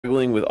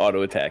struggling with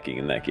auto attacking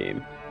in that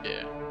game.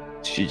 Yeah.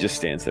 She just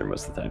stands there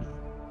most of the time.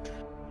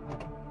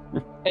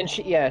 And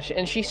she recognizes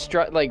that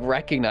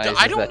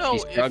she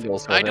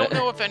struggles with I don't it.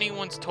 know if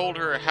anyone's told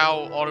her how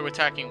auto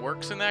attacking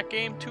works in that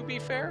game. To be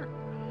fair,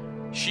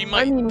 she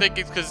might think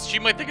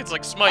it's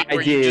like Smite,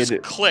 where you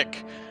just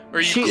click,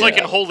 or you click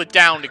and hold it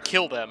down to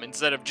kill them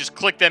instead of just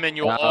click them and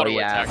you'll auto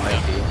attack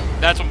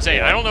them. That's what I'm saying.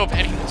 Yeah. I don't know if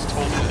anyone's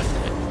told her that.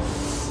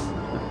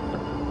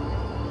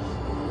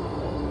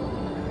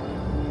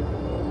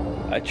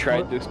 I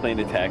tried to explain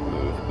the attack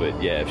move,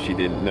 but yeah, if she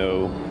didn't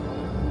know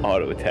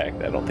auto attack,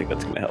 I don't think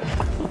that's gonna help.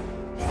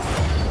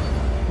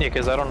 Yeah,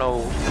 because I don't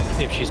know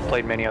if she's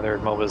played many other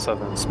MOBAs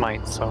other than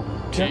Smite, so...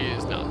 She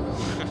is not.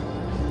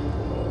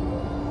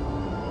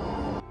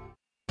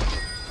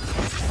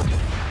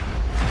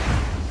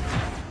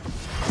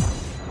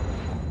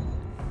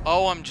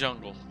 Oh, I'm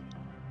jungle.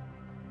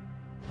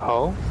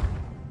 Oh?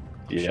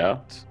 Yeah.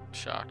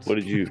 Shocked. What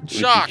did you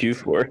queue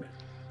for?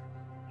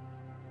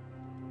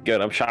 Good,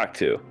 I'm shocked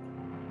too.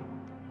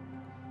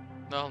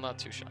 No, not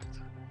too shocked.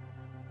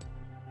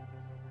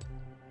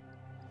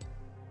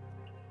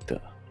 Duh.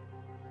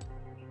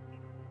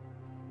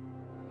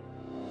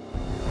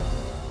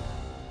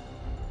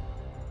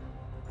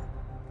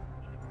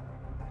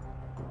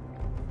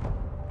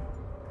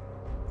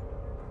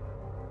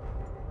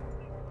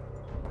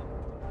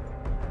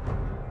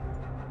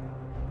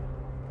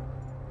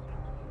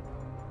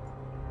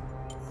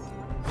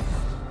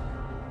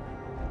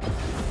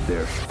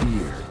 Their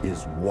fear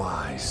is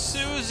wise.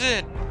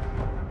 Susan!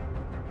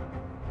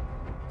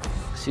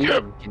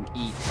 Susan can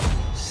eat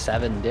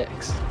 7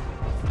 dicks.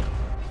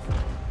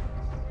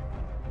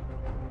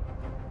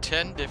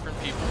 10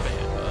 different people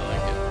banned.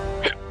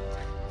 I like it.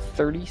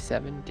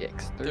 37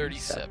 dicks.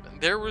 37.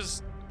 There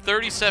was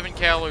 37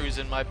 calories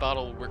in my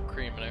bottle of whipped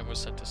cream, and I was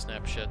sent a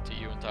Snapchat to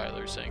you and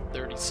Tyler saying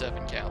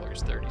 37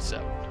 calories,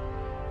 37.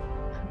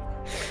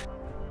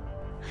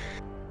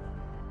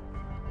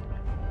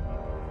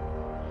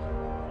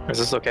 Is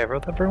this okay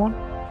with everyone?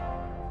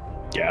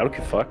 Yeah, I don't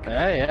give a fuck.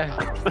 Yeah.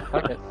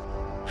 Fuck it.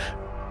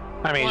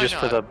 I mean, Why just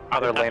for the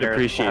other I laners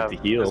appreciate to have the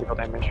heal. physical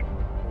damage.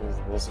 Is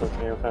this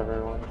okay with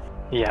everyone?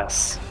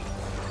 Yes.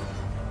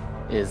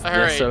 Is All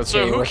this right, okay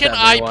so who with can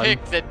everyone? I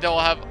pick that they'll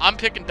have? I'm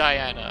picking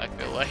Diana, I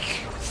feel like.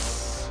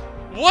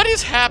 What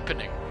is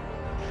happening?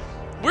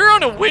 We're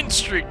on a win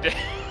streak day.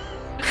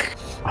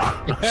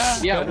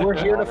 Yeah,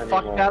 we're here to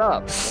fuck that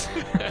up.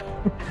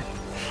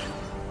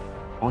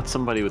 I want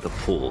somebody with a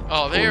pull.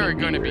 Oh, they pull are in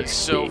going to be your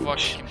so gauge.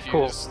 fucking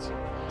confused.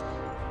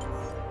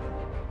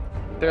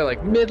 They're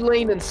like, mid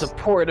lane and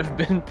support have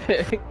been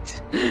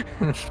picked.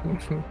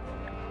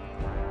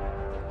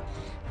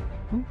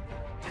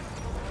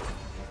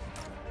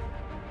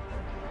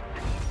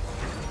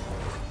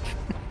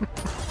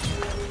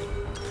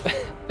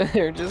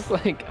 They're just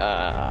like,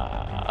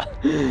 Well,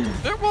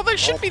 they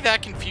shouldn't be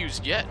that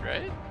confused yet,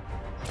 right?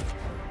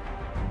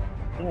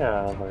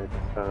 Yeah, like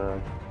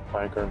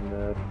Pike or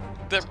mid.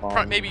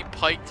 They're maybe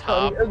Pike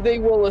top. They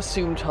will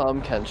assume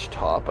Tom Kench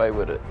top. I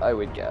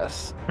would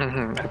guess.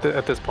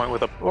 At this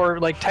point, or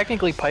like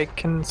technically Pike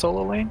can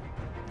solo lane.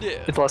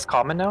 Yeah. It's less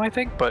common now, I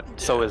think, but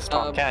so is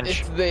Tom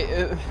Kench.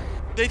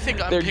 They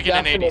think I'm they're picking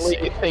an definitely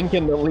ADC.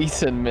 thinking the Lee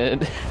Sin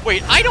mid.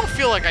 Wait, I don't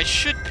feel like I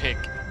should pick.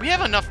 We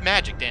have enough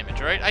magic damage,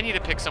 right? I need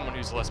to pick someone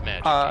who's less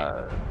magic.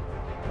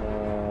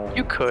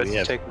 You could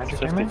Yeah, take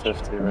magic damage.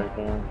 50-50 right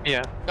now.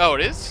 Yeah. Oh,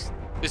 it is?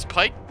 Is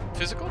Pike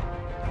physical?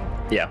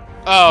 Yeah.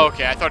 Oh,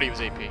 okay. I thought he was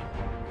AP.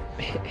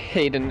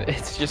 Hayden,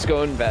 it's just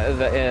going back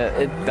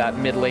that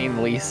mid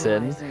lane Lee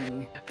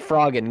Sin.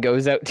 Froggen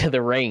goes out to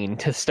the rain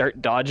to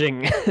start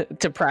dodging,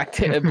 to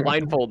practice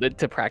blindfolded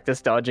to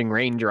practice dodging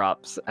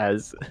raindrops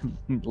as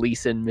Lee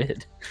Sin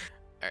mid.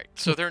 Alright,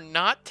 so they're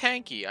not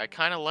tanky. I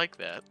kind of like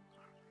that.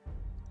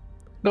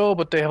 No,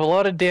 but they have a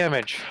lot of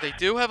damage. They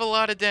do have a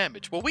lot of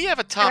damage. Well, we have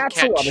a Tom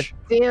That's a lot of Kench.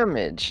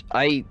 damage.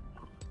 I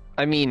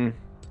mean,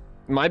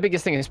 my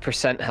biggest thing is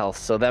percent health,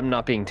 so them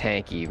not being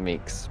tanky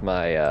makes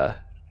my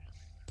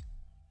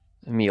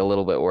me a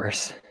little bit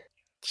worse.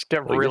 Just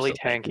get Well, really you're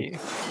so tanky.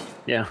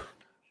 Yeah.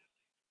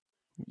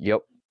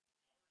 Yep.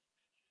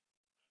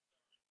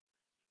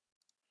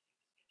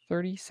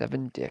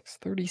 37 dicks.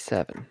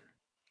 37.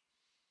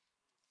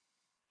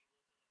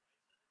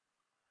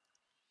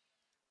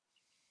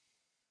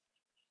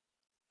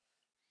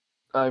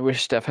 I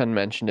wish Steph hadn't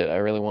mentioned it. I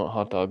really want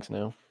hot dogs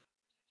now.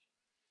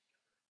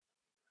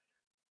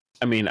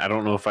 I mean, I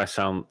don't know if I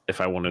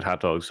wanted hot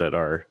dogs that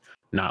are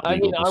not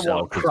legal to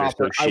sell because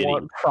they're so I shitty.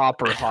 want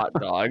proper hot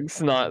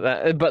dogs, not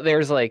that. But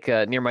there's like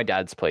near my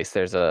dad's place.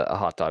 There's a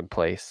hot dog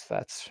place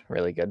that's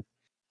really good.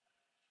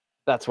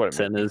 That's what it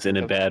meant. Senna's in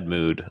a bad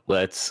mood.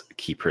 Let's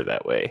keep her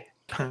that way.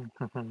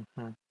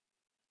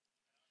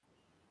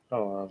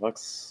 Oh,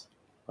 Lux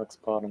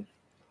bottom.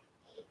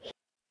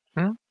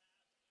 Yeah.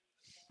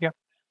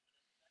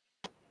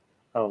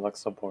 Oh, Lux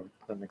support.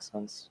 That makes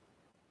sense.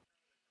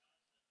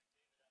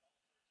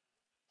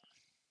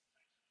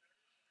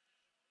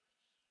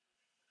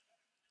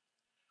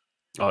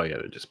 Oh yeah,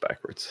 they're just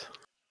backwards.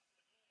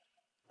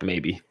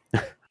 Maybe.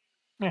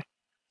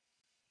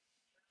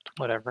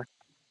 Whatever.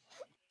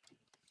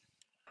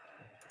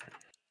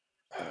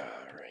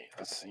 Alright,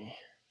 let's see.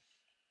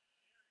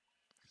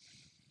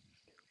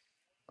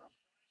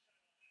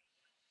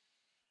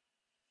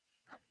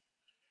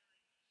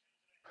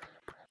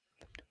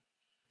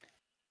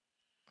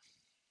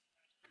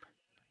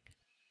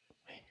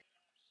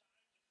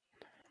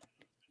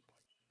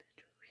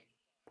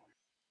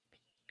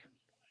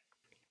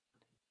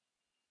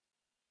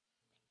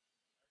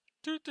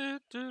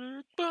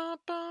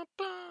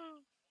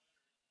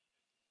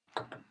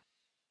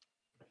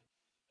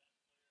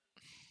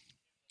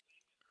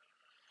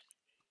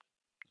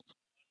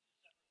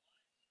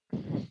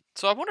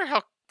 So I wonder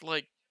how,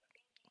 like,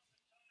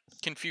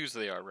 confused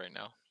they are right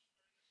now.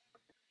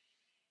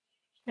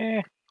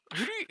 Who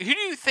do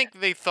you think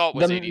they thought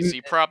was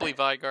ADC? Probably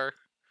Vigar.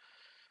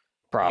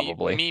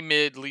 Probably. Me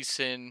mid, Lee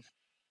Sin,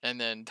 and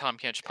then Tom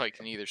Kench Pike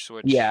can either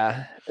switch.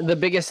 Yeah, the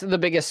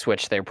biggest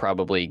switch they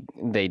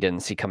didn't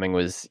see coming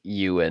was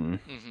you and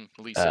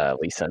Lee Sin.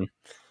 Lee Sin.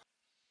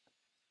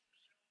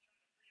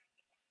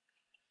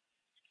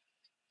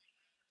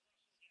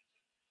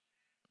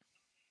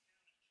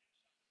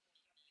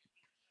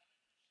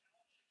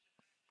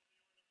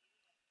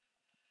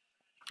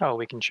 Oh,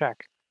 we can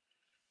check.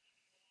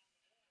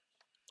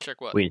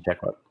 Check what? We can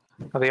check what.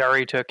 Oh, they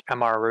already took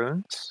MR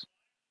runes.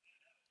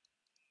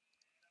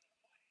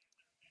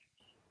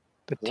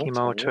 The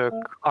Teemo took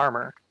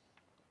armor.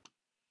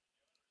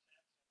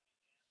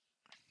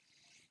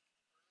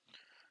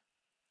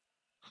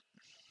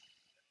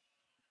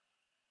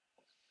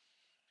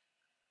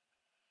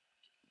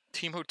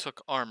 Teemo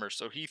took armor,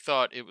 so he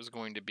thought it was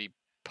going to be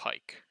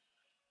Pike.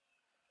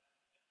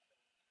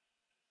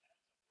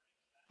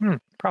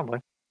 Probably.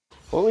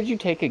 What would you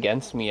take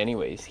against me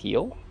anyways?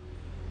 Heal?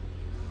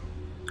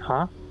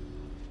 Huh?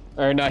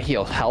 Or not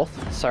heal,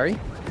 health, sorry.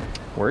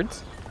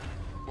 Words?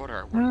 What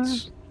are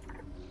words?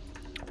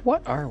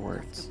 What are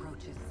words?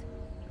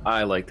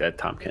 I like that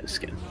Tom Kent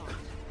skin.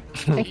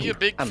 He's a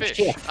big fish.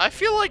 I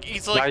feel like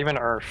he's like... Not even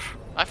Earth.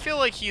 I feel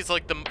like he's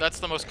like that's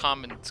the most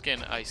common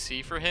skin I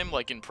see for him,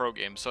 like in pro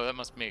games, so that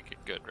must make it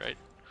good, right?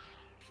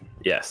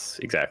 Yes,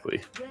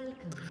 exactly.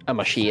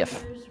 I'm a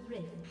chef.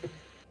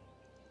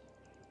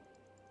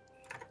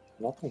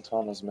 I don't think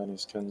Tom has many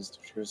skins to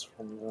choose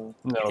from, though.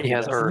 No, He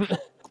has Earth.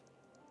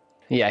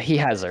 Yeah, he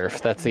has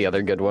Earth. That's the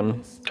other good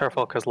one.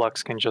 Careful, because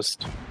Lux can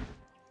just...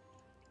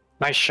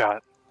 Nice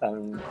shot.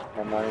 And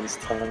my mind's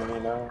telling me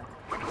no.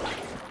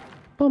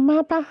 Oh,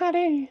 my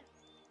body.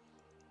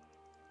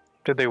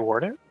 Did they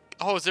ward it?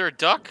 Oh, is there a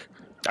duck?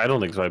 I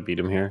don't think so. I beat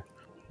him here.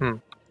 I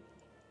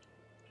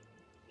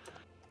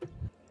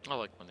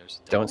like when there's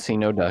a duck. Don't see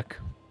no duck.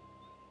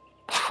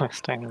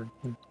 Standard.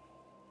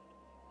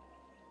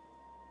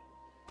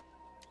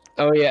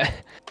 Oh, yeah.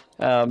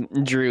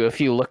 Drew, if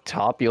you look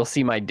top, you'll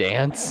see my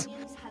dance.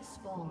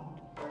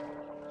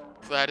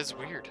 That is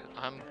weird.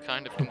 I'm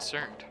kind of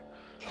concerned.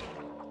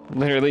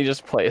 Literally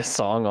just play a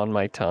song on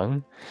my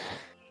tongue.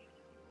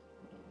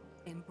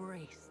 Do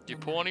you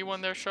pull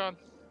anyone there, Sean?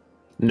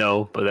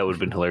 No, but that would have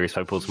been hilarious if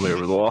I pulled somebody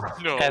over the wall.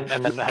 No. And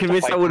then have to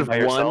Convinced fight I would them by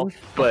have won,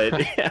 yourself. but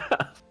yeah.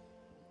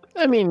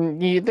 I mean,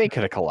 they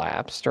could have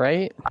collapsed,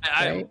 right?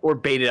 Or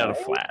baited out a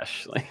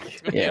flash. Like,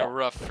 It's gonna be a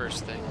rough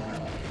first thing.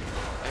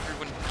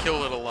 Everyone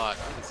kill it a lot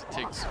because it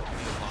takes a long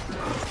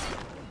time.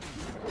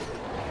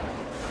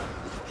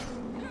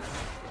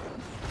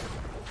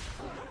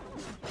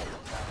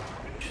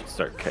 should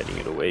start cutting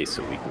it away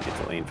so we can get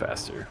to lane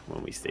faster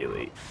when we stay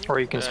late. Or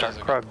you can That start is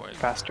a Krug good point.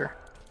 faster.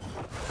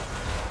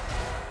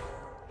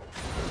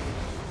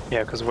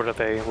 Yeah, because what are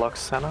they? Lux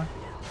Senna?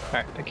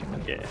 Alright, they came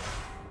in. Yeah.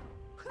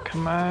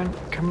 Come on,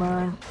 come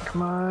on,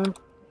 come on.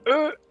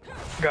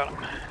 Got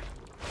him.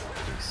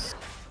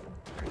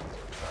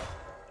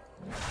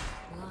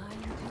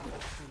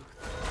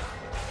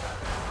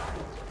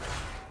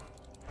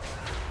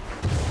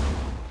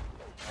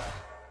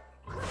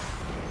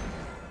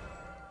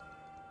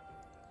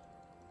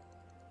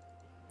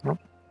 Nope.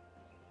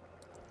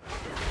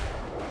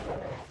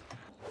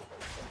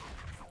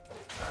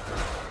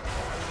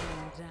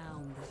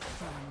 Down the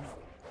sun.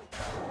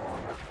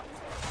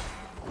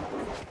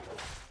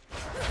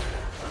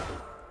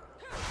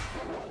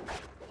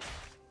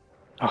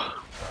 Oh.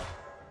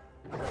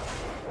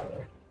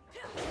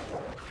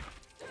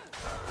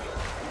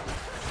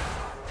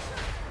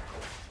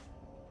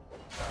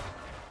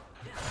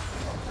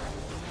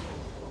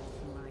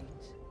 Light.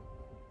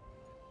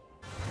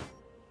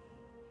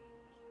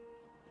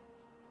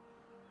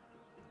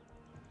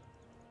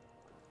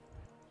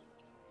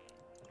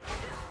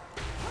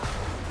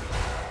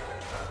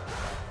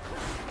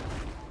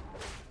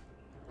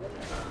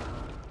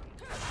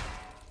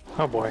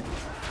 Oh boy.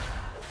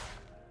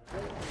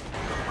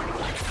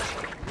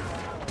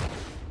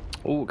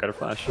 Oh, got a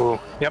flash. Ooh.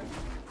 Yep.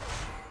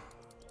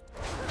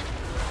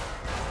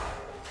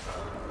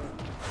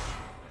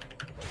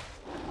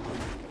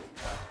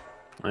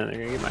 And they're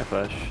gonna get my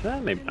flash.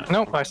 Maybe not.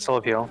 Nope, I still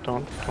have heal.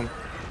 Don't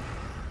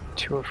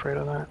too afraid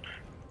of that.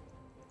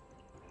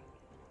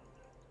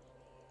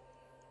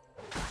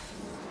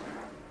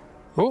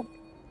 Ooh.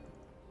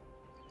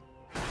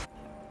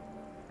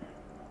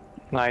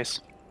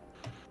 Nice.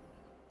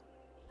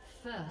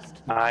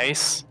 First.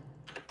 Nice.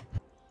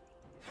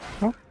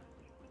 Oh.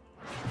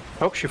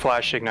 Oh, she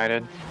flash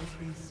ignited. Has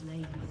been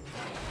slain.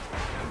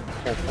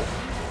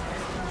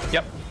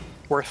 Yep.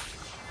 Worth.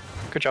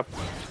 Good job.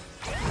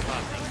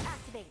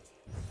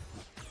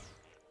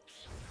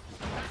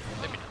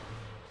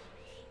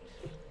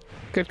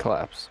 Good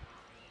collapse.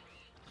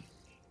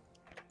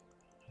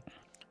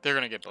 They're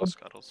gonna get both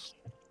scuttles.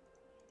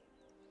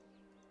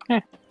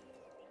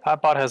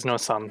 That bot has no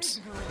sums.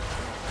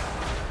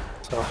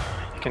 So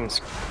you can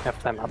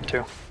F them up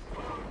too.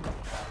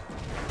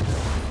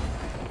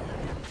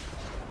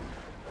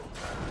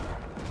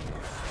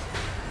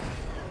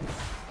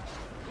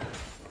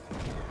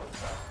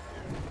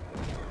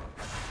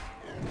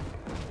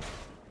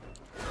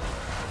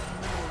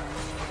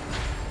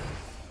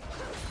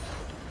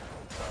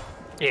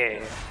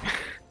 Yeah.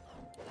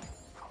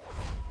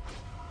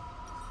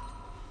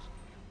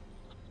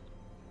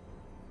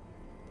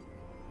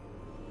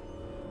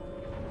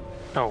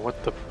 Oh,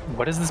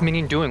 what is this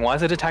minion doing? Why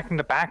is it attacking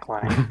the back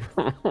line?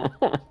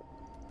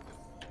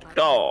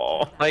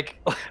 Oh. Like,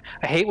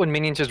 I hate when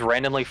minions just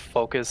randomly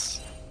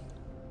focus.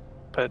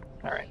 But,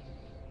 alright.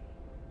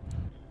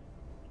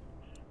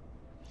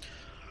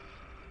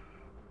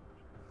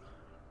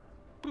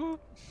 Boop.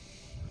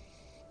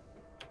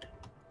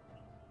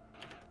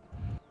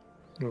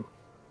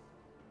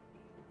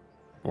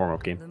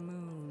 Warm-up game. The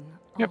moon.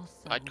 Yep. Also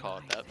I'd call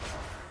it that.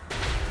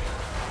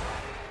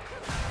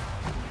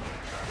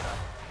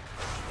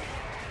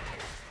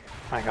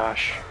 My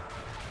gosh.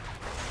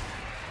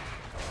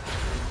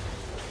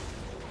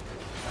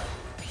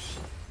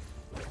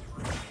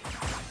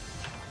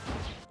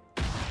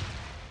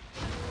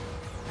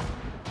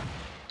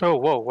 Oh,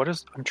 whoa, what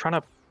is... I'm trying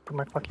to put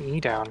my fucking E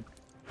down.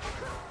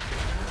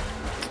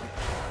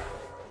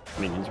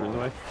 Minions were in the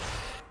way.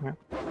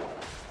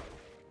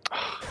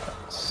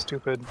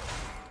 Stupid.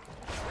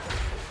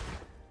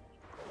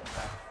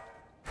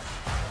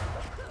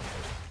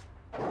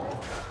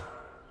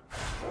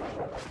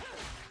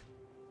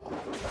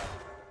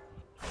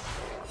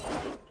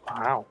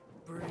 Wow.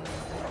 bring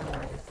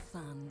the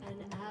sun.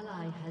 An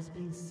ally has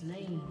been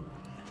slain.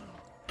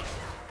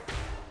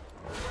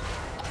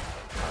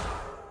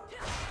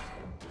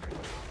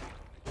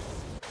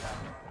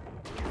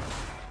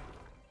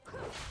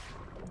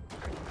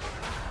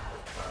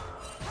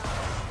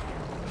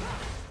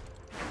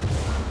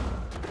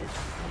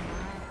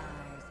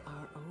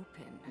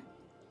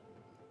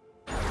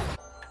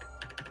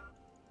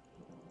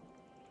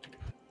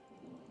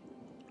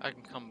 I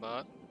can come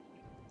bot.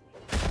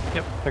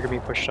 Yep, they're gonna be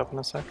pushed up in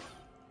a sec.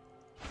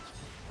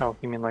 Oh,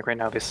 you mean like right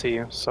now they see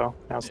you, so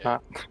now it's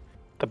not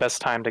the best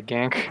time to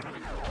gank.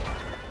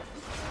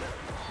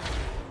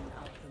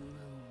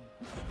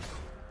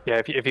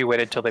 Yeah, if you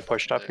waited till they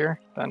pushed up here,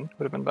 then it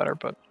would have been better,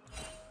 but...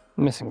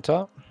 Missing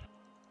top.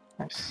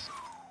 Nice.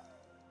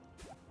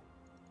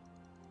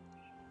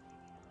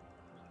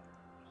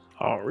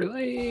 Oh,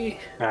 really?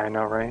 Yeah, I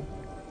know, right?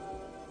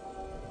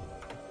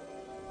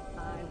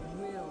 I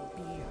will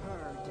be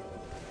heard.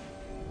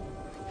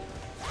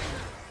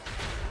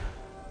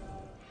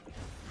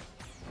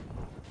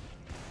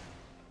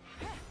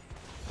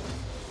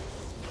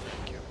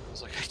 Thank you. I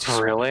was like, I just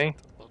Really?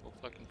 level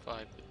fucking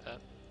 5 with that.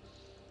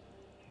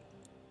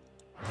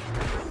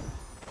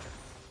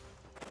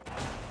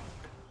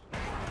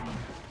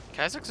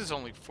 Kha'Zix is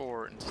only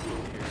 4 and still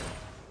here.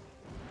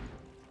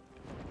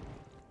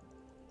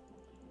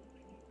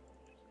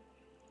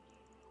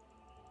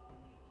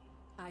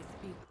 I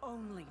speak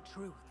only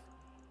truth.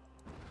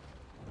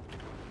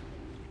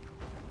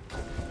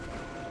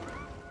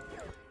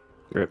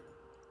 Rip.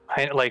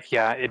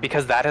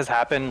 Because that has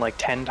happened like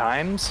 10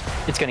 times,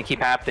 it's gonna keep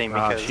happening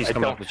because she's I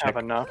coming don't up to have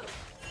check. enough.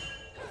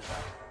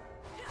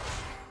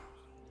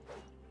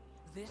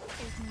 This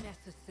is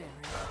necessary.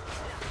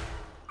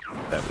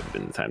 That would have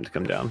been the time to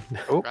come down.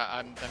 Oh,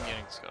 I'm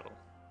getting scuttle.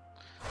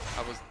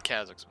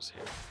 Kha'Zix was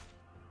here.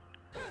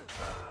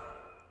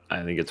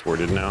 I think it's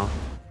worded now.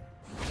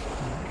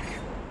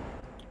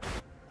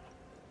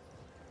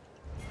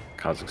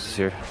 Kha'Zix is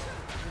here.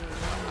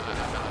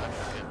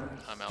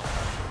 I'm out.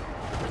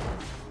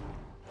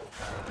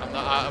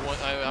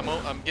 I'm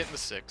not. I'm getting the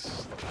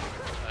 6.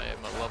 I am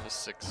a level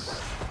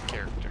 6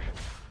 character.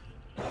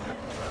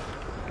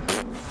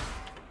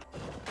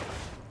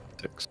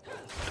 6.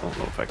 Don't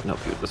know if I can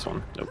help you with this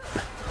one. Nope.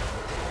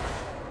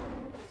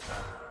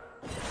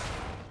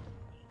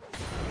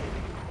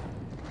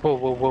 whoa,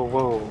 whoa, whoa,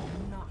 whoa.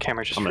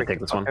 Camera just I'm gonna freaked take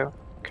the this fuck one. out.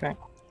 Okay.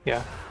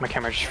 Yeah, my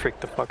camera just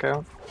freaked the fuck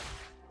out.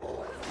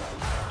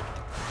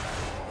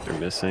 They're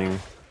missing.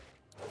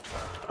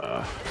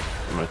 I'm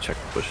gonna check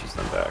the bushes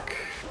then back.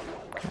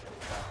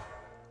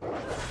 Deny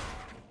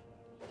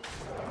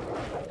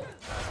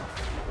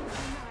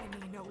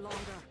me no longer.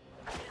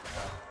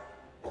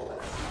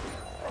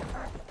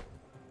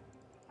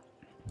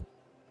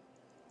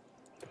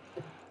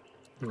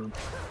 Hmm.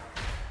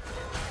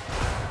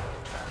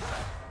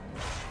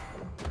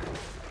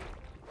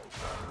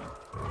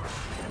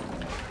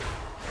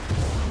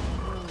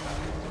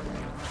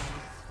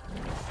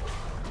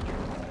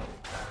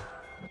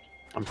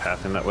 I'm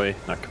pathing that way,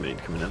 not committing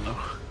to coming in though.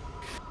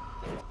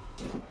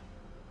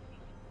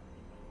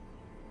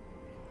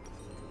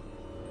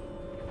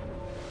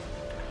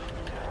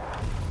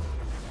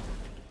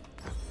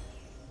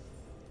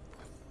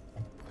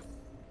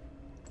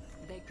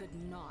 They could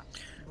not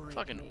break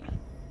Fucking me.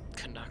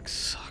 Canucks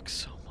suck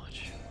so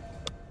much.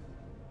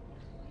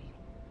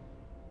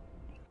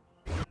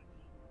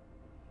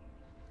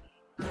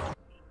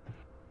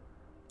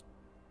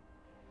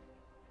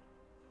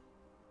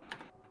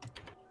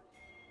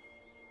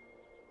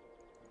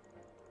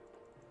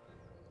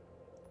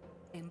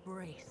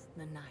 Embrace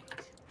the night.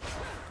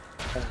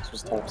 This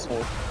was top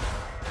side.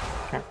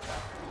 Okay.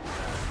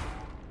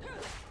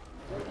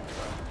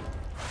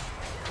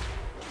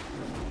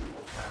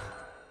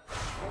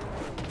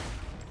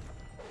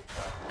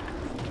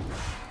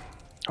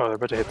 Oh, they're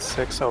about to hit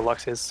 6. Oh,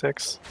 Lux is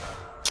 6.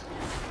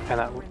 And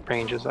that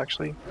range is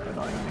actually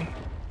annoying me.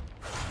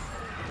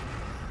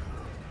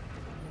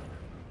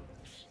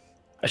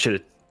 I should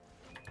have.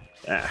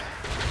 I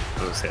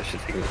was gonna say I should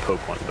have taken the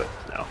poke one, but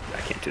no,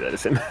 I can't do that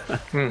as him.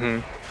 Mm-hmm.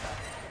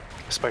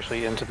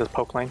 Especially into this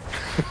poke lane.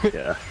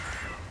 Yeah.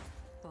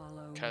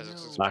 Follow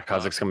Kazakh's Not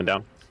Kazakh's coming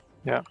down.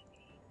 Yeah.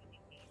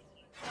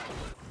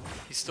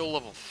 He's still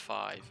level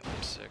 5.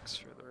 I'm 6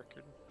 for the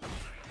record.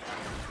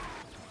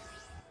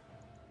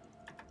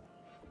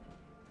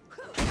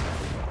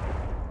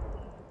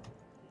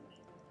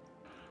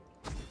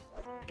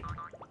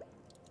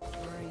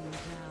 Bring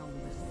down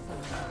the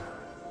sun.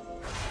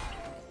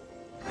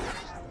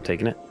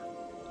 Taking it.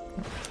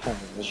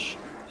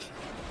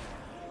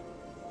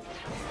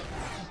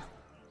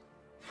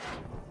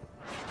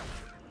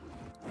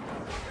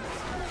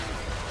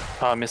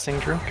 Missing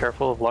Drew.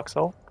 Careful of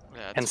Luxel.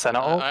 Yeah, And it's Senna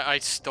fine. ult? I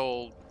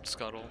stole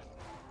Scuttle.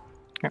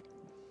 Yep.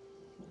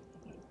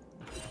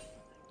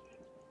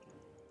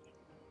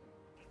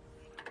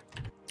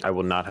 I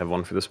will not have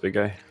one for this big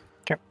guy.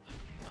 Dusk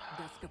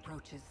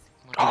approaches.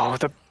 Oh,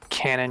 the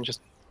cannon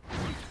just.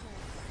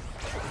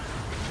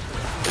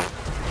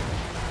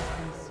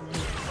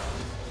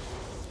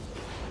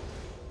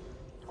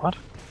 What?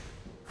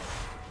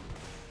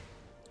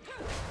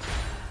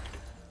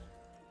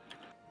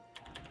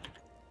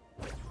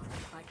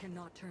 I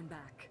cannot turn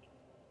back.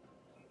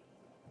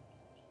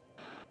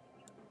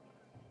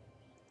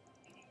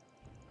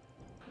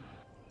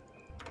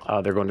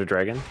 They're going to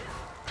dragon.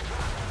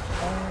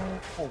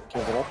 I'll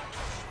give it up.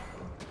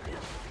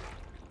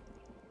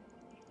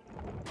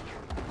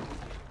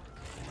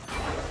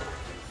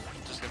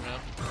 Just give it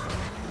up.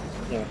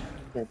 Yeah,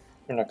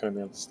 you're not gonna be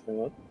able to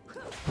steal it.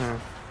 Hmm.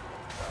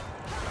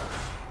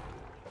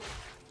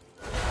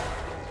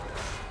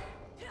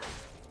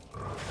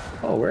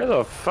 Oh, where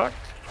the fuck?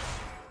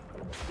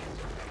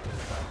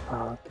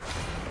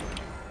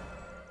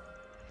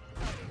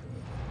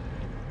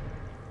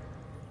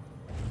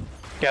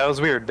 Yeah, that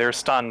was weird. They're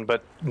stunned,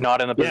 but not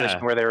in the position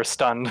Yeah. where they were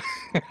stunned.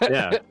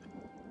 Yeah. If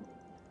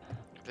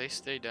they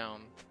stay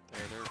down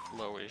there, they're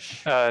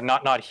lowish.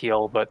 Not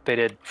heal, but they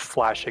did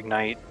flash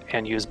ignite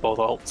and use both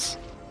ults.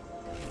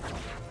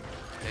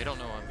 They don't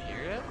know I'm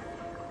here yet?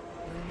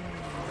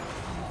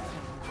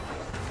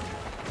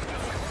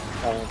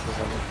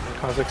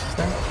 Kazakh's is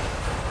there.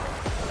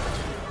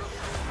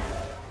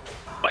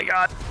 My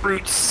God,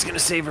 Roots is gonna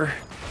save her.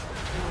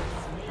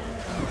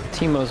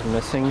 Teemo's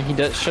missing. He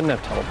shouldn't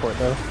have teleport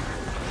though.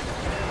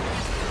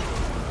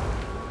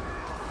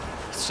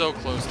 So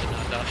close to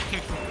not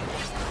dying.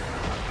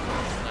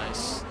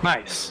 Nice.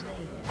 Nice.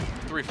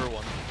 3 for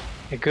 1.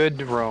 A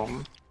good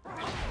roam.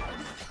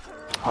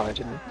 Oh, I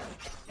didn't.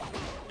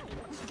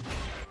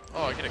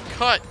 Oh, I get a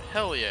cut!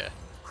 Hell yeah.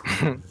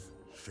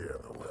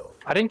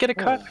 I didn't get a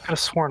cut. I could have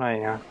sworn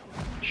I.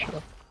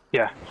 Should've.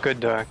 Yeah,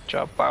 good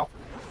job. Wow.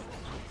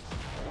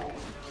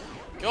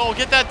 Go,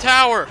 get that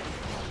tower!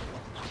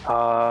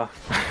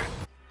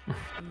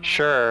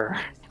 Sure.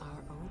 Eyes are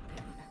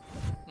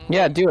open.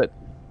 Yeah, do it.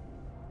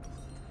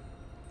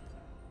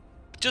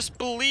 Just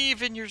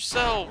believe in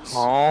yourselves!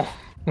 Oh.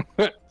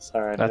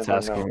 Sorry, I That's didn't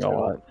asking know. a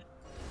lot.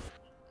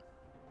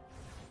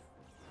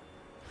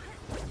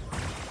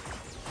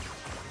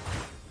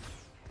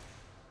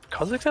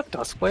 Kazakhs have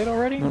Duskblade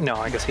already? No,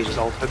 I guess he just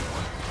ulted.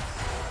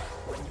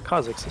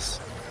 Kazakhs is.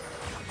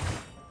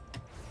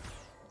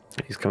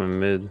 He's coming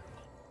mid.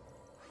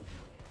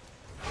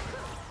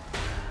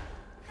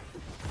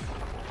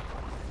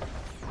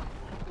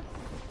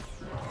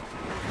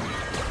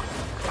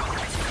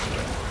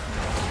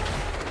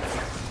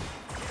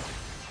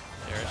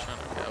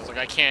 I was like,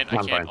 I can't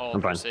I'm fine, ult I'm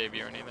or fine. save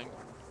you or anything.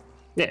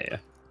 Yeah, yeah.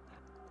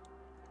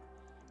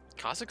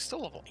 Kazakh's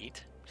still level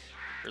 8?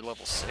 Or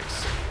level 6?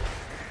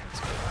 That's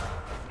good.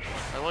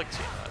 I like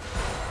seeing that.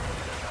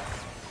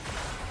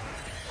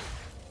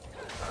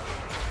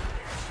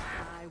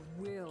 I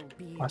will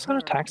be. Why does that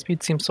attack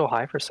speed seem so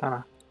high for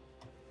Senna?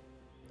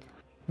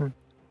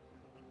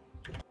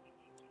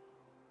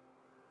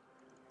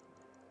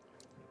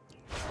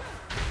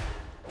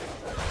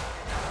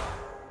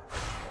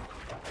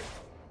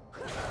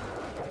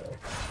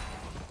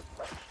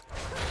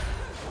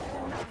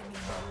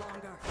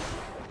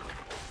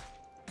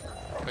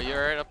 Are you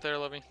alright up there,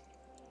 Levy?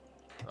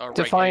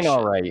 Define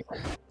all right.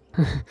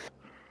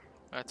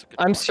 That's a good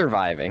I'm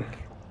surviving.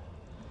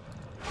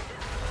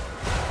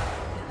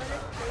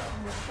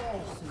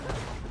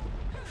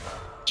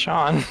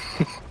 Sean.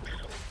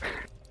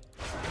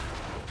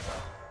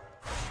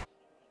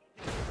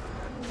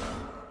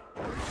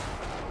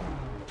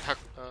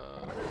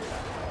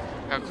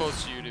 How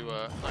close are you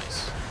to,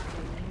 nice.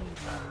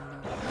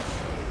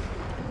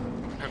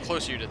 How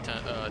close are you to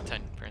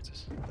 10,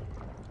 Francis?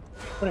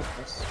 Pretty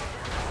close.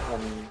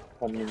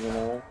 One million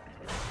away.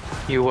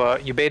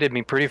 You baited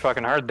me pretty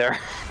fucking hard there.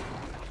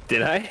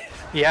 Did I?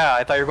 Yeah,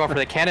 I thought you were going for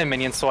the cannon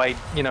minion, so I,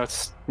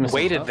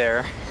 waited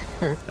there.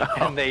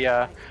 And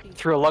they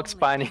threw a Lux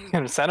Binding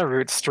and Center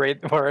Root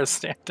straight where I was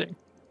standing.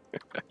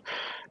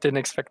 Didn't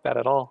expect that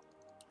at all.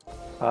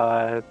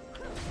 And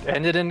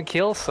it didn't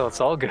kill, so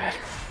it's all good.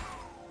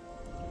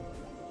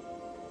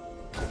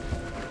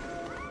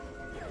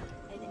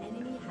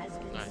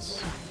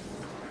 Nice.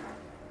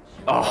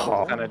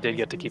 Oh, and I did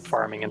get to keep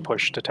farming and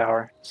push to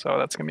tower, so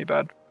that's gonna be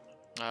bad.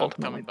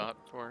 Ultimately. Coming bot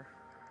for.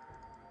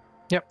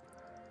 Yep.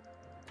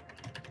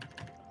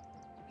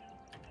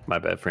 My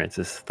bad,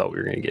 Francis. Thought we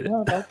were gonna get it.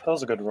 No, that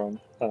was a good run.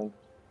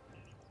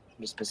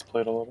 Just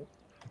misplayed a little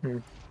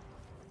bit.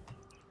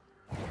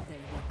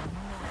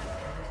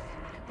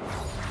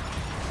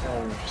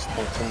 Just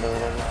thought in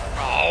there.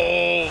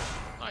 Oh,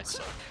 I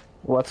suck.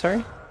 What,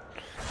 sorry?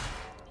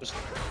 Just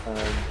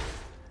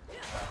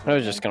I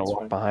was just gonna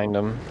walk behind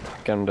him,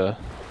 get him to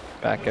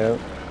back out.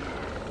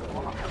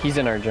 He's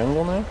in our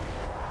jungle now?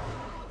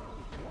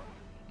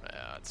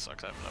 Yeah, it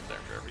sucks having him up there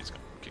forever.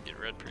 Could get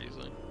red pretty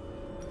easily.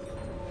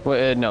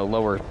 Well, no,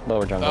 lower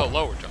jungle. Oh,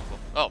 lower jungle.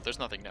 Oh, there's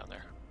nothing down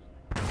there.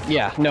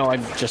 Yeah, no,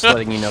 I'm just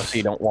letting you know so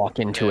you don't walk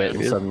into it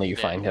and suddenly you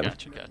find him.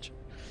 Gotcha.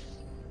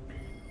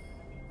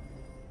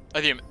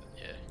 I think,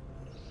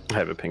 I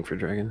have a ping for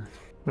dragon.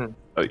 Oh,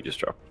 you just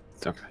dropped.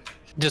 Okay.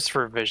 Just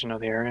for vision of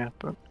the area,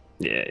 but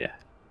Yeah.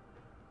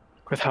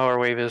 with how our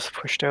wave is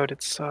pushed out,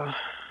 it's I'm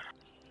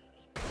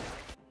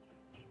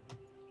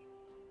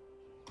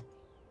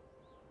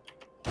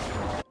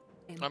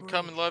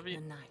coming, Levy.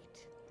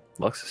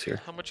 Lux is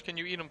here. How much can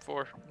you eat him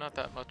for? Not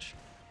that much.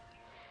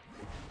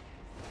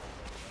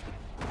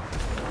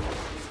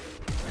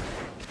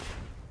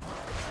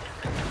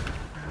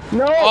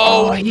 No!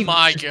 Oh, he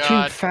my was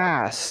God. Too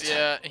fast.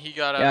 Yeah, he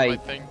got out of my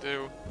thing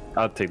too.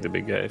 I'll take the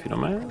big guy if you don't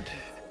mind.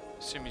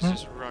 Assume he's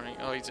just running.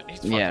 Oh, he's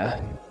fucking, Yeah.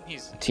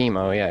 He's.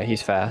 Teemo, yeah,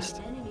 he's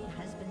fast.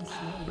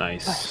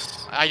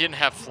 Nice. I didn't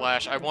have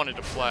flash. I wanted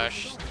to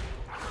flash.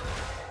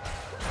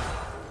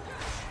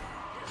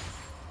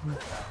 wow,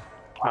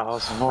 that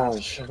was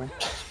holy shit.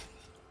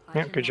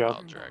 Yeah, good job.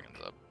 Oh, dragon's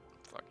up.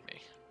 Fuck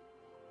me.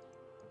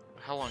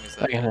 How long is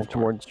that? I head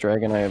towards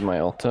dragon, I have my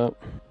ult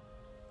up.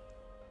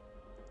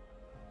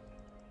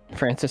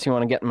 Francis, you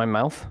want to get in my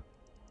mouth?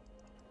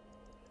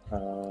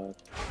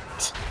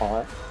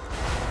 Spot.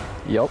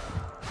 Yup.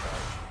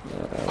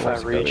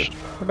 That reached.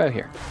 About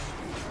here.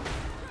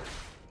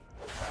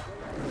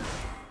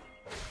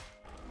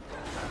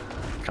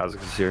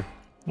 Kha'Zix is here.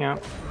 Yeah.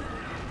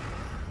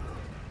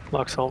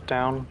 Lux ult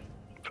down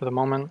for the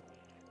moment.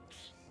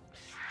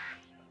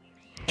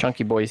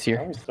 Chunky boy's Oh,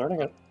 here. he's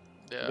starting it.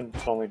 Yeah. You can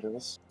totally do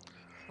this.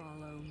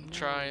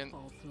 Trying.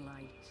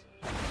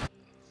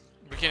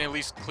 We can at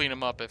least clean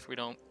him up if we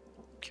don't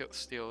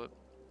steal it.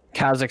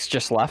 Kha'Zix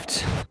just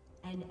left.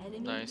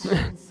 Nice.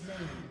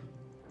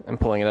 I'm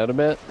pulling it out a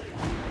bit.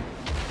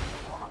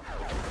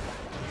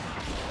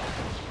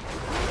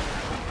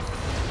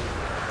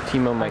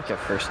 Teemo might get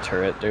first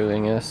turret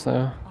doing this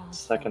though.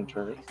 Second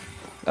turret.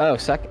 Oh,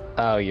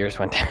 oh, yours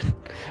went down.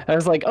 I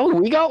was like, oh,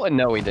 we got one.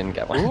 No, we didn't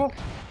get one.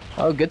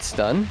 Oh, good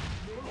stun.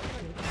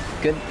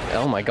 Good.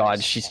 Oh my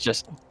God, she's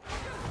just.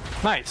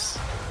 Nice.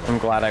 I'm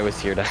glad I was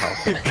here to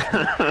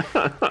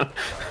help.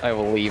 I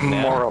will leave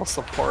now. Moral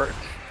support.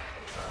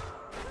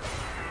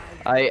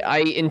 I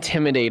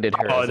intimidated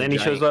her. Oh, as a then he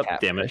shows giant up.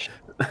 Damn it.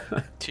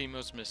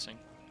 Teemo's missing.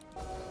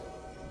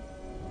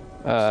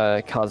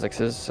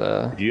 Kha'Zix is.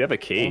 Do you have a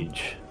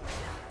cage?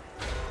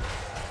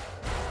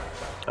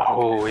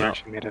 Oh, we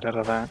actually made it out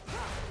of that.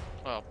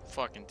 Oh,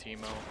 fucking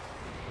Teemo.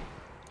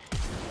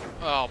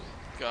 Oh,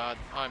 God.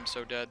 I'm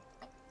so dead.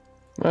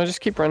 No,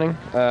 just keep running.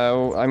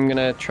 I'm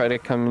gonna try to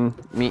come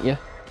and meet you.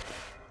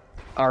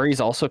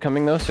 Ari's also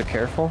coming though, so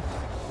careful.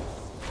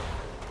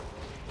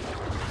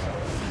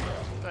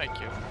 Thank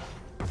you.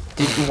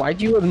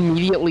 Why'd you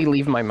immediately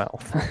leave my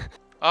mouth?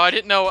 Oh, I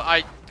didn't know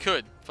I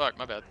could. Fuck,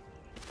 my bad.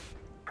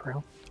 For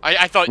real?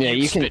 I thought Yeah,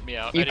 you you can- spit me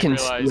out. you I didn't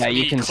can- realize yeah,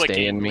 you me can stay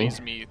clicking in me.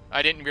 leaves me.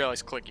 I didn't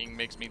realize clicking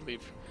makes me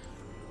leave.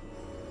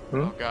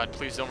 Oh God,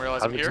 please don't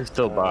realize I'm Kha'Zix here. is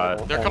still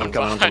bot. They're coming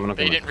I'm behind.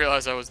 They didn't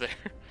realize I was there.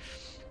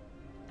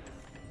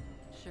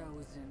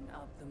 Chosen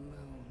of the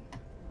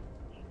moon.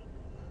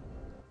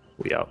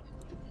 We out.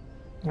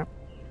 Get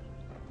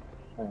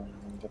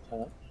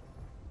that.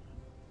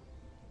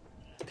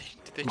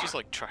 Did they just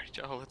like try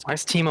to? Oh, let's. Why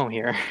is Teemo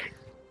here?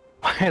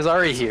 Why is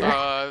Ari here?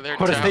 Their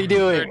What are they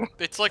doing?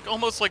 It's like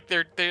almost like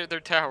their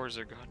towers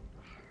are gone.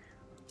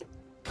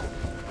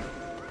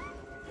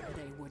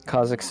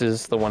 Kha'Zix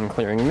is the one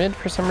clearing mid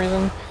for some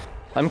reason.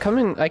 I'm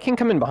coming. I can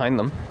come in behind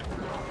them.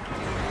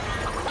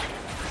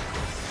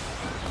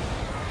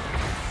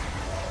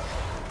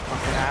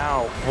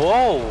 Ow.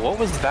 Whoa, what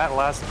was that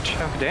last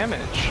chunk of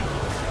damage?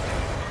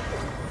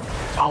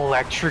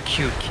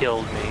 Electrocute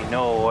killed me.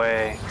 No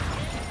way.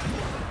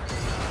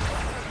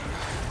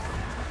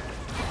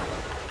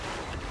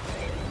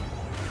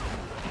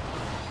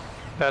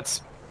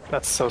 That's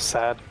so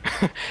sad.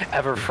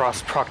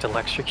 Everfrost procced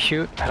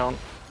electrocute. I don't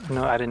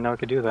know. I didn't know it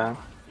could do that.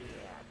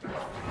 I'm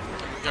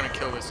gonna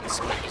kill this and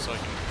split so I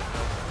can.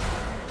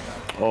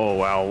 Oh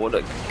wow, what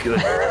a good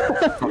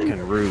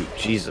fucking root,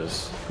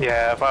 Jesus.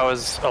 Yeah, if I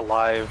was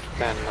alive,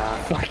 then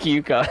Fuck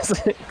you,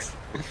 Cossacks.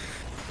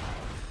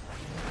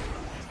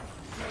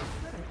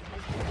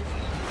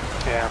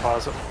 yeah, if I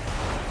was.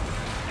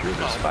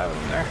 There's 5 of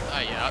them there.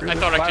 Yeah, I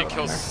thought I could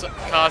kill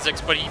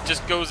Kazakhs, but he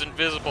just goes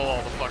invisible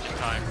all the fucking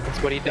time.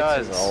 That's what he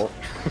does.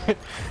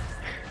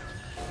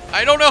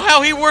 I don't know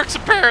how he works,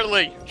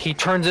 apparently! He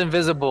turns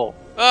invisible.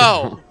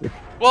 Oh!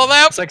 Well,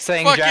 that It's like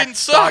saying fucking Jack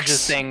sucks!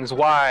 dodges things.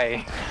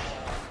 Why?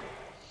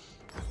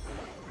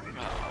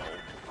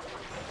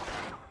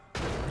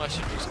 I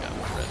should use Scout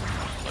red.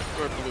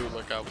 Or blue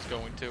like I was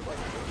going to.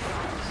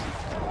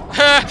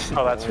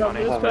 Oh, that's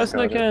funny. As fast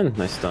as I can.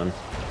 Nice stun.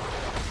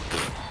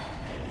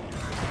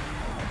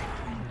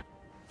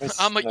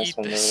 I'ma eat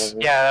this.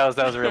 Yeah,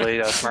 that was a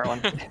really smart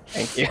one.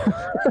 Thank you.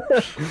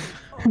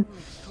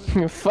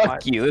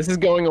 Fuck you. This is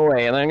going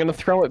away, and I'm gonna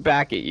throw it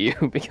back at you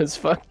because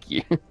fuck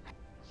you.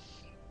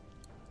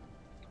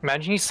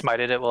 Imagine he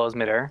smited it while it was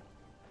midair.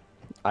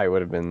 I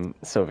would have been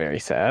so very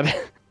sad.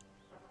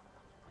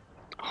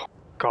 Oh,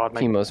 God,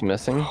 my Teemo's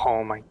missing.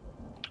 Oh my.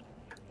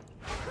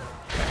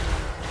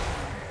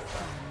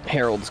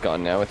 Harold's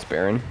gone now. It's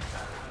Baron.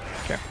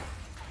 Okay.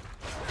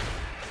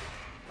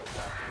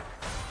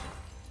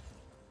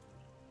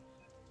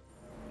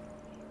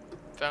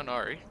 Found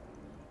Ari.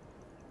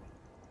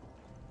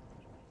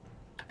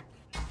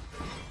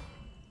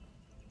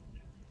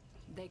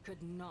 They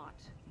could not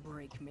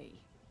break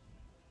me.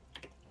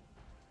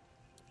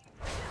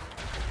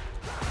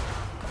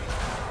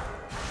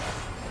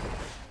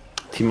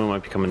 Teemo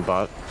might be coming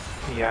bot.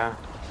 Yeah.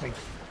 Like,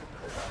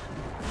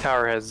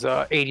 tower has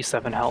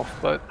 87 health,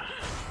 but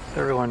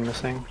everyone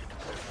missing.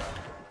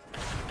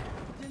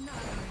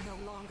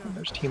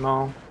 There's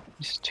Teemo.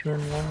 He's 2-1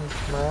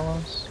 with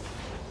Morelos.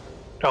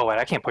 Oh wait,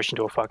 I can't push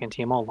into a fucking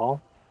Teemo, lol.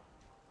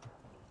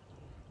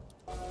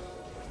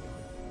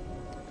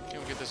 Can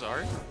we get this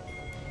Ari?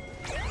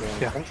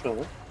 Yeah.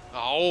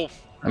 Oh,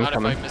 I'm not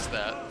coming. if I missed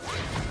that.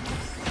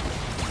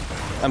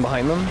 I'm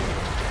behind them.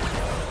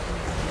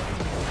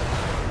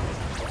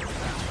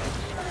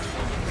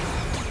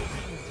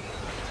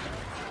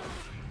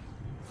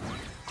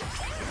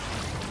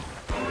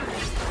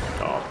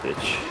 Oh,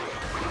 bitch.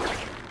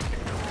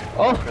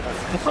 Oh!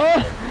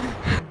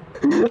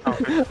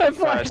 I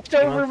flashed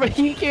over, but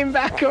he came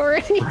back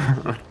already.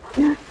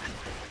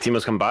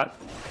 Teemo's come bot.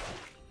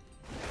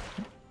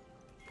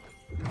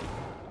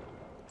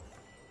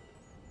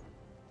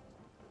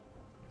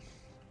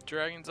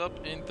 Dragon's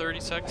up in 30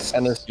 seconds.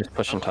 Senna's just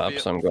pushing top,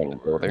 so I'm going to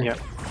go there. Yep.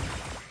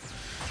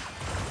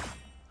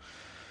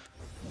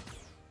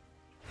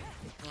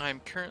 I'm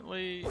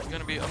currently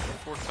gonna be up to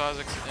 4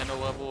 Kazakhs and a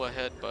level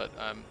ahead, but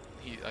I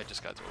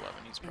just got to 11.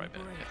 He's probably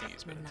been. I think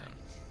he's been at 10.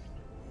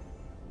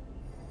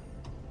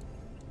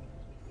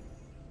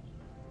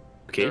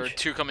 Cage? There are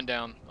 2 coming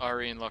down.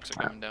 Ari and Lux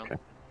are coming down. Okay.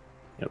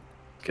 Yep.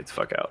 Get the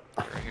fuck out.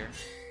 Right here.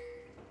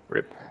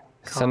 Rip.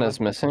 Senna's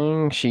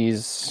missing.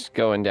 She's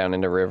going down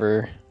into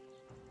river.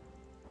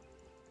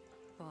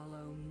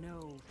 Follow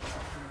no.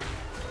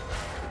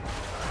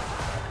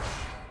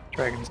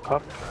 Dragon's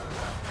up.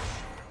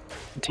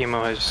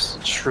 Teemo has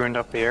shrooned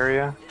up the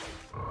area.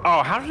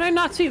 Oh, how did I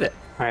not see that?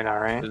 I know,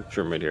 right? There's a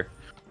shroom right here.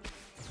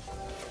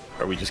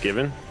 Are we just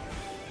giving?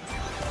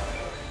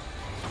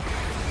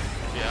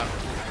 Yeah.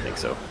 I think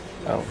so.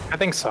 Oh. I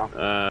think so.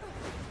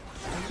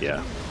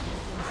 Yeah.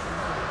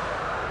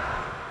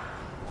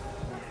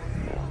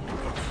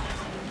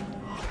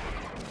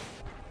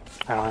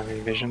 I don't have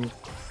any vision.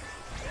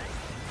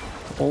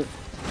 Oh.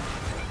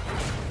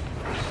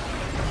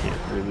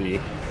 Can't really.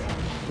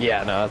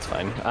 Yeah, no, that's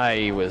fine.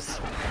 I was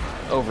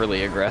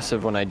overly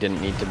aggressive when I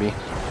didn't need to be.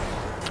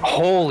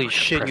 Holy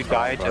shit, you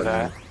died to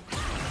that.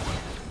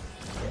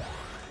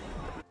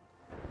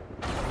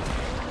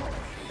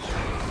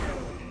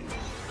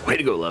 Way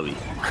to go, Lovey.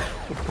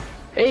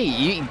 Hey,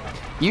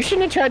 you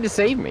shouldn't have tried to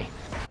save me.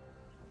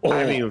 Oh,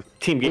 I mean,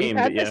 team game,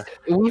 but yeah.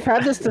 We've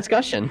had this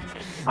discussion.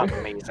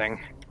 Amazing.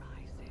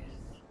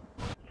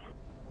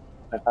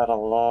 I've had a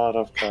lot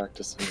of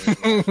practice.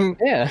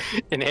 Yeah.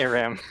 In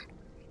ARAM.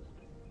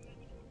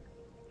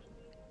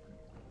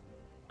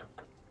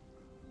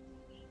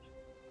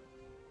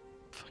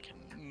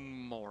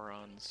 Fucking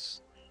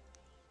morons.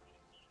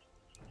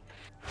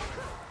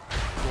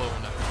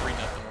 Blowing up 3-0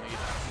 lead.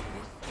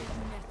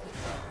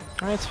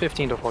 Alright, it's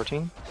 15 to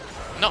 14.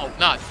 No,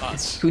 not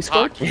us. Who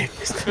scored?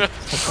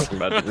 Talking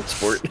about different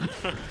sport.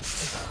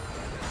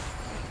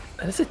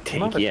 That is a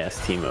tanky ass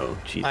Teemo.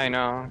 Jesus. I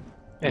know.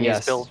 And Yes.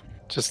 he's built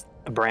just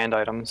the brand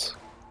items.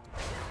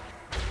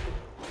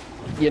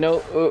 You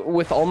know,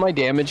 with all my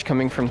damage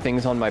coming from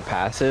things on my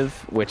passive,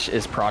 which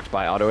is procced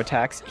by auto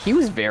attacks, he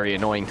was very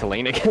annoying to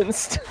lane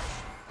against.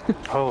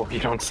 Oh, you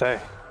don't say.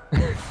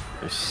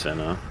 There's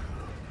Senna.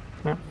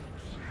 Yeah.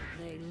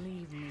 They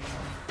leave me.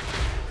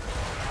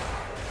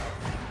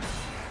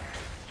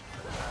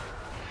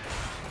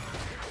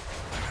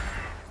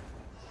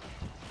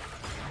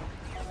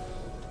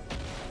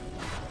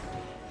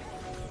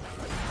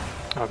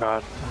 Oh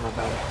god, oh my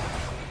bad.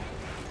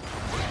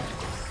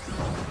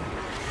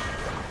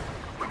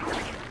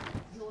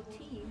 Your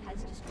team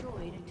has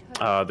destroyed a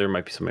turret. There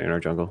might be somebody in our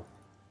jungle.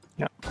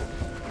 Yeah.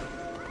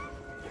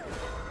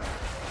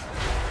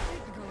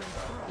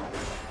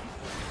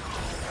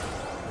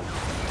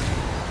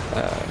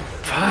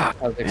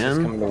 How's it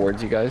just coming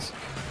towards you guys?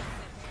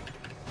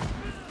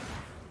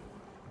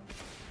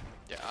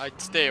 Yeah, I'd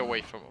stay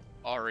away from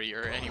Ari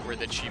or anywhere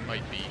that she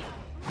might be.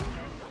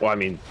 Well, I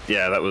mean,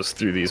 yeah, that was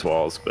through these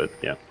walls, but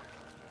yeah.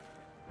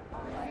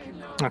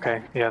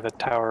 Okay, yeah, the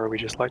tower we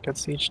just looked at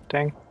siege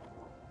thing.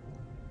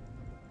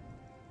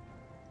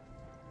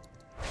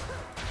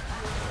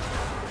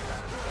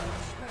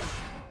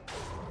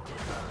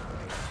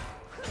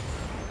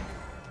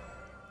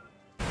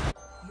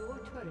 Your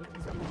turret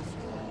has been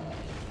destroyed.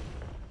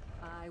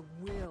 I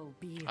will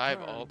be I have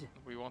heard. all.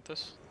 We want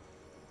this?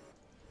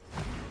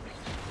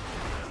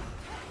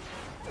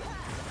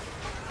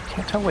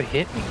 Can't tell what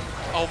hit me.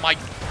 Oh my.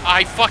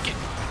 I fucking.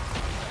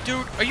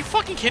 Dude, are you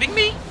fucking kidding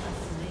me?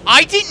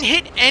 I didn't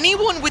hit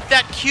anyone with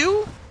that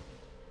Q?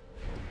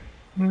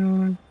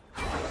 Hmm.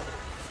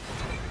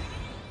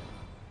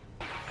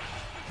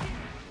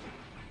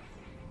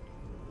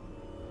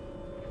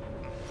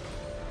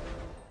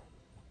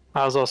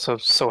 I was also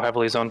so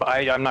heavily zoned, but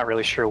I'm not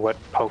really sure what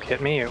poke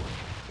hit me.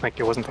 Like,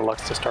 it wasn't the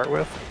Lux to start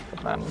with,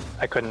 but then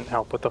I couldn't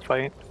help with the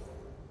fight.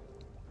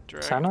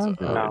 Senna?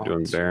 Dragons. No. We're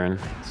doing Baron.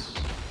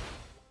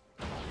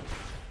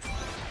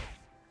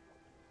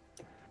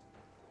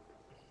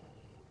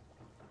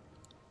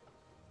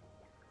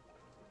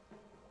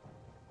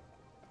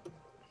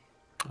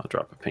 I'll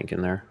drop a pink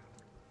in there.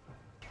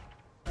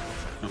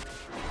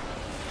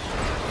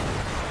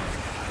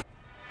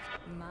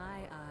 My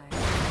eyes.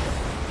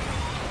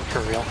 For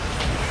real.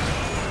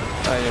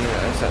 I didn't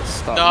realize that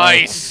stopped.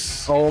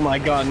 Nice! Oh my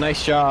god,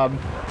 nice job.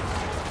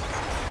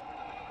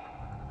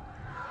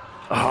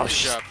 Oh, Good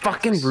she job,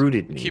 fucking Francis.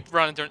 rooted me. Keep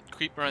running to me,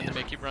 keep running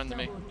to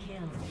me. Double kill.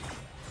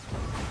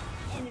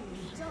 Enemy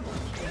double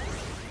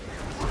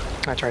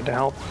kill. I tried to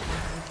help.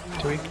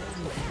 Tweak.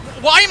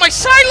 Why am I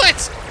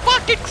silenced?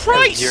 Fucking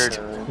Christ!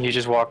 You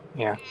just walk.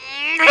 Yeah.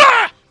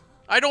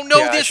 I don't know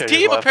Yeah, I this should've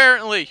team left.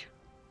 apparently.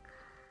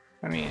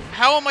 I mean,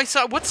 How am I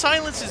what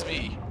silences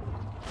me?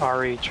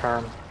 Ari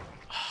charm.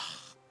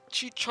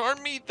 She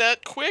charmed me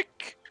that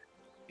quick?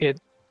 It.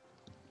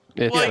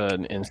 It's Like-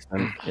 an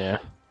instant, yeah.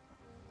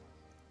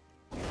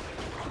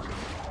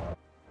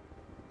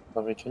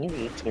 Bobby, can you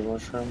eat table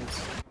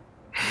shrooms?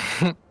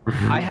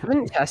 I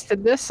haven't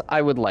tested this.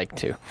 I would like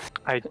to.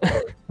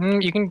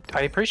 You can.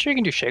 I'm pretty sure you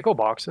can do Shaco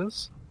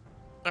boxes.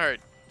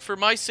 Alright, for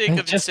my sake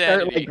of Just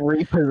start insanity,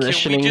 like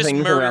repositioning just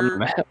things around the murder-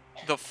 map.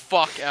 the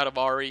fuck out of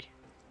Ari.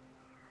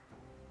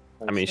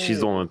 I mean, she's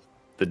the one with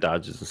the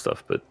dodges and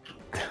stuff, but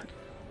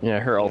Yeah,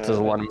 her ult is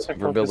one it's a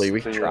maneuverability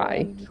we focus could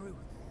try.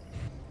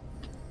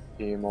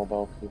 the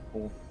mobile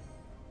people.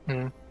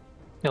 Yeah,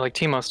 like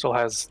Teemo still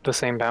has the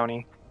same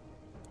bounty.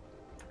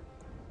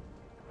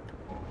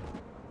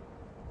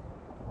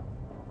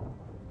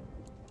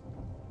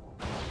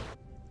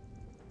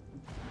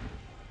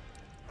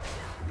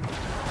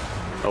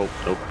 oh,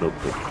 nope, nope,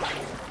 nope.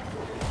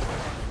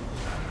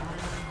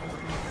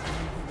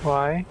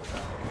 Why?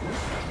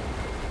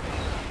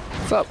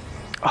 What's up?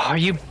 Oh,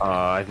 you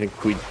I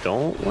think we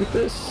don't want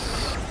this.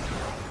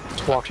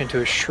 just walked into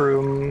a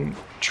shroom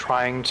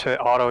trying to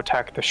auto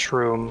attack the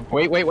shroom.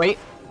 Wait.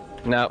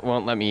 No,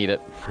 won't let me eat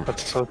it.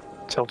 That's so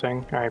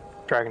tilting. Alright,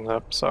 dragon's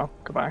up, so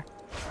goodbye.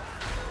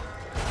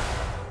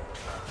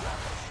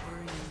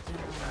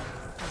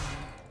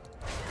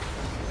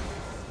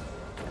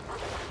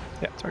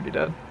 Yeah, it's already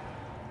dead.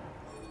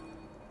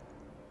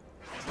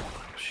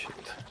 Oh, shit.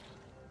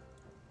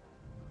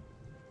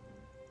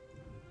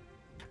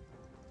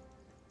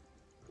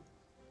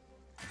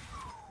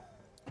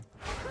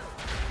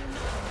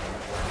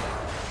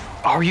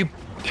 Are you?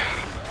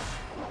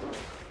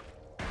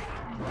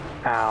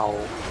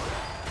 Ow.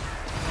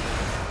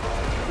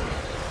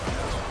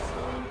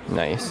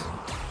 Nice.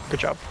 Good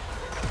job.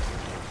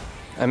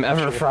 I'm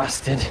ever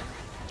frosted.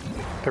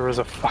 There was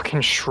a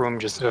fucking shroom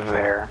just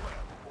there.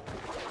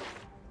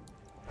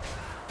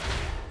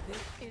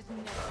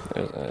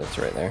 It's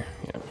right there.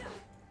 Yeah.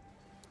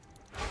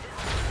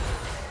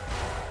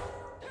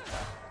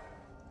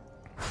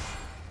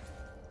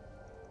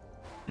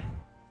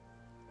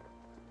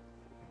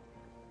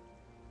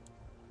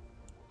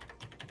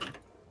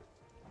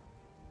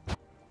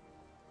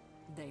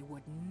 They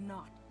would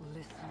not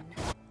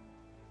listen.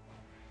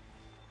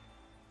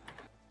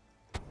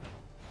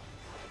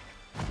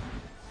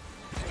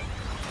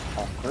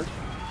 Awkward.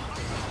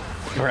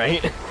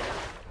 Right?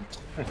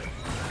 I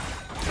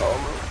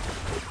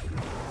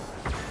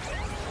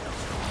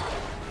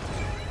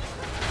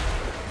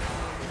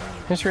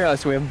just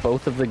realized we have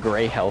both of the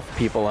gray health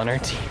people on our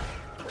team.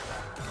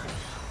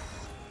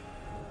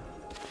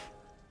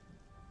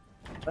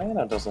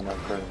 Diana doesn't have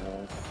gray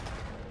health.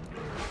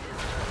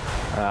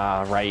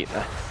 Ah, right.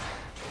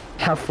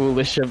 How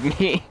foolish of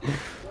me.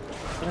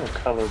 You know,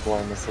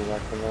 colorblindness is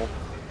acting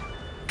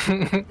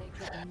up.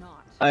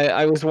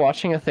 I was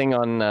watching a thing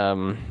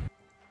on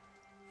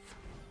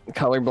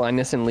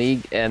colorblindness in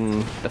League,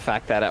 and the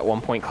fact that at one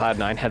point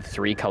Cloud9 had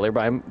 3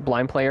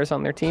 colorblind players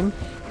on their team,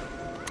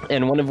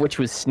 and one of which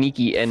was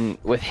Sneaky, and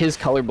with his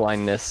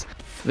colorblindness,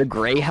 the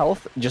gray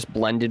health just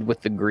blended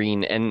with the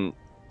green, and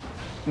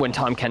when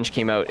Tom Kench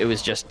came out, it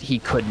was just, he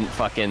couldn't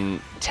fucking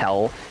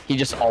tell. He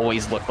just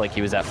always looked like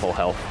he was at full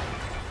health.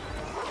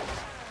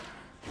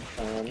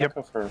 Yep.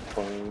 Go for a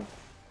play.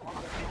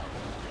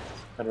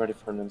 I'm ready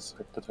for an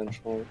insect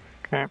potentially.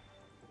 Okay.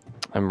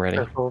 I'm ready.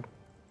 Careful.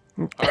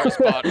 Ari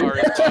spot.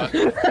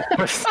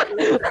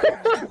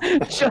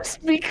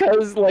 Just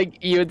because,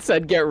 like, you had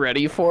said get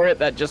ready for it,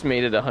 that just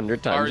made it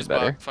 100 times Ari's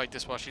better. Fight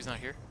this while she's not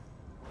here.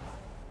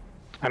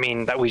 I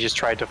mean, that we just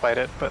tried to fight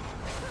it, but...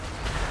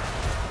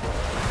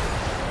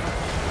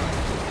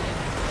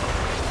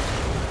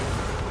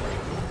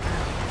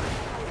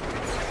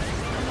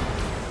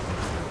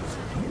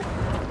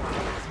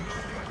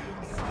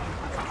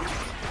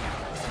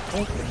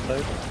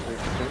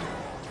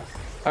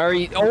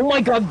 Ari, oh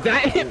my god,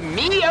 that hit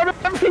me out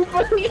of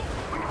everybody!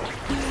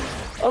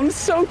 I'm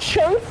so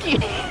chunky!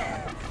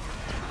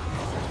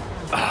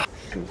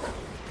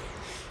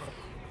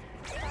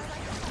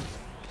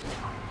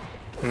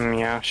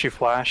 Yeah, she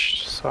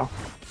flashed, so...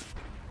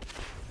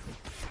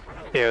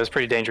 Yeah, it was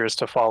pretty dangerous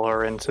to follow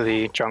her into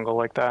the jungle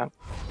like that.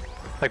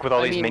 Like, with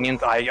all these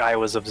minions, I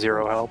was of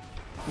 0 help.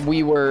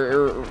 We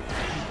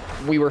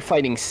were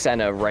fighting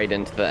Senna right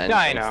into the end. Yeah,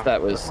 I know.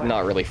 That was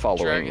not really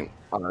following Dragon.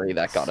 Ari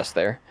that got us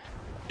there.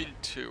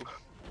 Into.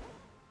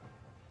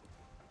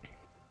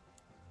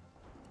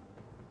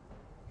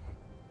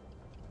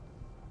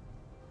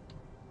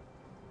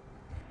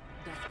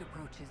 Dusk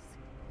approaches.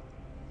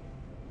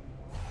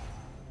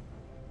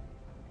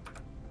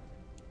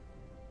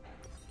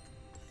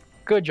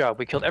 Good job,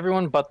 we killed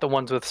everyone but the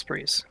ones with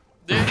sprees.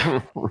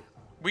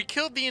 We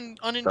killed the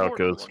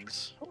unimportant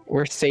ones.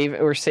 We're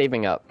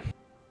saving up.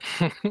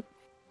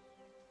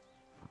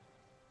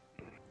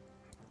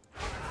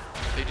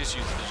 They just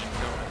use vision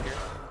cone here.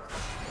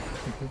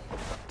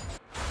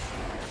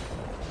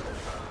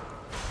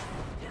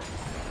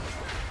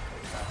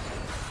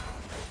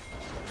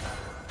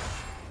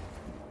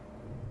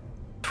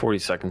 40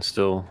 seconds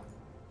still.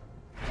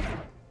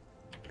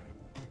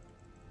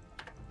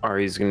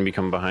 Ari's gonna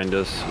become behind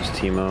us. It's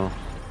Teemo.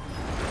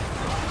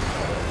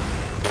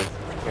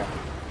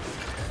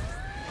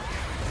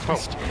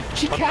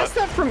 She cast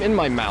that from in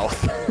my mouth.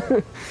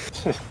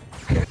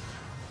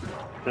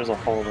 There's a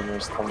hole in their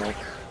stomach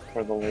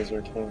where the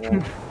laser came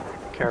in.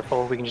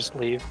 Careful, we can just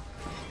leave.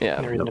 Yeah.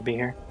 No reason to be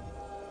here.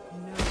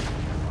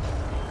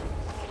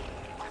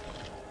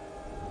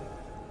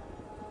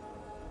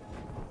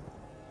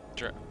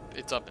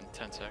 It's up in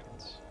 10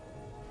 seconds.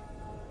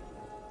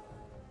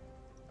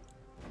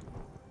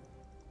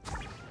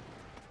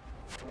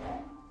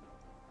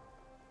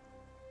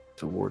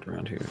 There's a ward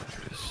around here.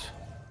 There's...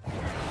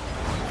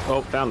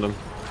 Oh, found him.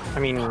 I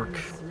mean,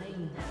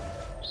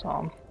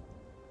 saw him.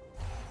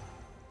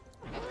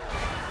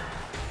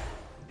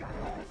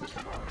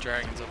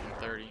 Dragon's up in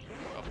 30.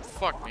 Oh,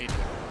 fuck me.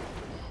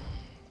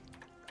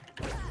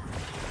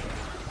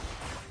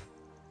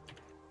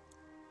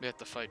 We have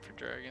to fight for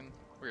Dragon.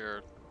 We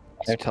are...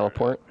 Their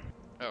teleport.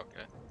 Oh,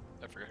 okay.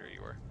 I forgot who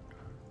you were.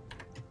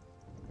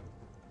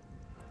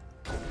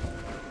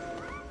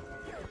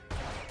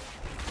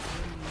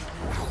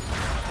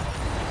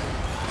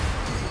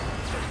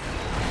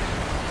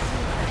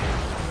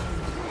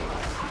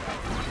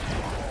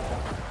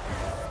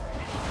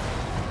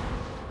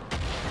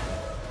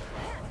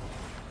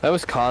 That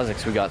was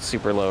Kha'Zix we got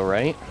super low,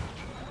 right?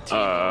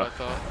 I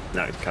thought.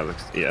 No,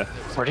 Kazakhs. Yeah.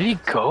 Where did he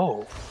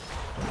go?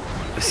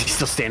 Is he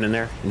still standing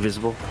there,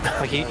 invisible?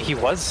 Like he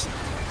was.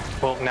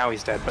 Well, now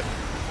he's dead, but.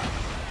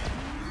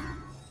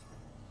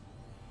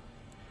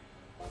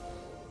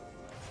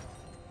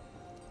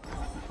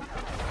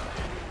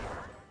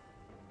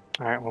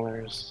 All right. Well,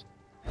 there's.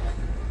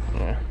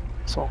 Yeah.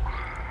 So.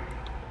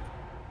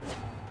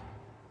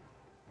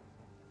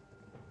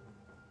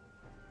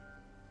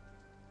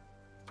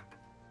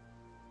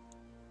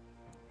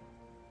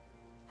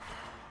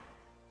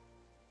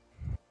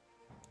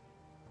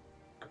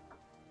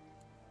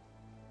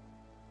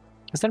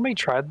 Has anybody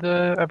tried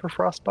the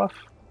Everfrost buff?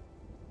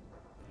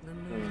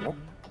 Nope.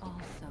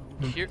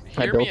 I Hear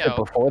built me it out.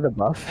 before the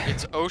buff.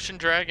 It's Ocean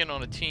Dragon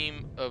on a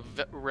team of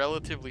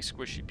relatively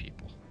squishy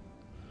people.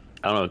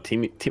 I don't know.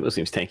 Teemo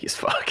seems tanky as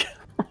fuck.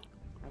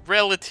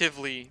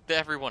 Relatively to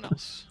everyone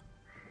else.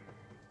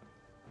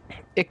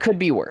 It could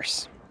be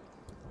worse.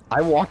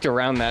 I walked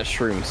around that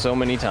shroom so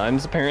many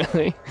times,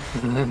 apparently.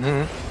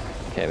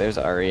 Okay, there's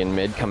Ari in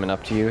mid coming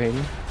up to you,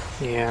 Hayden.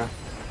 Yeah.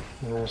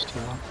 There's two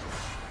more.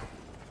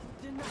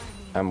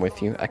 I'm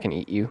with you. I can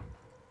eat you.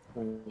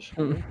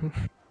 Sure.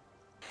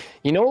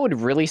 You know what would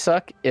really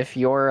suck? If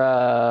your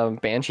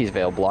Banshee's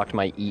Veil blocked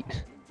my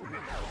eat.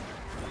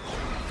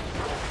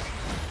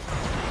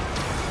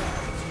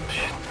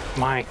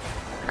 My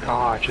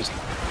god, just...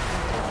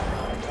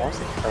 I was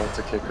about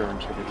to kick her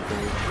into the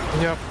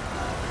cage. Yep.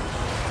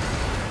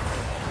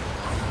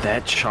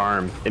 That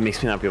charm, it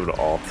makes me not be able to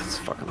ult. It's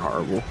fucking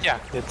horrible. Yeah,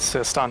 it's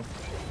a stun.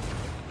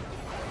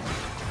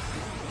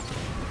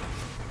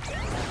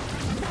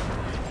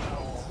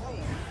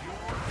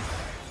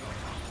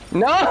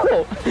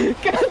 No!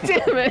 God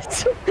damn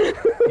it!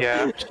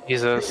 Yeah,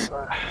 Jesus.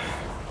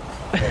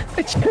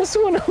 I just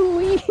want to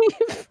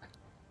leave.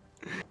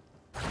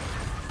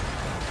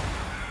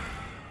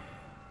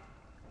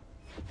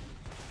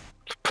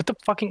 Put the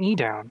fucking E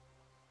down.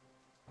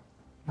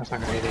 That's not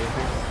gonna hit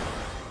anything.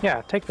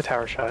 Yeah, take the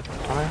tower shot,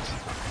 dumbass.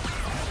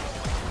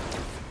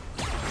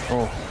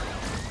 Oh.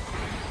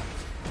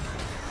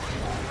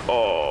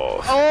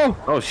 Oh. Oh!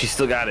 Oh, she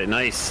still got it.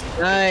 Nice.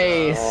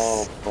 Nice!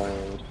 Oh, boy.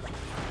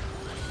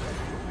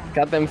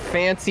 Got them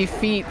fancy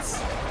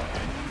feats.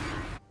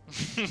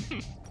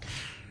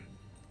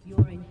 Your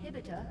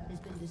inhibitor has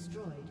been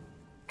destroyed.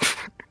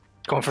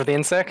 Going for the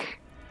insect?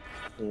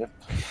 Yep.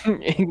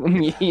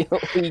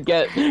 Immediately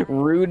get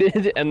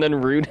rooted and then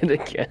rooted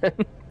again.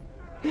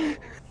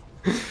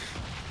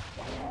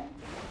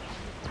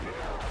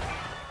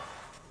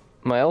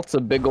 My ult's a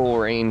big ol'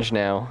 range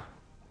now.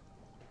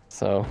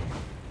 So.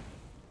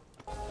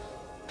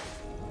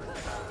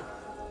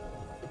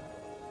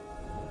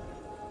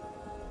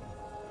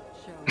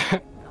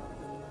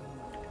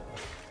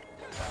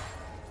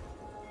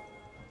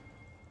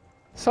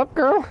 Sup,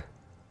 girl?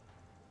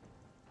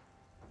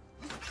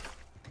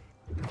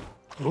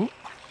 Ooh.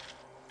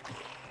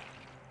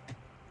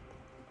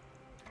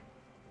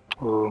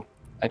 Ooh.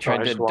 I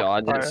tried to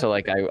dodge it so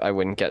like I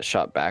wouldn't get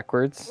shot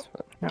backwards.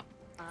 Yep.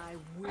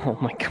 Oh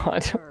my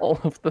god, all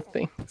of the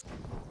things. It's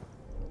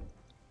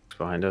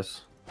behind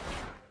us.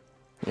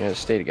 Yeah,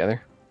 just stay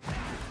together.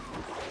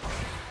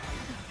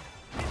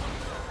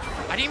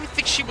 I didn't even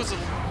think she was a...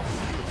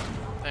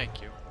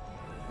 Thank you.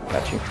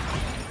 Got you.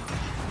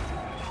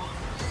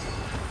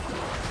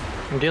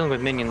 I'm dealing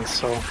with minions,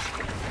 so...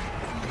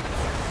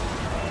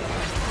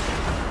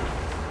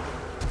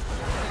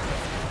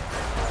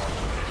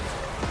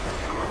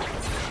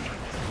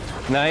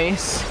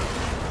 Nice.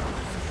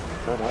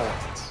 Good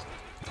act.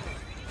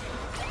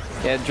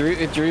 Yeah,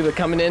 Drew, they're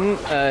coming in.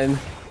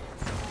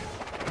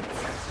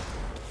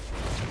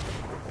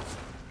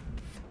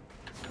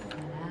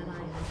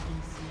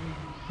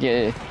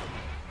 Yeah.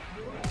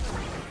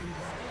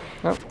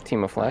 Oh,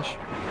 team of Flash.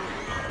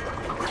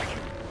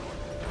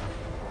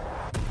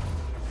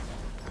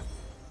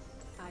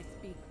 I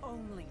speak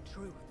only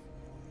truth.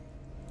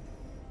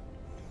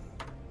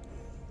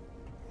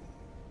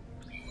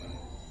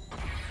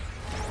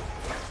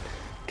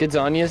 Good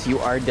Zanyas, you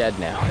are dead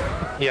now.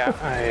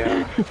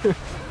 Yeah,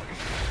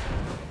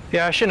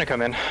 yeah, I shouldn't have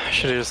come in. I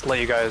should have just let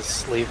you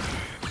guys leave.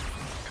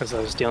 Because I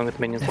was dealing with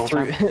minions the whole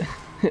time.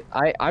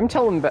 I'm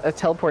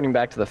teleporting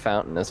back to the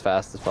fountain as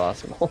fast as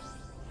possible.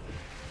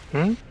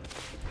 Hmm?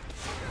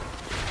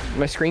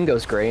 My screen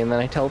goes gray and then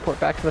I teleport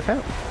back to the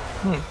fountain.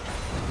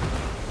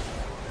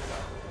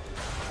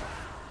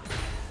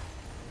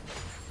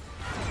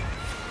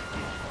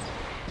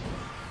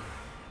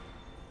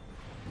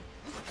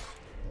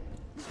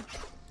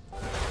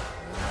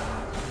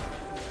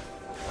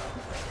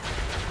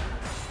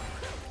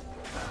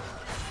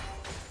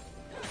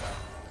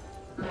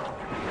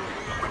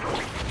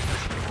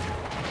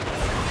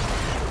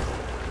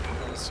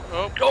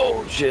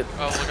 Oh shit.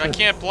 Oh, look, I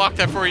can't block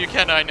that for you,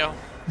 can I? No.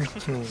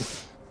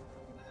 Embrace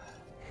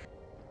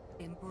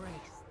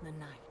the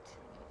night.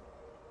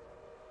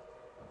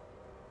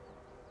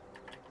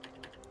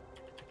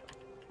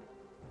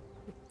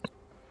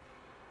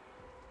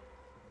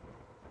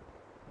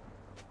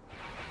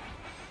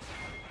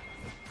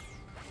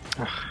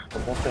 I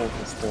don't think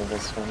it's still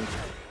this one.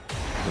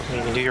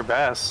 You can do your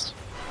best.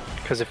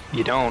 Because if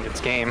you don't,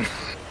 it's game.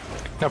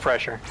 No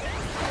pressure.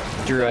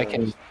 Drew, I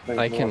can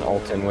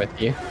ult in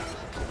with you.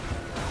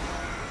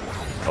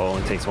 Oh,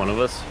 it takes one of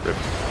us? Rip.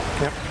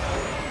 Yep.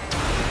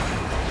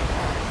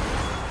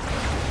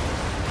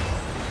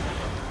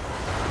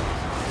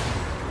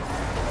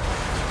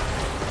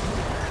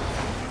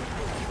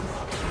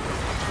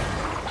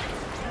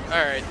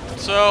 Alright,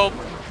 so...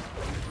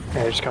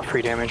 Yeah, I just got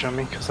free damage on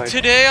me because I...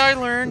 Today I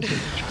learned... you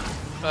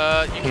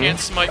can't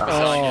smite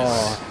lasagnas.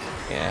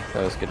 Oh. Yeah,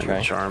 that was a good try.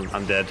 Charm.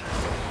 I'm dead.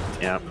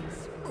 Yeah.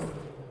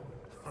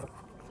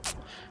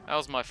 That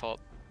was my fault.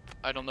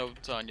 I don't know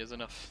Zanya's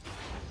enough.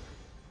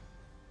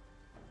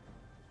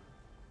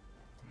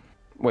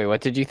 Wait,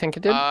 what did you think it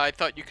did? I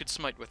thought you could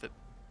smite with it.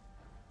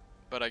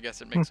 But I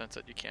guess it makes sense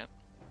that you can't.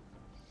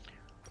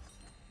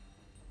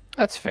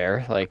 That's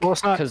fair. Like, Well,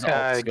 it's not, because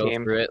ults go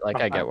game. through it. Like,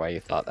 I get why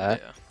you thought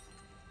that. Yeah.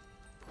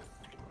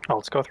 Oh,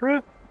 let's go through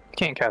it? You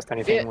can't cast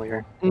anything while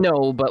you're...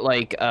 No, but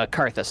like a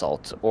Karthus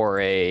ult or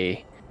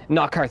a...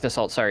 Not Karthus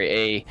ult,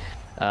 sorry.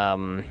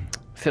 A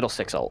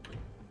Fiddlesticks ult.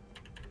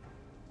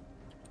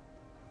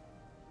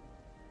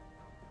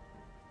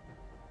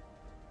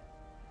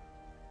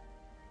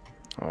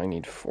 Oh, I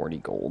need 40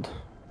 gold.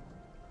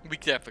 We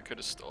definitely could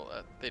have stole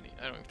that.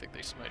 I don't even think they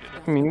smited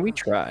it. I mean, we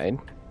tried.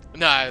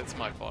 Nah, it's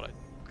my fault.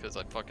 Because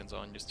I fucking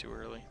zoned just too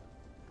early.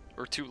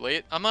 Or too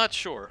late? I'm not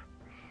sure.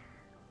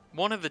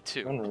 One of the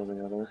two. One or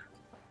the other.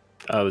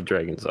 Oh, the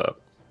dragon's up.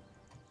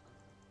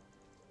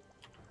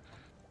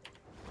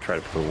 Try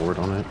to put a ward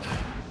on it.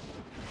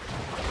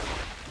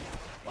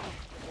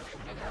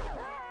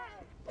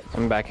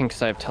 I'm backing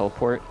because I have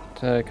teleport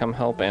to come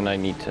help, and I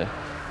need to.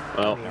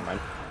 Well, Never mind.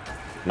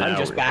 now I'm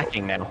just we're-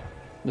 backing now.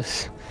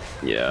 This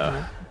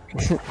Yeah.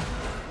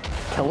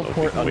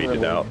 teleport Wait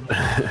it out.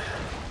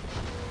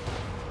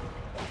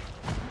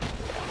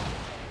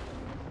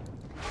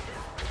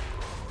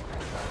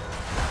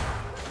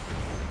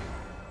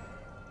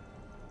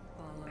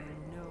 Follow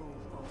no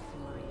false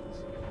light.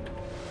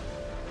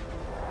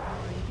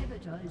 Our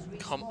inhibitor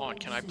is Come on, respawning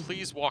can I soon.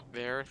 please walk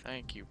there?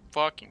 Thank you.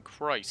 Fucking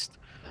Christ.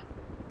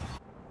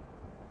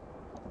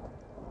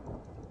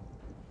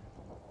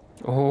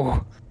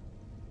 Oh,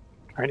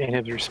 Alright,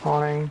 natives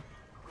respawning.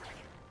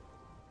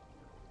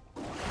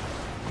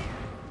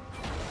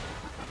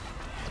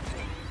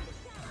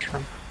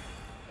 Sure.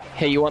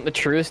 hey, you want the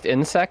truest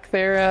insect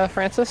there,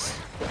 Francis?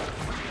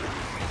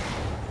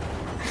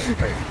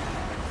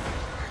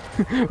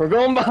 We're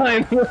going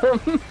behind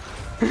them.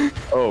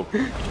 Oh,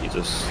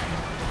 Jesus.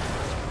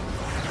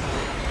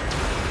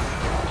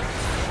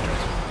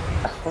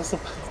 I was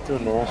about to do a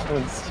normal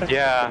insect.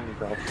 Yeah. Oh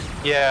my God.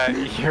 Yeah,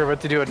 you're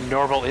about to do a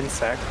normal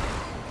insect.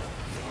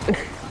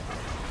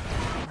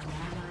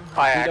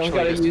 I You don't actually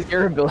gotta just, use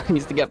your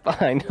abilities to get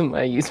behind him.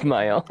 I use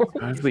my own.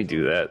 How did we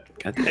do that?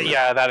 God damn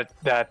it.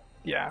 yeah,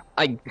 yeah.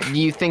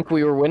 You think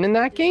we were winning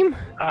that game?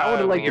 I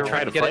would've liked you to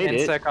try to get an fight it.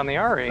 insect on the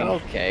Ari.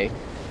 Okay.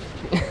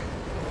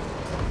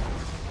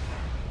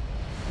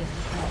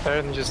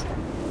 Better than just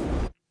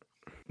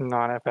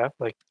non-FF,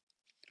 like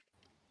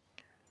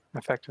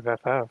effective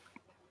FF.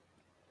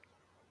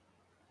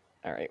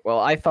 All right. Well,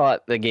 I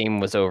thought the game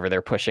was over.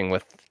 They're pushing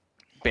with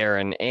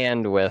Baron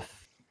and with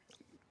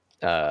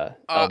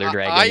Elder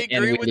Dragon, I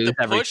and agree we with lose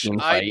the every push. team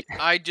fight.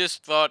 I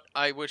just thought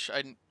I wish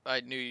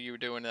I knew you were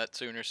doing that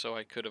sooner, so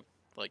I could have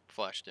like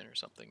flashed in or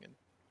something. And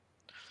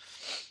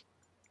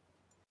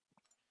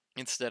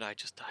instead, I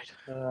just died.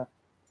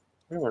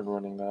 We weren't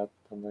running that,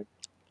 but like,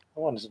 I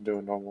wanted to do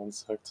a normal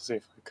insect to see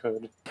if I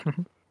could.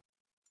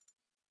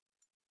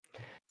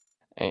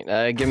 All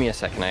right, give me a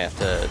second. I have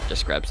to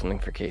just grab something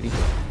for Katie.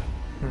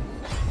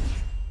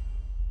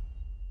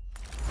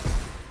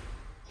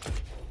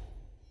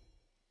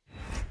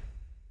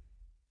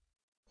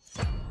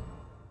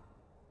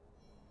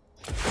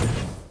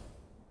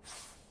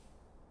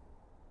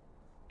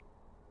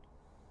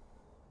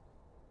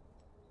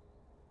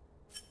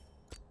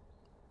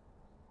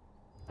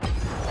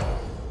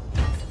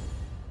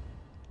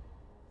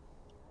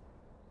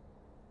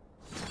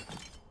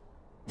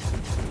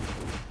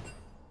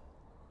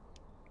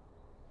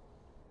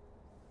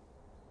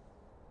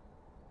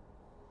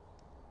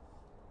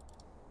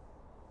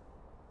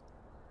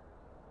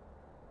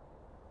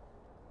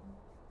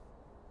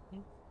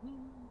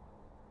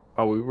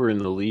 Oh, we were in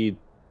the lead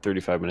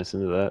 35 minutes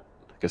into that.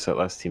 I guess that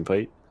last team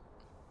fight.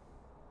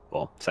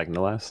 Well, second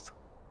to last.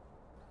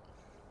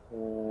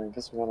 I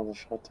guess we got on the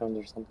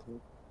shutdowns or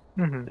something.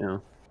 Mm-hmm. Yeah.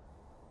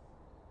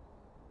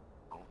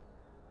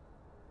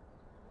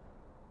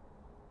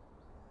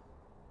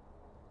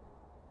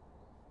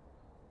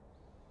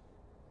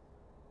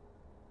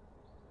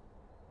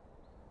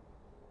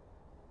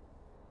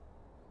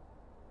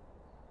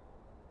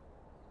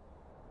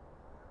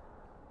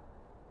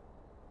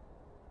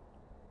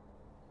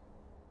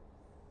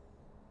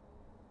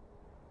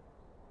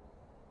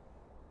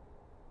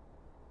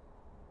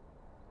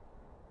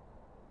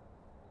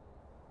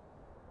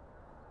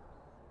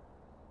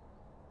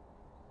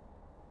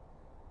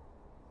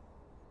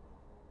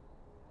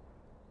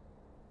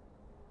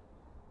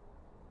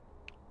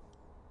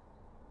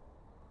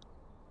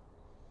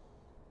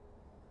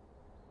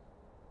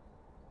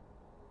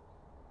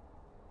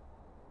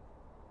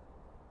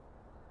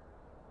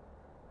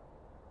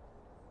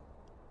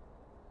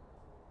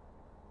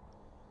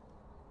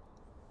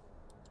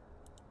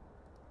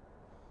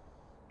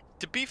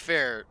 To be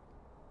fair,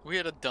 we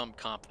had a dumb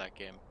comp that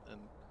game, and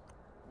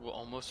we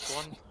almost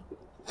won.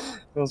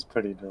 It was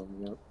pretty dumb,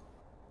 yeah.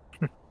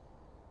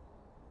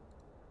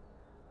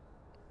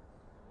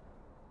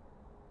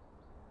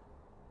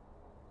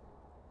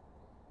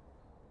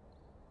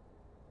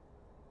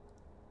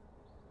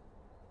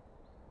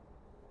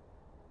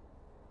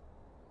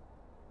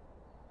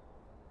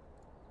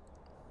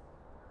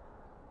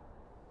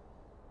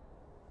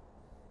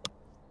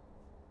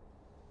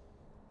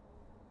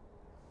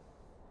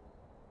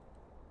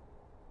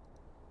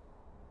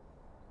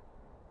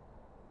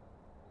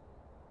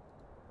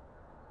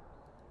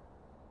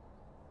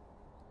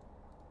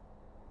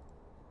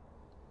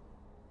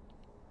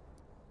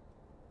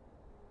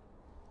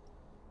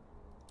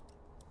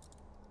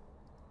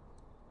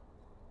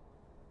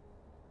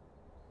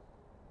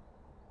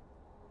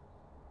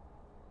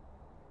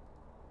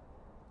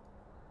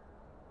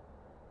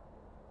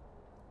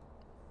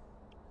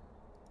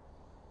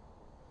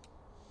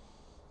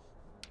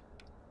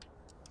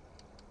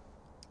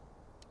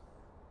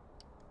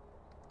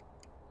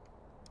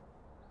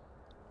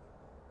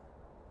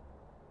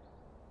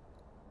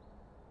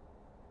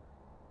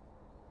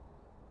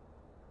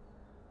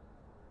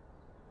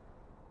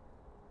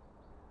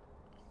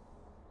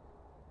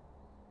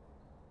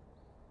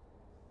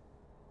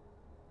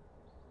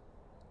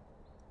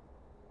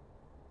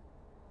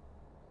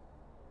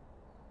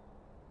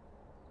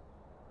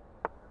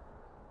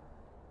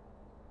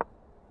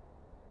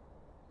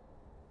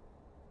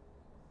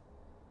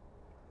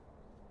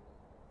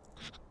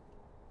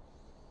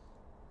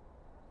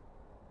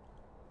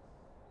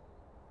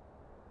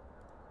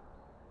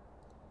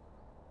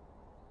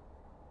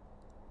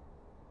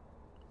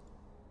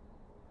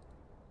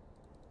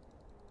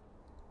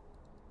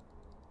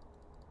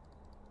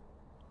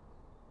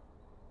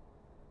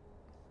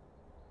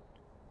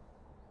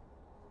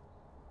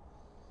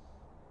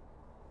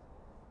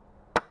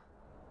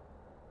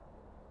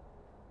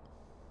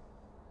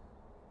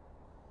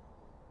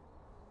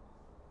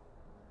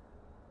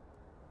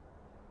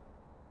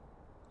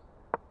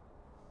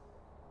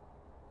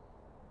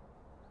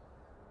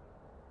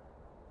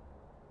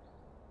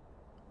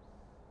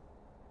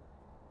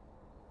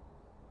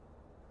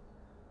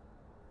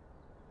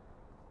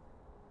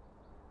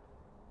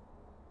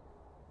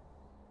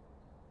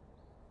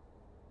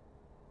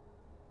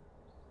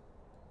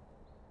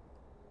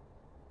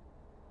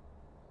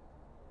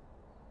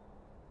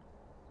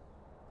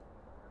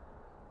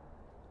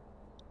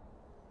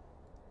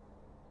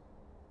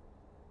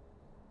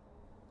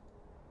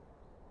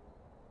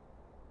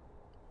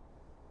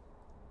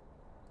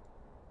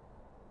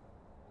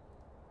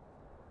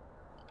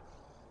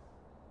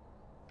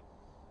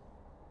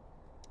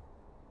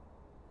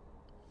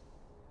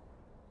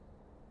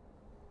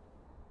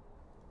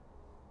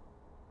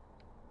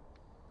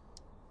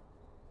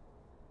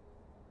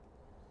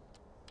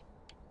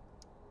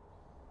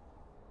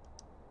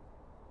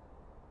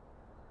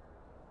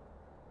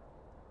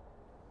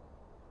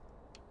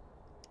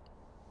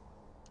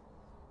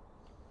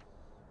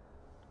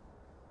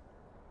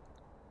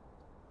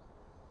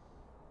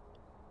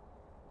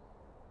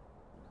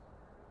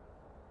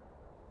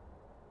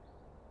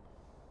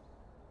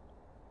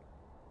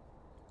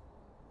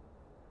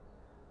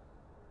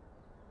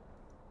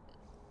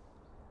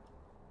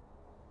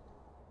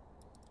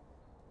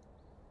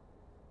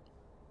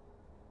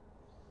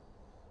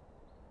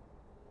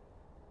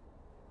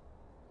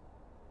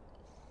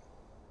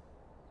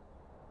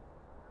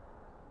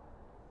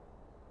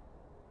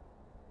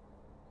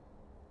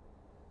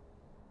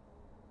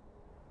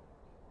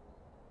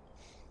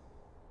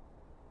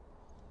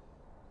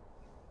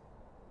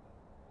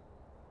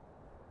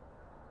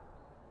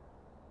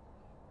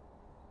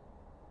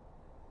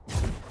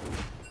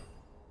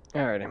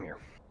 All right, I'm here.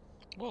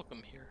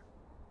 Welcome here.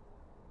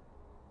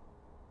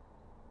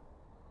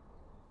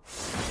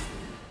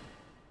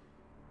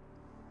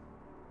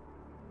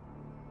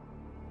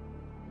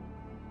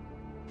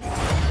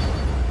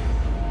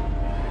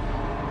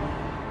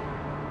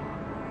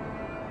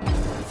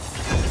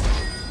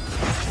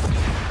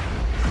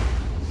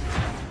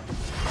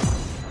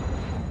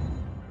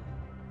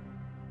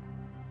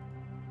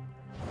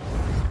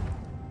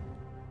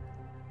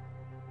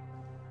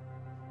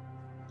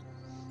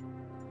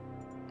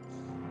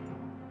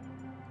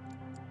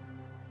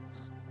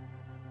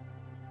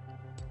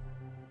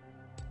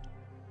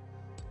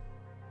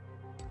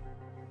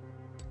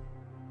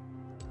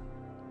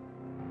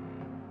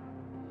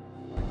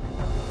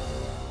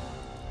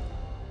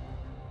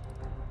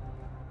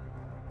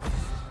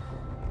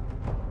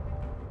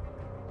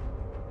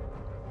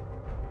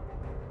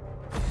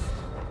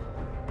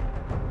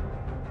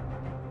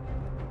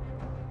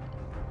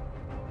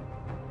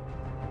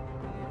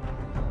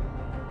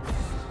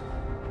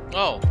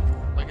 Oh,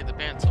 I get to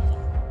ban someone.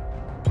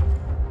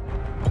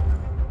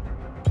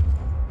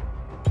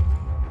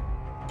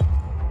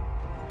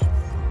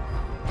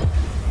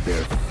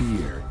 Their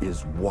fear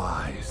is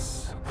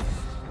wise.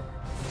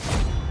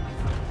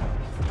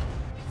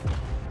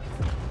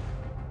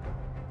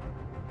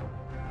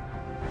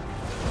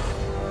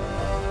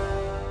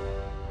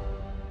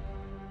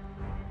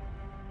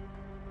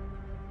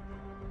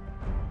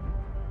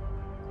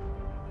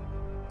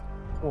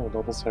 Oh,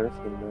 double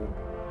Seraphim, man.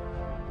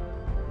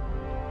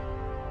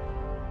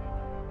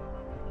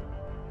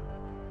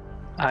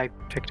 I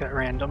picked at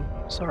random.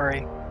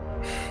 Sorry.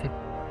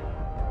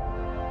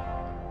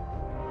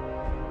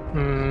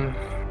 Hmm.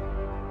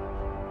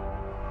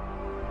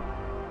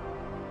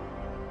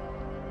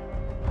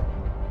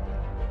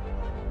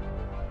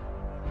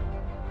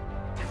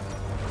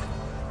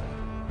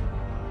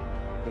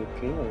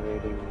 AP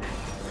already.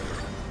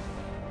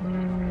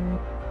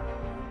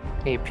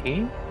 AP?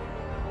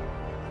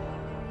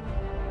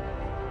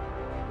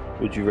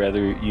 Would you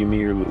rather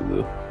Yumi or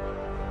Lulu?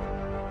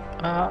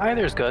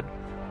 Either's good.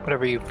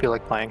 Whatever you feel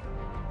like playing.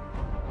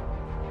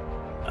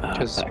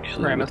 Because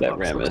Actually, Rammus with that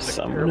looks Rammus,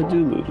 like I'm terrible. gonna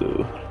do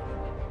Lulu.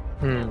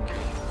 Hmm.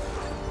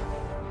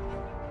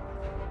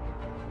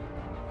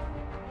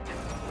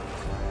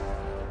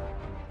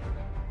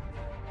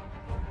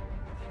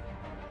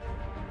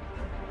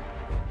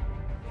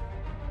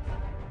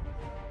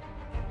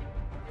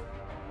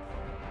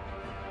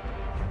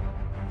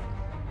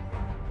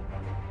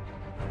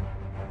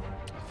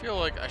 I feel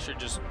like I should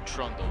just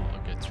trundle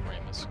against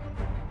Rammus.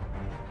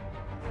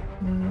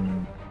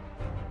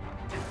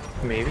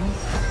 Maybe?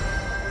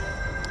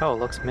 Oh,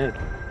 looks mid.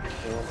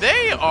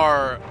 They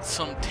are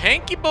some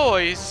tanky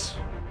boys.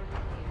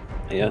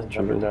 Yeah, Never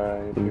Trundle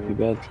die. wouldn't be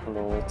bad.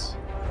 Trundle it.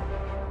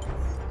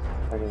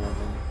 I don't know.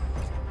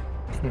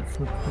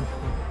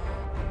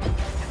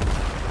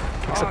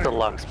 Except the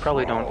Lux.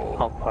 Probably don't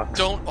halt Lux.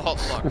 Don't halt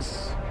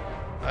Lux.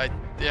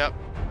 Yep,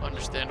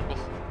 understandable.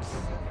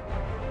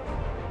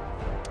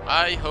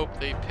 I hope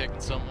they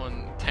picked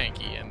someone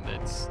tanky and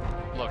it's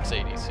Lux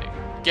ADC.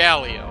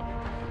 Galio.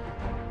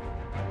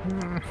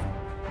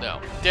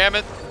 No. Damn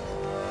it.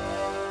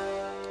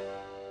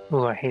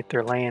 Ooh, I hate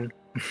their lane.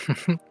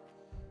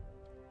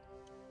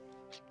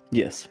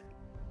 Yes.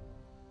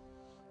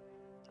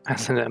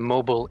 That's a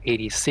mobile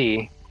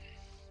ADC.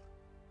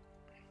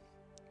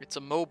 It's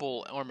a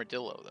mobile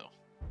armadillo, though.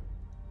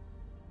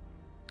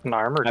 An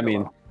armor. I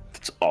mean,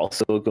 it's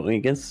also going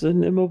against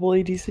an immobile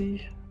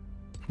ADC.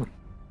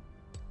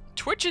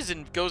 Twitch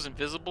goes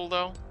invisible,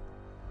 though.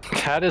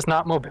 That is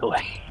not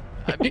mobility.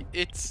 I mean,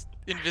 it's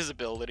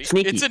invisibility.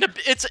 Sneaky.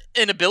 It's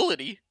an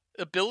ability.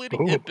 Ability.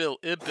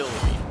 Ability.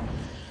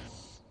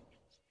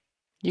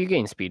 You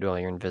gain speed while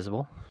you're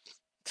invisible.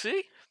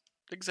 See?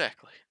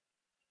 Exactly.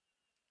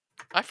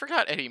 I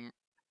forgot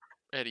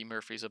Eddie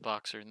Murphy's a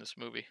boxer in this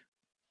movie.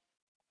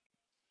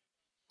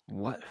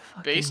 What?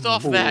 Based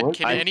off that, what?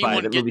 can I Spy,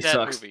 anyone that get movie that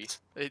sucks. movie?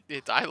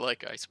 I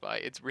like I Spy.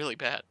 It's really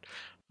bad.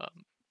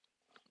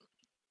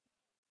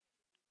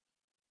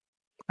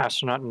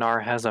 Astronaut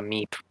Nar has a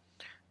meep.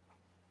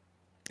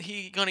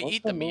 He gonna What's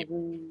eat the that meat.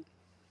 movie?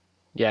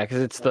 Yeah,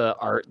 because it's the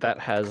art that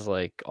has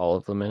like all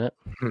of them in it.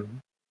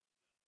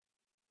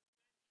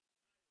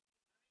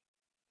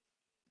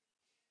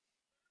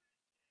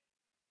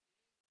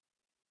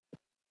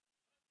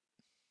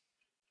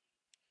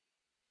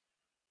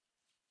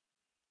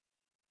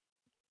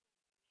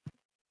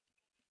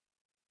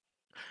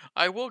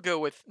 I will go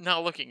with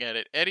now looking at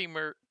it. Eddie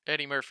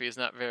Murphy is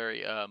not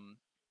very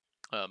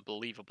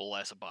believable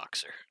as a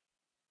boxer.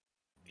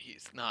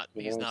 He's not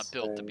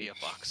built to be a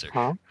boxer.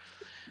 Huh?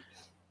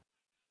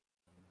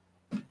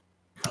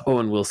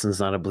 Owen Wilson's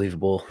not a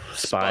believable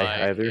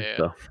spy either. Yeah.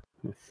 So.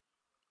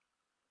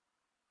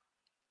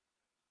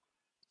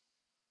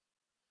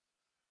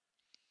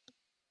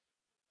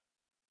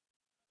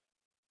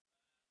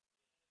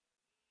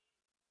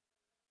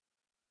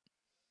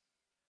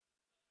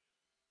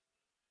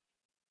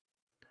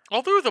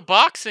 Although the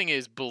boxing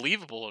is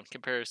believable in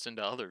comparison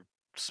to other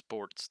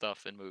sport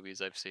stuff in movies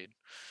I've seen.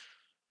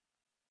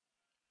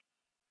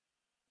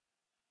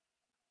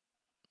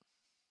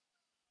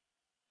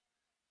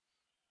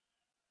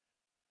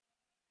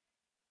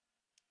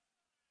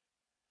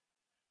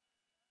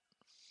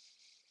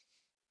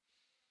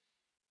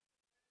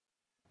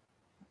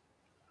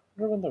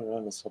 wonder when the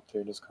Ramus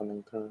update is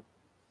coming through.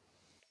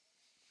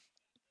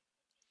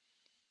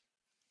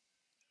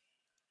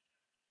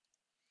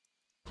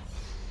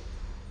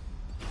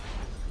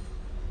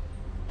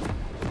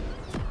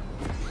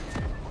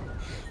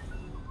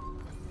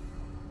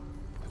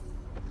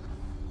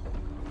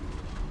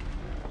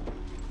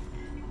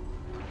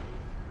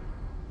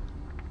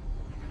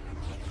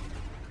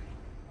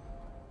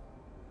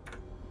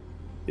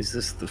 Is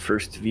this the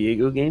first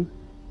Viego game?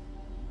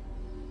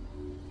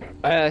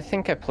 I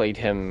think I played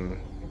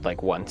him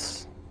like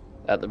once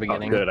at the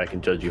beginning. Oh, good, I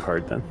can judge you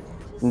hard then.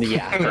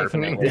 Yeah,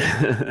 definitely.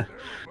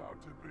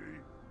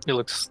 It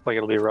looks like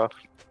it'll be rough.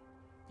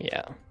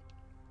 Yeah.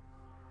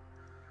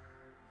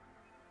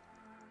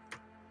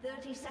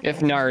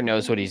 If Nar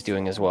knows what he's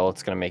doing as well,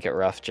 it's going to make it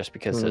rough just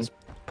because his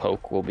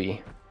poke will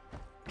be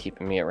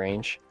keeping me at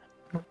range.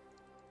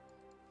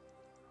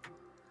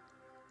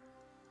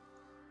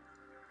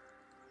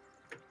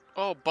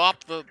 Oh,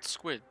 Bop the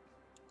squid.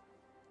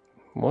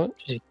 What?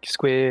 She's a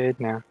squid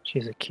now.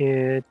 She's a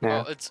kid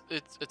now. Oh, it's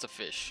a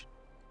fish.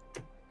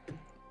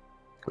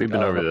 We've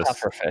been over this.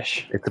 Puffer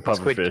fish. It's a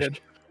puffer Squid fish. kid.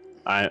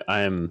 I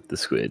am the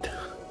squid.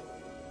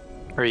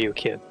 Or are you a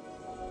kid?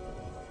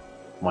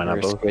 Why You're not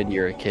a both? squid,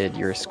 you're a kid.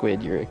 You're a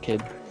squid, you're a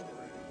kid.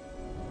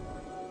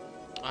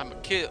 I'm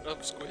a kid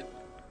of squid.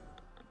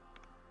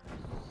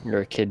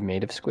 You're a kid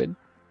made of squid?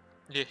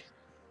 Yeah.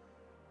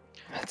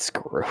 That's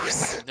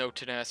gross. No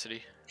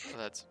tenacity. Oh,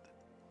 that's.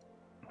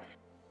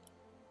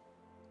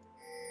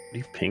 Do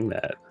you ping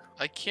that?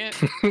 I can't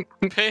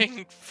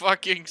ping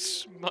fucking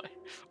smite.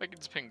 I can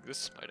just ping this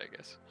smite, I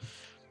guess.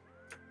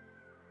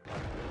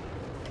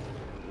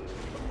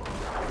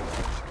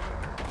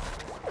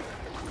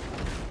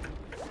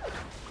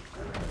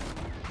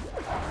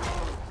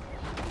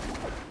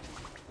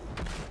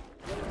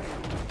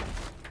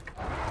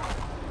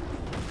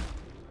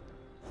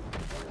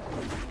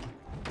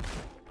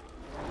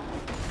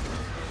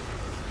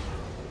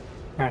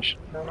 Gosh.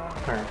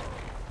 Alright.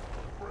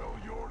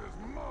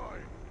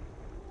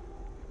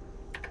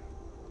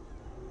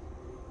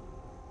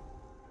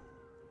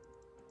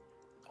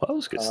 Well, that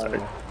was a good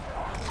start.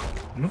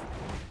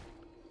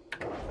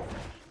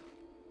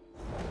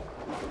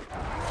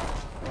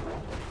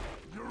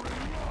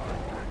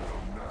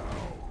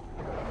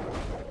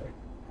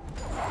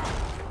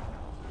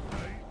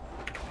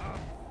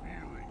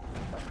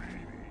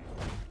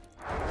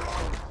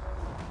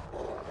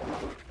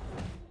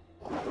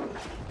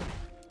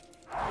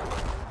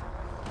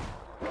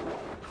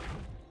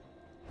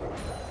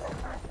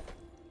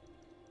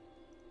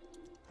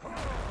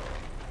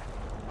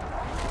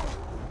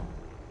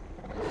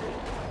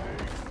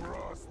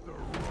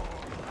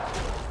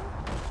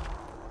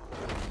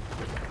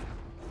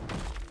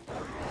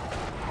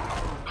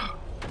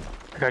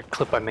 I got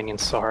clipped by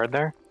minions so hard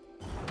there.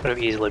 Could have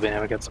easily been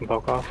able to get some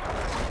poke off.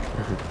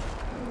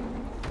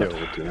 They're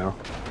with you now.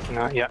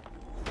 Not yet.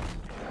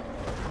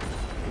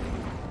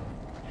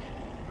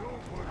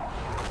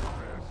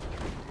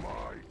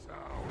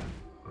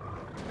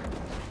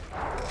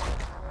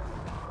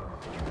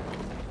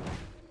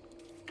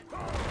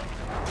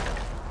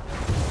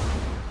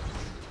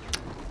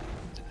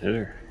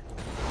 Hitter.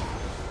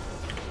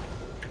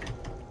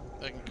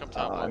 They can come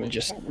down. I'm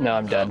just... No,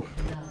 I'm dead.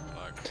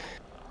 Fuck.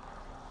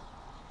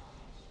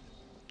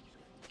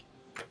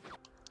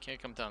 Can't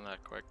come down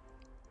that quick.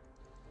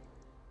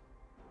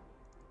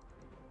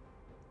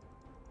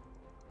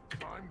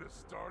 Time to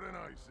start an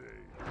ice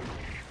age.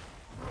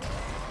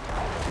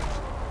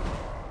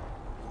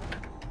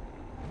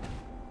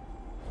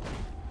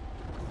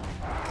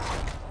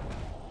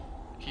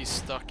 He's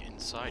stuck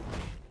inside me.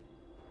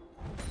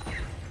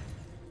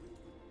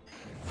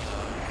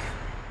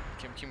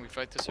 Can we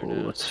fight this or Oh,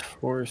 not? it's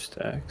 4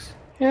 stacks.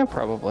 Yeah,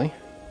 probably.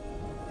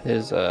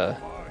 He's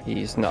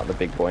not the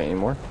big boy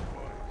anymore.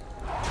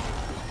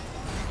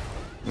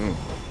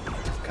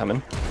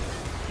 Coming.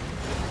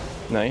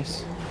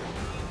 Nice.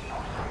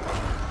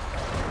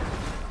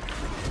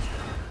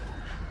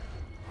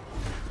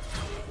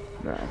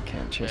 No, I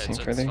can't chase him it's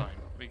further. fine.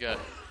 We got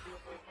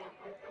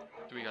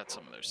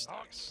some of their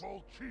stacks.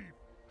 Troll Chief,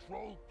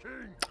 Troll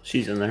King.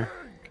 She's in there.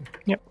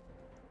 Yep.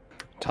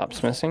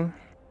 Top's missing.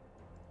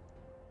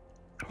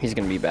 He's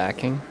gonna be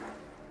backing.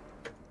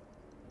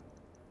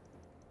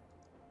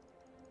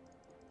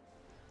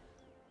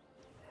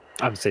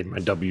 I'm saving my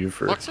W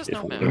for. Lux is if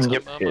no we man.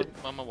 get hit.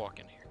 I'm gonna walk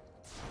in here.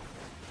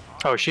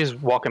 Oh, she's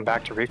walking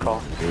back to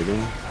recall.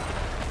 Waiting.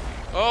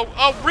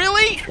 Oh,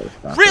 really? Try to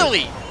stop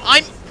Really?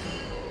 I'm.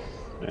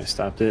 it. I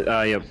stopped it.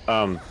 Yep.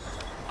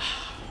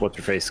 What's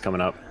her face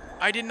coming up?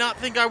 I did not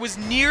think I was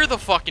near the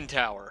fucking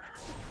tower.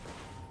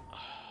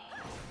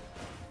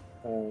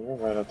 Oh, you're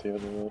right at the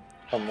edge of it.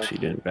 I'm like, She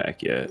didn't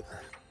back yet.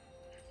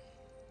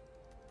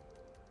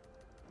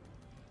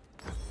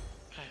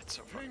 It's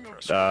so fucking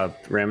frustrating.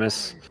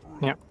 Ramus.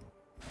 Yep.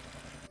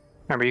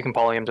 Remember, you can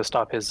poly him to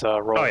stop his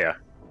roll. Oh yeah.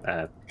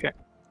 Okay.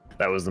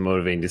 That was the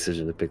motivating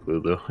decision to pick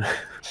Lulu.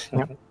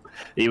 Yep.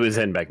 He was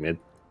heading back mid.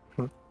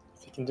 if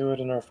you can do it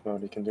in Earth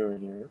mode, you can do it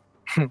here.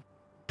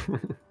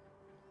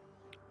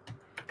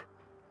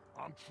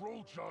 I'm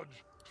Troll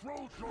Judge,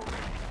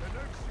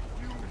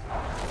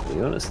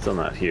 Leona's still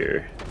not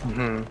here.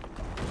 Mm-hmm.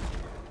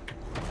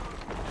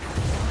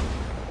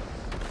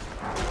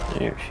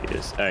 There she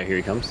is. Alright, here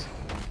he comes.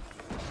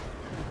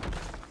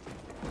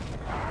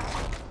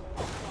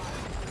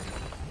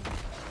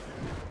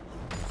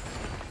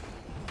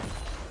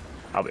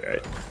 I'll be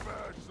alright.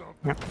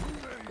 Yep.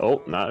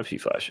 Oh, not if she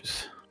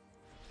flashes.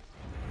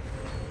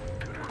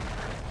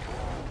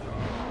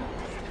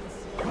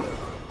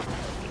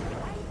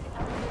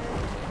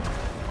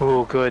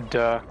 Oh, good.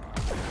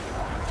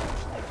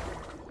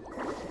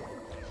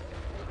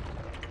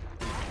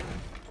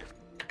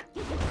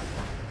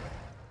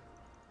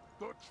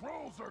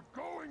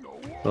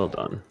 Well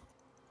done.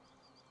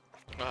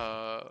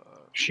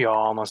 She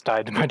almost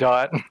died to my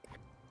dot.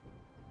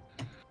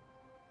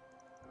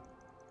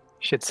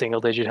 She had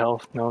single-digit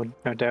health, no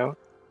doubt.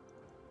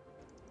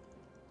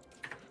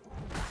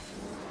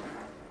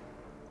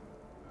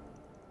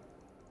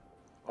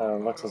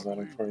 Lex is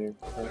adding for you.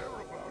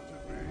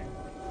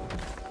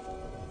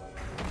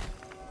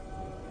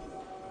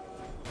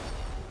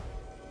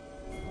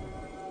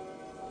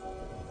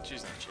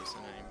 She's not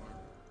chasing anymore.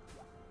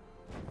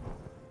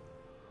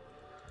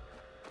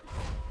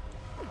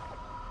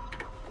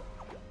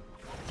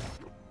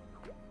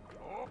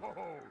 Oh,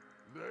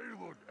 they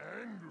look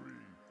angry.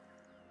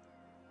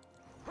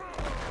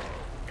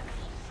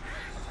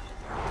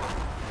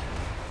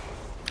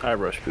 I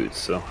rush boots,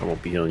 so I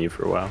won't be healing you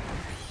for a while.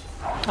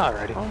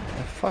 Alrighty. Oh,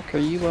 the fuck are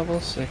you level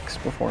 6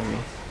 before me?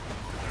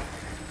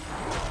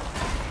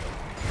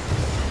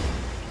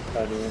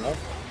 Tidying up.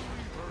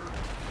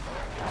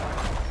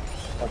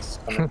 Lex is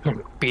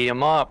coming. Beat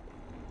him up.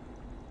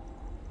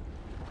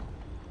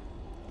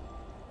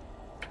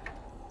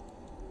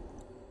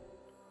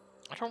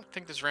 I don't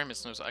think this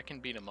Ramus knows I can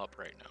beat him up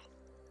right now.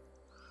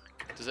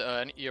 Does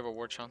it, you have a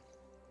ward, Sean?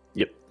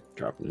 Yep,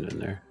 dropping it in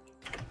there.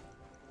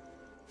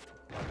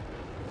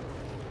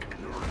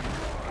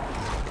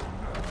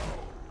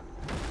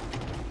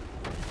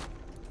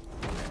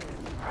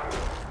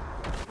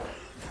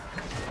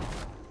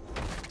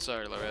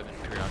 Sorry, Larry, I've been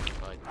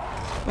preoccupied.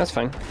 That's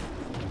fine.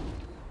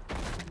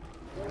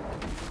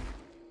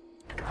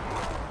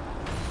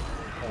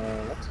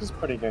 Lex is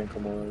pretty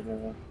gankable right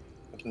now.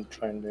 I can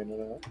try and bait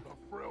it out. The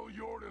frail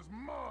Yord is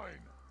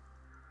mine.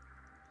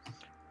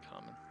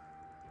 Common.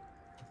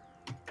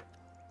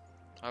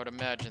 I would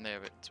imagine they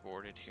have it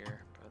warded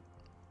here, but...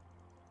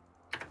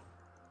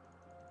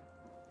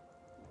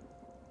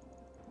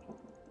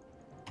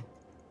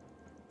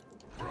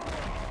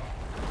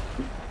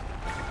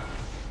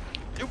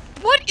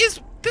 What is...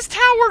 This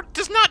tower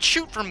does not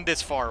shoot from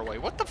this far away.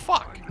 What the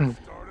fuck? Start an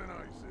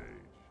ice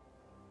age.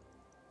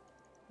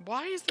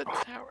 Why is the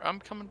tower... I'm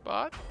coming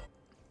bot?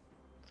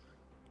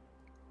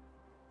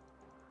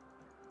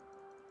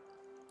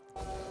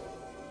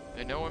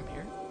 They know I'm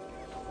here?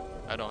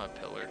 I don't have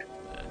pillar.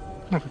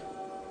 Kick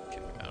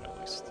him out at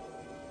least.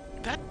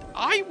 That...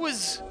 I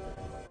was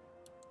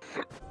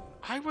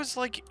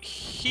like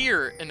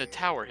here and the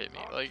tower hit me.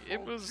 Like,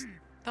 it was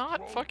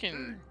not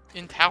fucking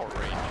in tower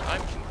range.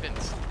 I'm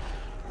convinced.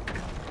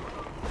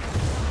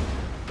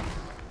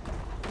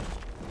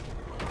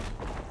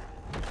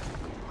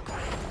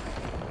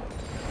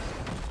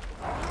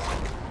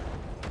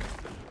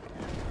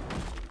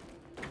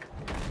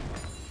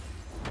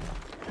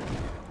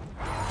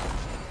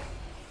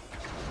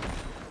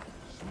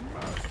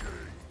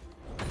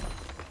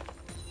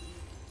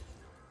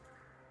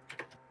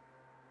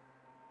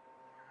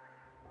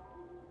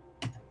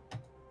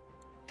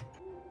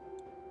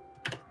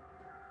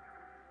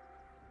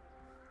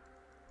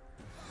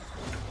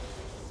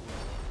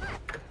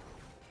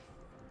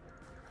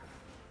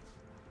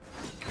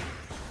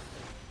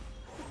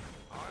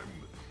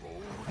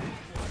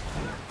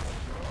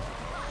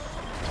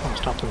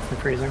 Stopped him from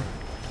freezing.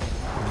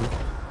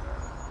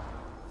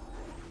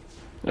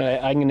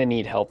 I'm gonna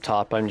need help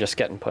top. I'm just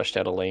getting pushed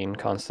out of lane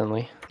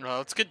constantly.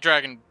 Let's get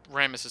Dragon.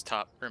 Ramus'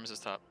 top. Ramus'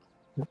 top.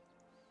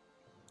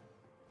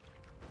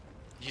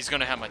 He's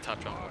gonna have my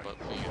top jungle, but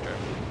we can get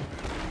Dragon.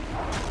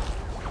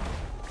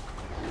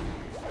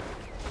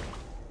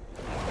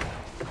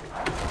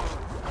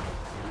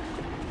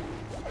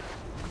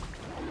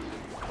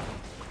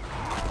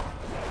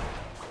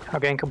 How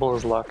gankable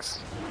is Lux?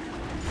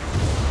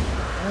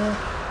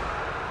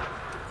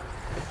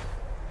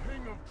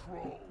 King of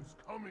trolls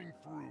coming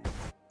through.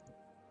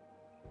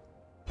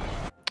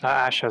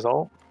 Ashe has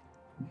ult,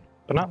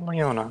 but not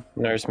Leona.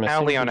 There's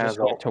Now missing Leona has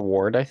ult. to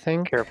ward, I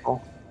think,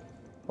 Careful.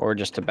 or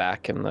just to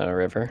back in the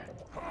river.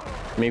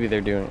 Maybe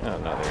they're doing. Oh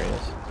no, there he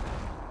is.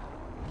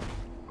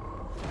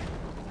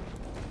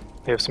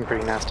 They have some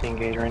pretty nasty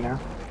engage right now.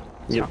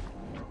 Yep.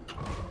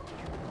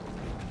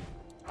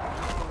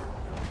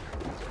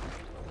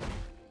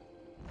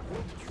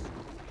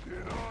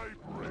 Did I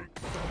break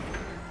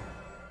something?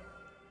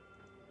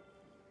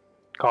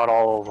 Got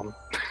all of them.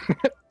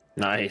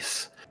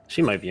 Nice.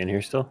 She might be in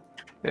here still.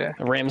 Yeah.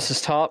 Ram's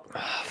is top.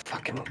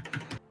 Fucking.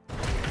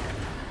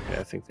 Yeah,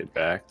 I think they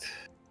backed.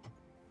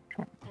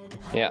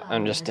 Yeah,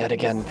 I'm just dead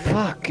again.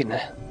 Fucking.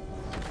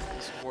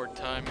 This ward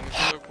timing is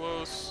so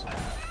close.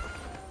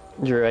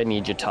 Drew, I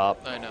need you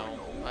top. I know.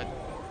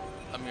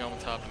 I'm going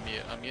top of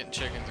meat. I'm getting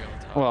chickens going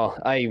top. Well,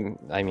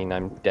 I mean,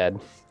 I'm dead.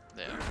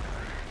 Yeah.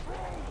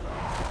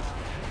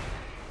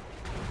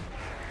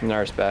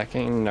 Nar's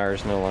backing.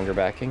 Nar's no longer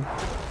backing.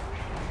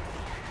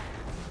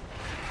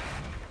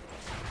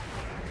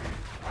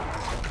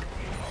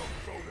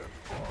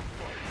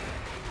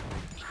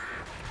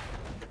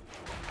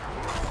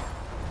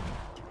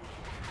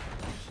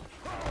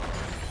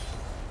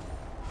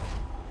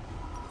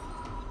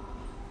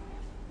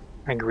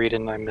 I agreed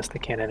and I missed the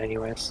cannon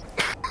anyways.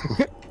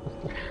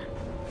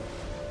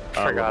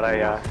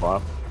 Forgot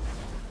flop.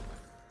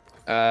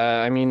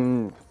 I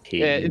mean,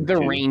 Hayden, the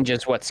too. range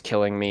is what's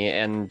killing me,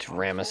 and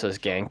Rammus has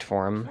ganked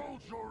for him.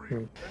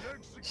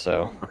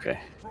 So, Okay.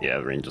 Yeah,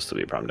 the range will still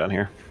be a problem down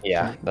here.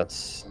 yeah,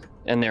 that's...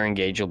 And their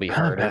engage will be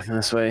harder. Back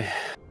this way.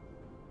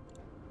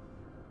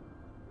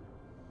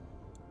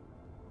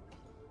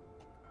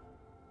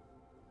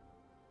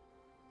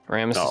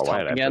 Rammus Oh, is why top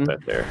did I again. put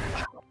that there?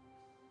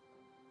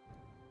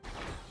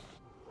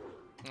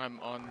 I'm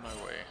on my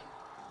way.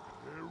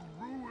 They're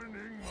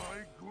ruining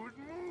my good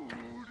mood.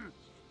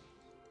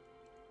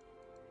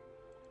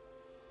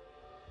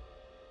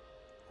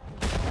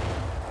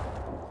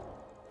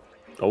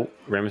 Oh,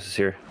 Rammus is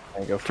here.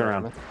 I go for Turn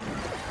around.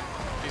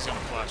 Rammus. He's gonna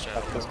flash out.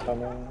 F is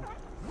coming.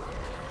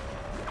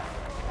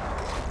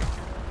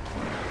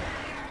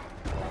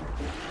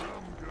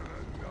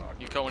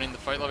 You going in the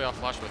fight, Levy? I'll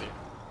flash with you.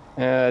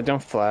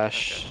 Don't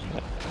flash.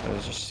 I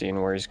was just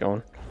seeing where he's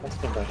going. Let's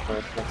go back for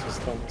it. Let's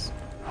just things.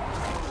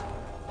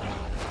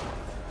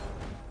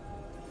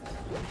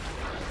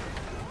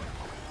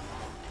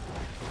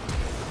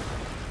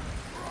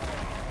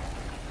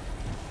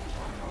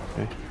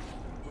 Okay.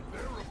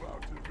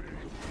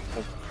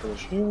 Look for the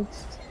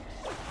shields.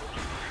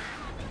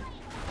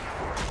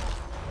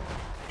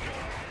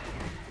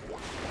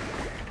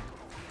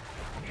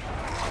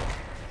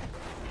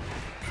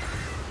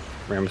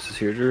 Rammus is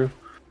here, Drew.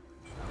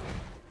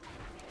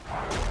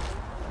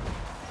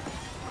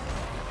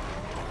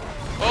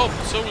 Oh,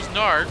 so was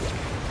Nard.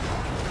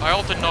 I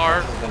ulted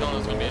Nard. No,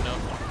 that's gonna be enough.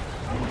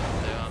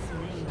 Yeah.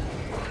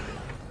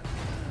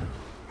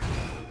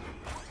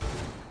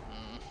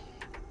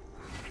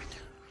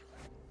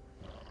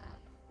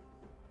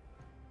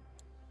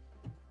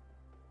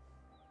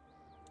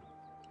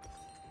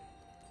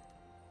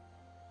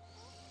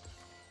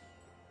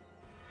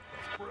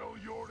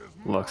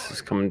 Lux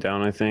is coming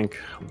down, I think.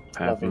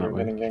 Pathing that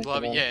way.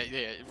 Love it. Yeah.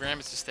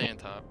 Rammus is staying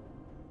top.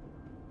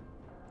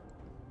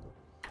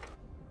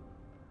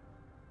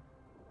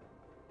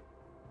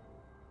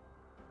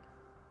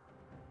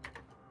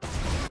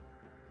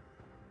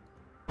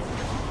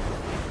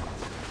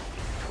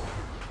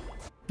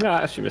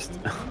 Ah, she missed.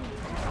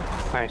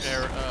 Nice.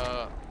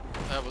 That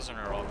wasn't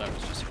her ult. That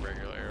was just a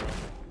regular arrow.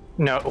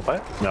 No,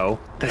 what? No,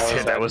 that's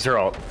it. That was her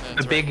ult.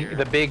 That's right here.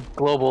 The big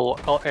global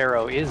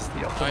arrow is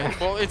the ultimate.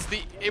 Well,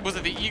 was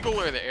it the eagle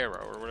or the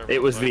arrow or whatever?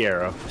 It was the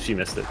arrow. She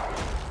missed it.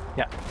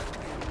 Yeah.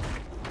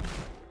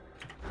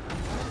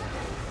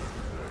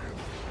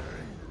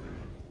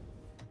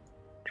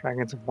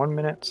 Dragons in 1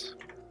 minute.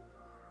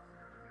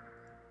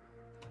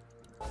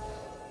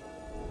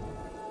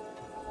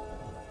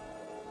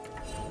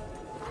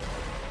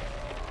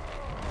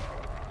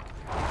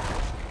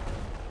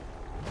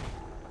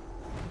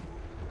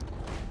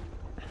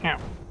 Yeah.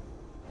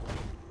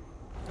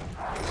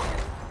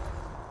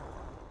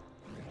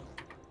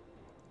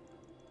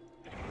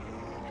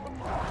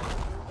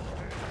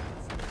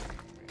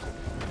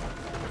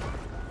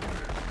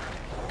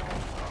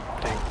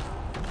 Dang.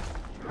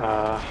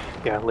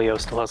 Yeah, Leo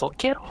still has ult.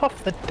 Get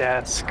off the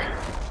desk.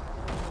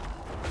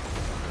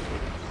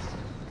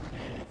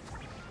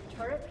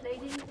 Turret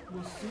plating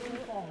will soon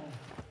fall.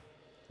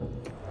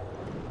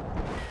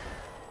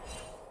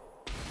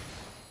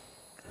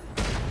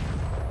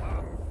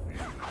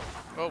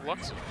 Oh,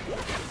 Lux.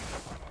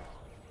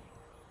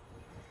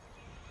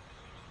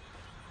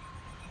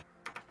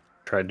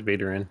 Tried to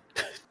bait her in.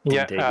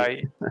 Yeah, Didn't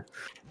take it.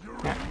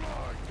 yeah.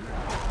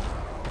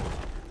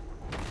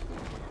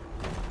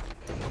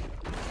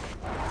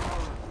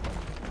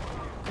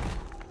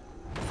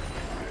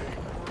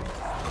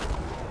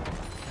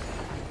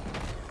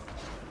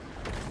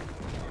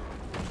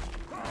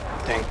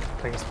 Dang,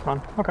 things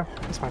on. Okay,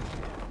 that's fine.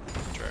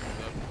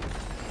 Dragon's up.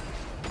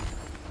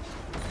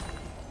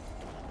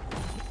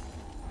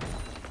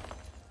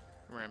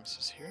 Rammus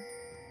is here.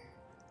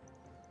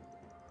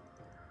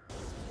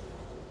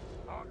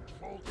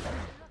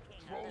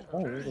 Oh,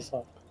 where's this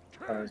up?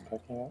 Oh, he's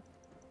picking up.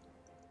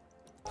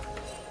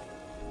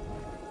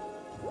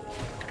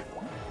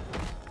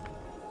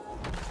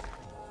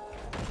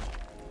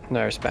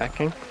 There's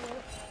backing.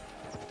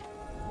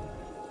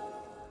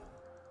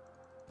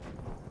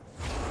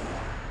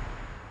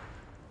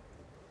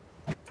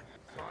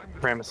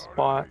 Rammus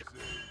spot.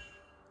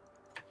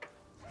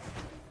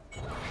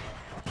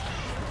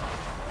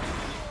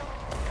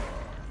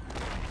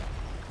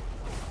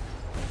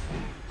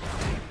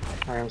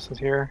 Rammus is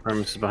here.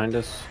 Rammus is behind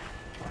us.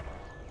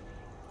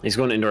 He's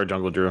going into our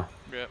jungle, Drew.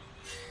 Yep.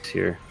 He's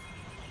here.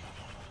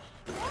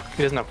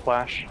 He doesn't have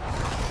flash.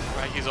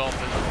 Right, he's all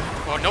busy.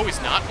 Oh, no, he's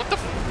not. What the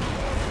f...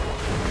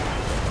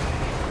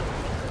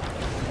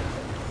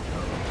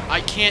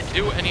 I can't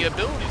do any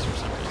abilities for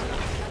some reason.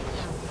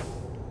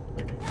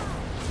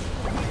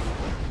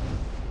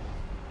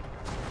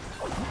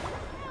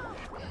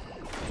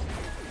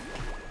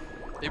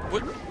 It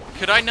would...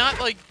 Could I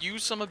not, like,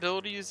 use some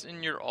abilities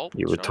in your ult?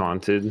 You were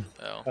taunted.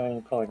 Oh.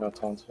 You probably got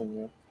taunted,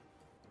 yeah.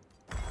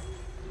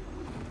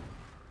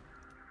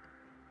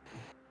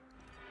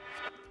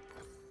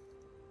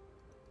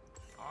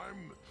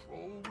 I'm the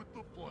troll with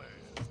the plan.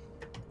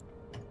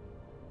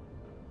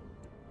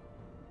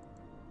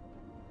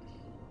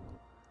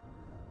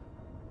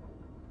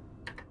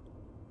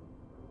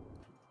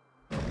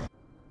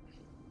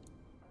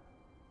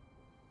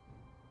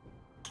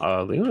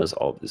 Leona's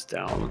ult is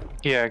down.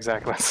 Yeah,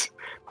 exactly.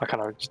 I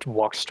kind of just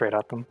walked straight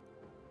at them.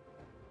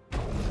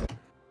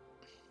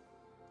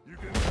 You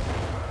can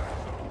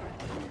something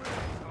too many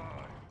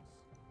times.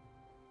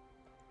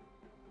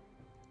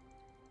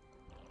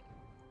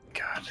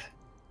 God.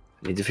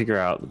 I need to figure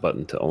out the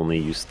button to only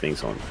use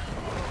things on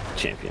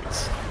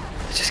champions.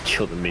 I just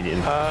killed a minion.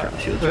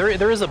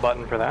 There is a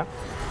button for that.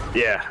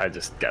 Yeah, I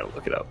just gotta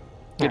look it up.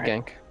 Good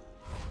Alright. gank.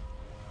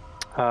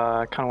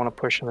 I kind of want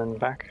to push and then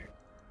back.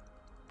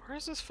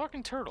 Where's this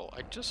fucking turtle?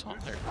 I just saw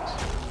there.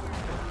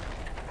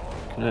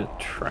 I'm gonna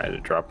try to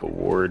drop a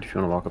ward if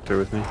you want to walk up there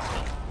with me.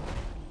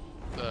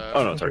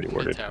 Oh no, it's already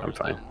warded. I'm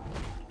fine.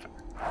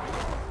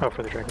 Oh,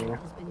 for the dragon, yeah.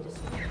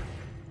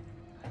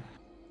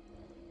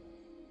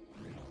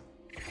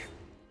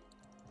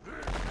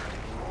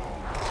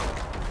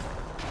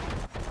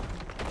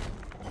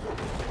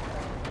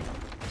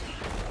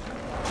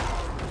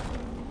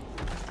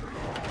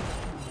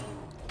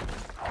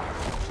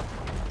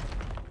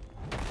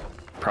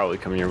 Probably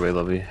coming your way,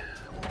 Lovey.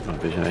 Don't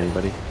vision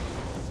anybody.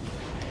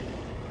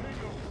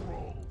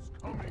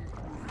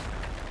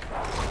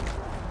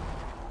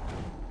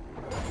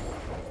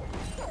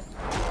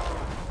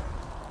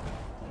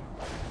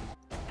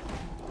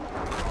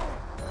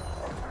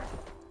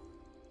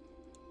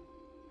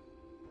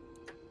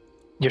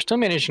 You're still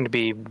managing to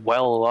be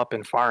well up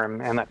in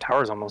farm, and that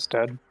tower's almost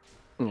dead.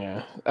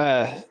 Yeah.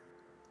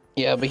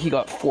 Yeah, but he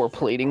got 4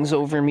 platings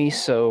over me,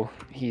 so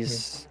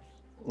he's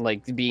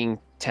like being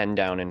 10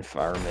 down in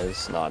farm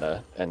is not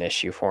an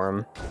issue for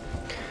him.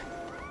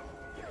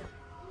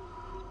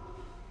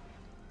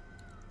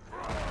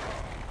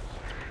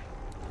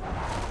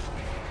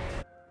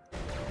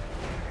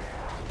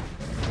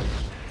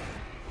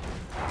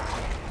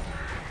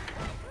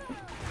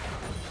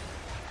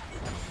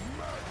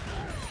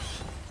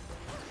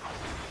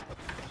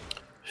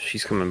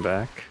 She's coming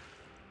back.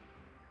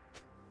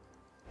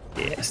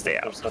 Yeah, stay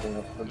They're out. setting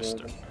up for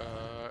the...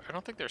 I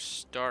don't think they're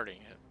starting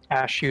it.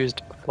 Ash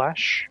used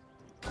flash.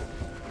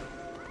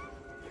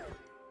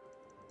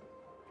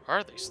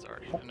 Are they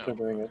starting? No. They're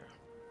doing it.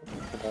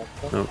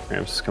 No,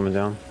 Ramps is coming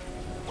down.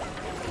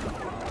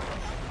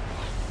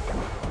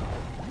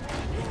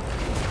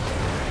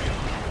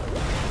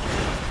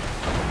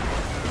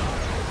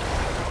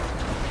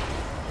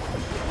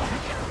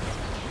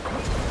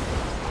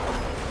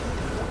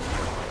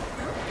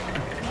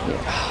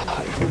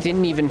 Yeah,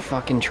 didn't even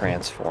fucking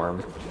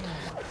transform.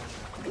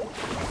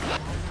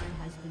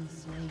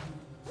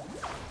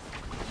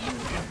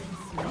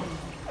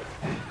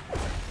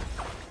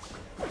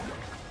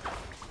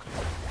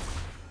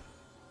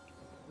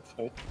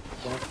 Fight.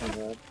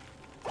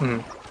 Hmm.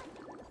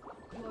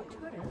 Your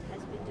turret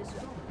has been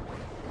destroyed.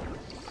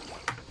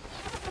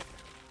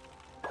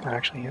 That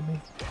actually hit me.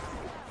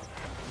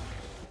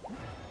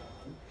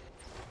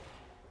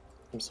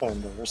 I'm so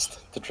embarrassed.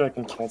 The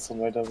dragon canceled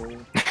my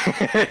W. I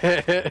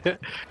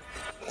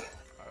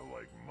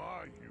like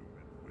my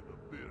human with a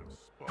bit of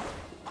spunk.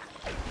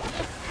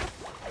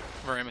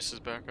 Veramus is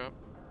back up.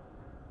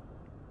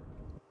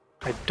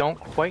 I don't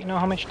quite know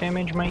how much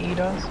damage my E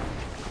does.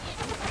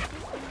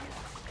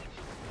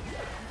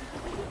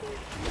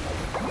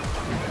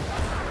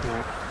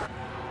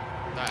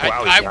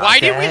 Why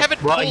did we have it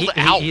pulled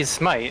out? He's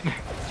smite.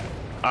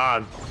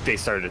 They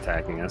started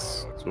attacking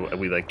us. So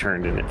we like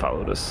turned and it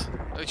followed us.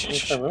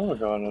 I will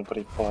go on it, but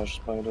he flash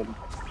smited.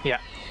 Yeah.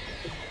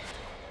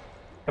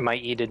 And my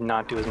E did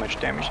not do as much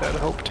damage as I had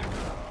hoped.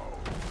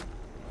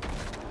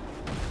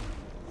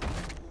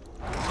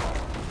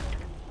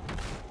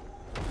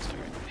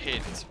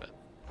 Hit and spit.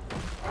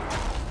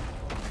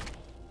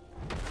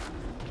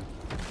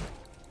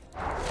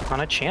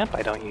 On a champ,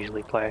 I don't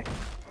usually play.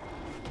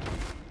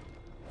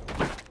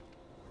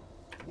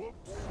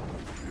 Whoops.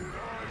 Did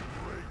I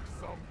break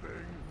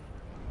something?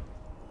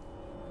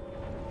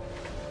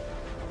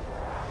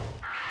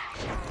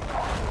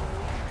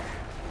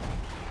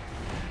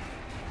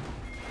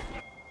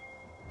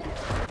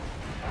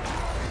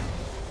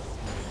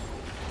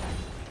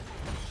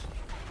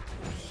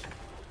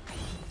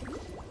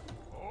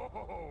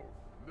 Oh,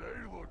 they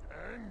look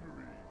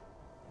angry.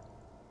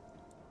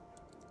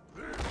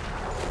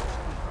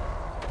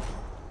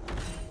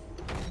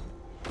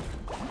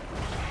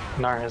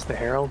 Nar has the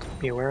Herald,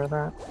 be aware of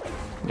that.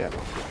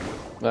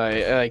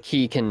 Yeah.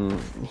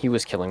 He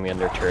was killing me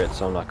under turret,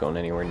 so I'm not going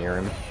anywhere near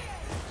him.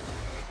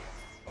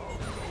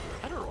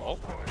 I don't roll.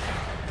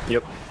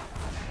 Yep.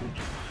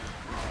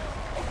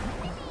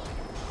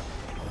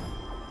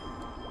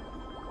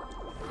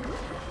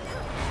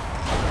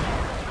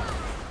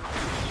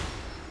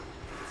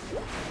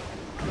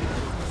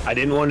 I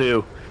didn't want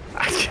to.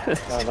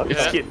 I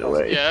was getting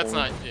away. Yeah, that's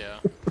not. Yeah.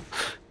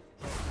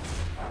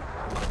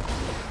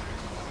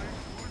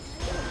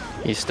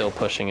 He's still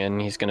pushing in.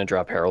 He's gonna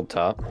drop Herald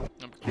top.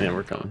 Yeah,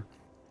 we're coming.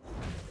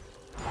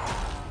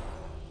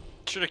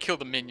 Should have killed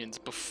the minions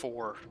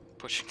before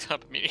pushing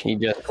top immediately. He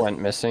just went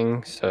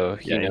missing, so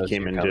he knows he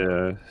came you're into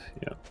coming.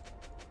 yeah.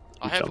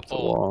 I have jumped the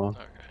all. wall.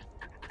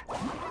 Okay.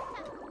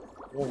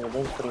 Yeah, we're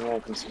doing pretty well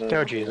considering.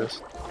 Oh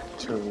Jesus.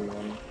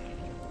 2v1.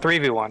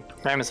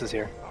 3v1. Rammus is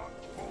here.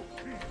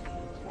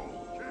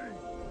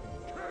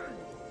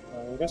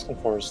 You guys can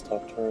force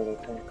top turret,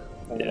 I think.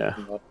 Yeah.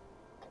 But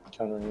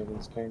counter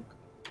Negan's gank.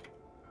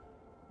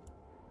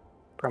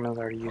 Brummel's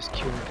already used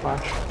Q and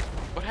Flash.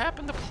 What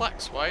happened to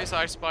Plex? Why is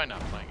I Spy not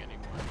playing anymore?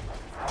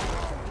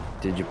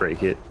 Did you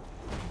break it?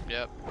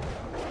 Yep.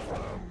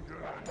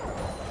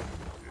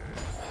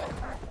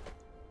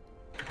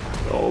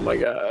 Oh my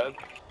god.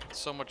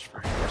 So much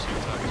for forcing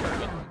top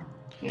turret.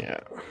 Yeah.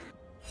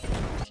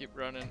 Keep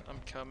running. I'm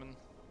coming.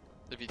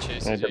 If he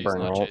chases I had you, to he's burn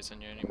not roll.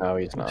 chasing you anymore. No,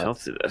 he's What not.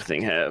 else did that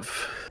thing have?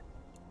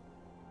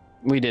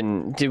 We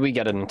didn't. Did we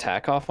get an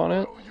attack off on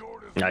it?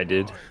 I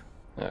did.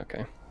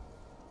 Okay.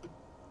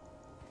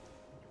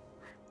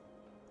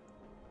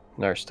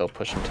 They're still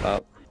pushing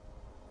top.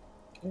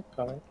 Okay,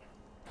 got it.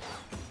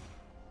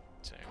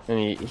 Same.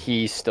 And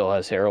he still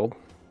has Herald.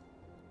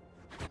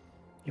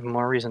 Even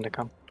more reason to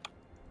come.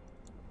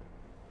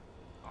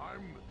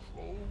 I'm the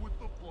troll with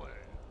the plan.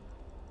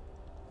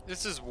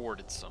 This is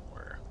warded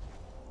somewhere.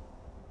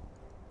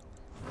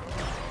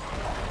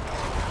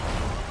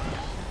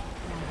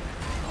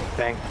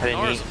 Dang, I didn't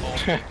Nara's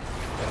eat. ult.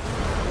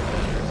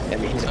 I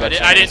mean, he's I, about did,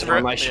 to I didn't.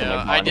 transform. I shouldn't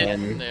have I gone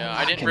didn't. in. Yeah, I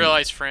didn't Fucking-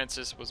 realize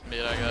Francis was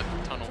mid. I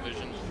got tunnel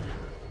vision.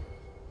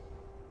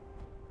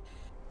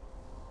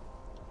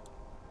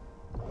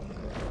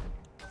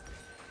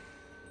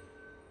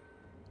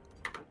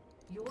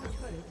 Your turret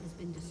has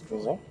been Is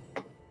destroyed.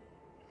 that?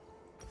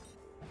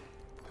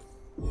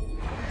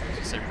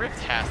 Just say Rift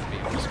has to be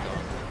on this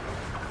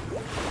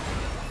one.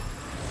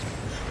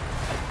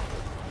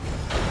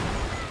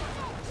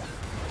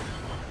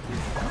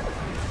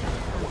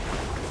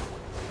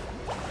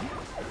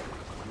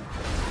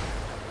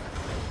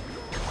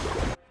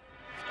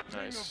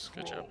 Nice,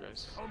 good job,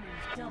 guys.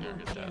 You're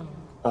good at that.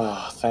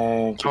 Oh,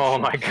 thank you. Oh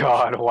my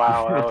god,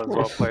 wow, that was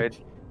well played.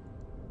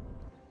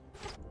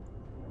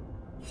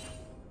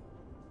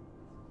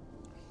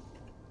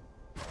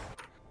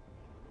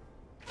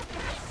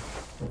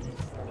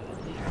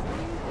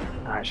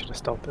 I should have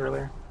stealthed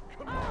earlier.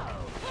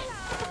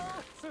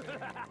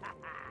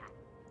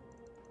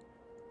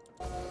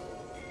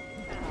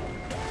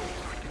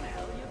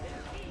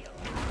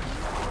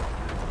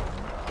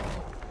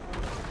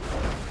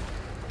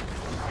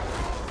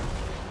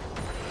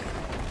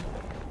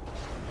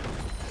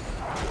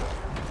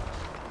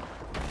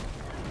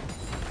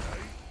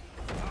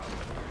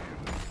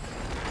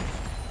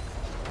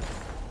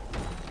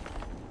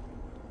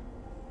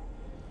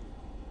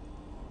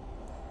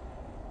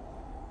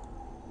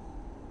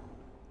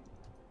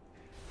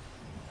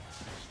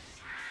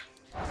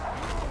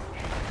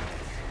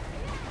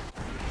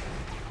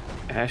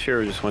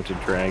 Asher just went to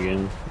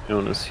Dragon.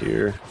 Jonas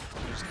here.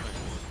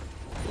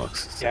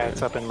 Lux is Yeah, there.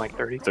 it's up in like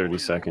 30. 30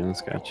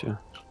 seconds, gotcha.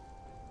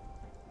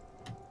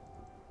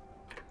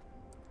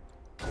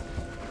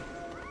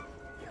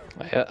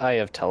 I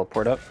have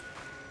teleport up.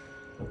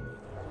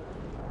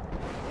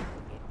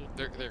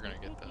 They're gonna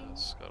get the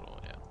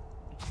scuttle,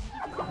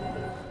 yeah.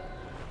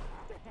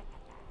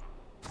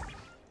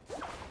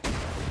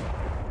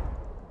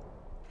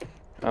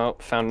 Oh,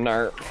 found an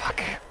art.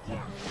 Fuck.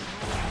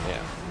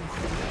 Yeah.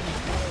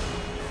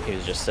 He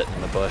was just sitting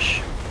in the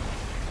bush.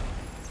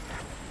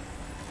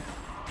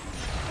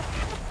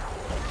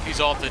 He's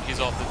ulted, he's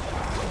ulted.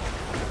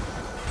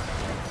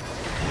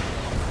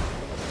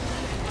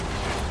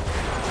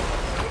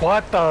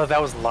 What the?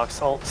 That was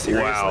Lux ult,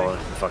 seriously? Wow, it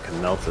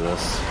fucking melted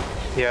us.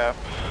 Yeah.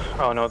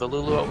 Oh no, the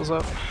Lulu ult was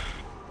up.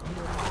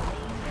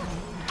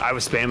 I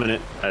was spamming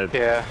it.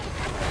 Yeah.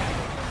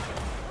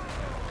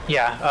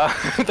 Yeah,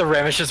 the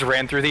Rammus just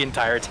ran through the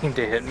entire team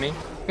to hit me.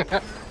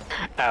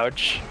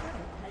 Ouch.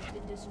 Has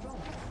been destroyed.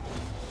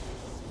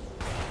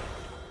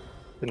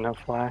 Didn't have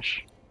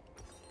flash.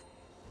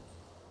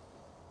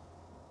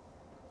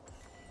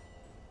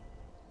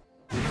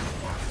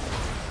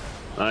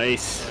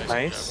 Nice.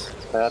 Nice.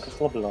 Bad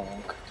with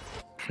LeBlanc.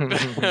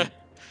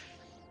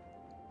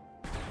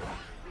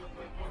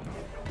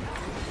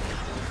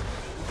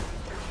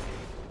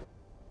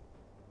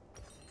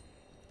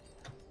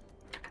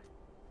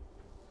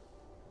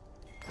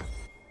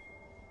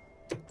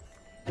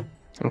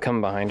 I'm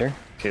coming behind her.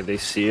 Okay, they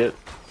see it.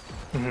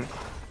 Mhm.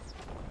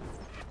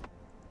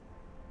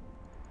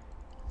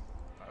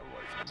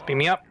 Beam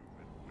me up.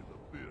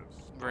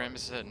 Rammus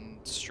is heading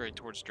straight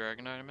towards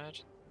Dragon, I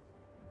imagine.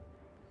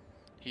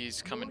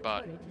 He's coming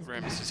bot.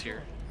 Rammus is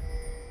here.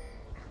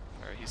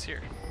 Alright, he's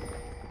here.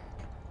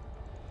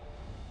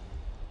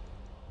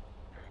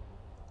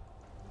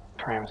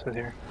 Rammus is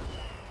here.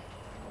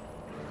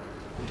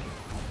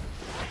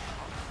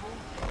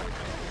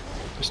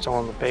 They're still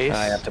on the base.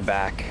 I have to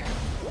back.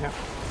 Yeah.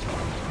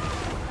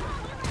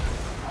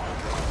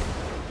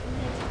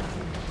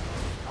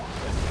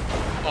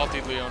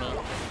 Ulti Leona.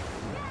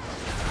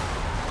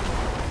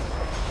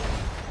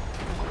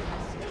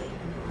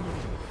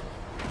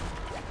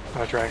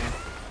 Oh, Dragon.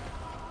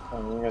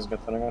 You guys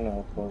get that? I'm gonna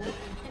help over.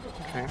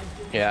 Okay.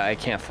 Yeah, I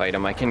can't fight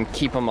him. I can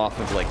keep him off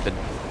of like the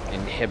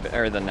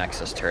the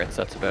Nexus turrets.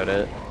 That's about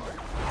it.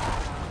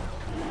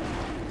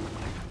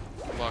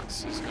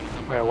 Lux is gonna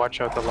come. Yeah,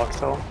 watch out the Lux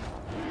though.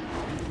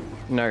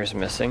 Nar's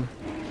missing.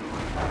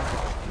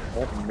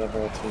 I've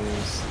never had to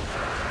use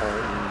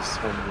RE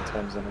so many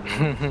times in a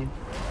game.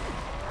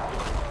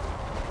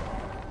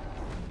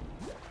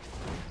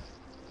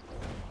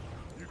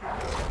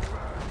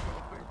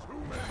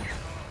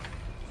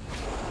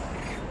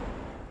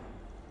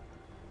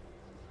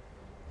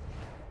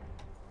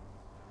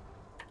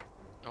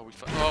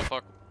 Oh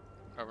fuck.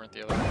 I went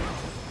the other way.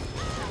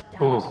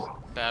 Ooh.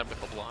 Bad with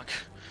the block.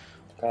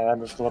 Bad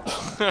with flip.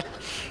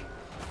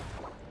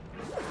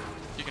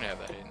 You can have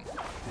that, Aiden.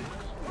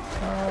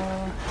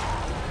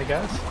 I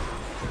guess.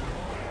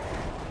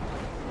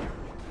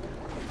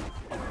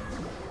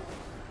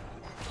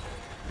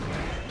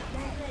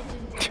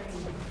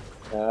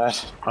 God.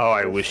 Oh,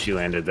 I wish you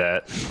landed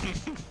that.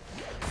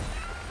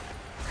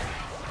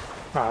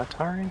 Ah, it's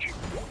orange.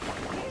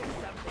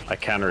 I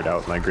countered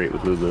out my great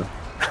with Lulu.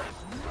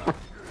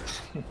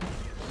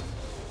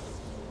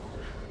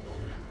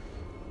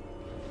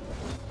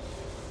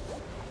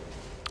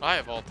 I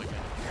have ult again.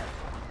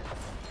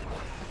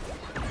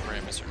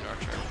 Rammus or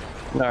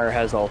Darkshire. Nar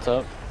has ult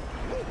up.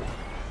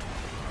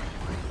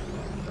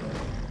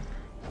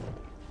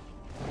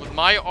 Would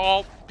my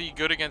ult be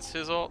good against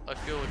his ult? I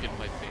feel like it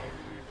might be.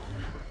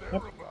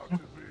 Yep.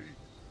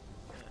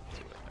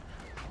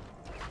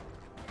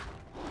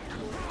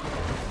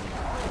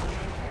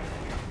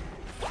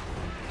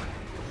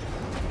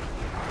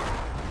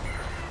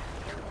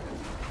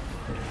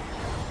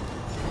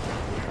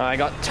 I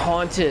got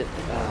taunted.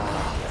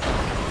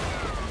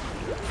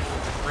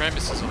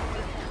 Rammus is ult.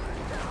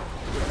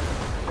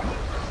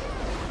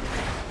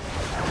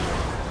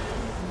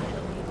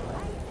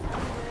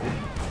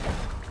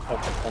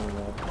 Have to come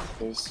up,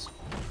 please.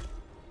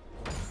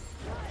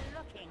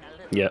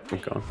 Yep, I'm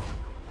going.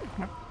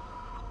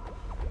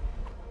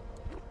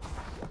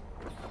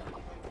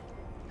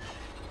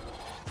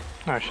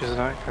 Oh, she's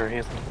not, or he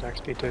hasn't attack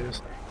speed too.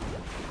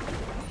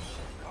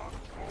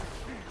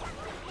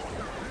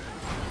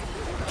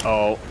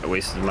 Oh, I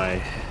wasted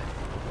my...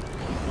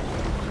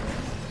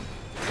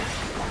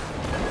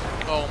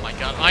 Oh my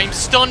god, I'm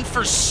stunned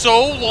for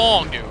so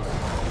long, dude.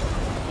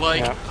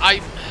 Like, Yeah. I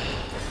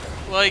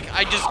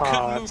just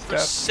couldn't move it's for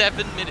death.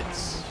 7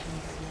 minutes.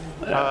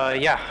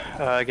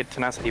 Yeah, get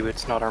tenacity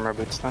boots, not armor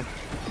boots then.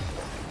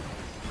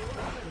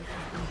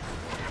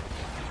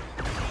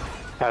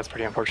 That's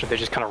pretty unfortunate, they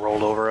just kind of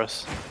rolled over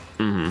us.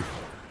 Mm-hmm.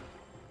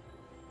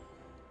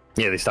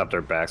 Yeah, they stopped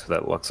our backs with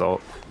that Lux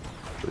ult.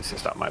 At least they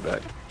stopped my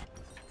back.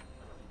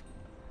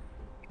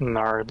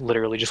 Nar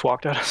literally just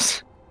walked at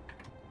us.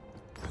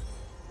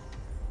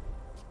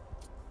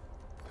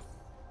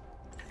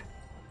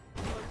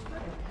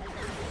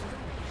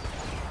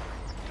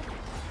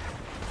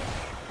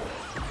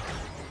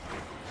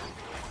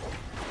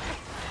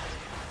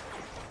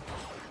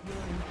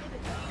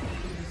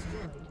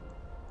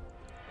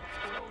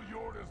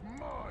 Yours is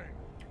mine.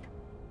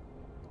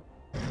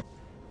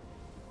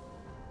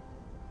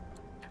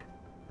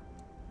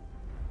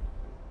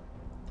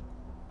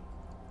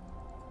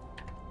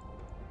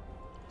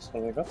 So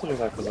they got to do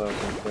that because I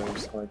was in clear,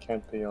 so I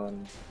can't be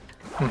on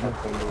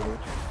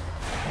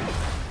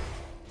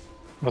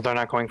Well, they're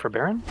not going for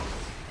Baron?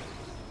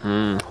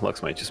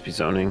 Lux might just be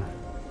zoning.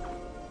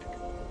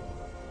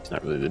 It's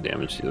not really the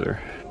damage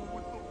dealer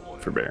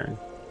for Baron.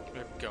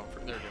 They're going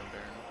Baron.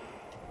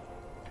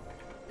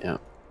 Yeah,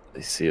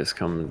 they see us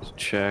coming to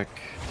check.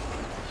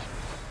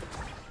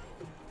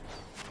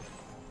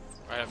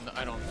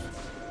 I don't.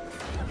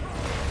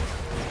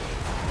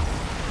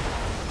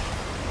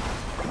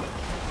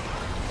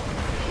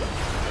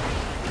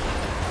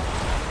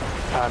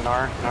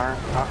 Nar.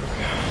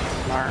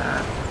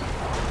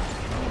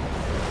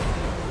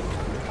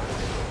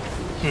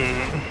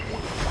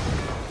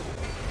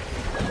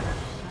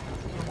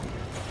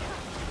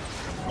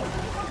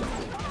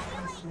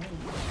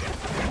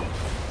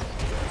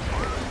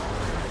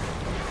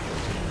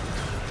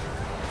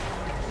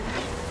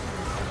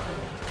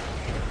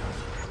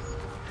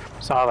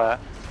 Saw that.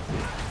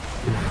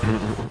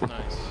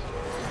 Nice.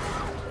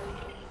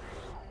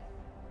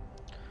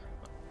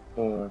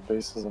 Oh, our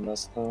base is a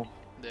mess now.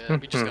 Yeah,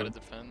 we just gotta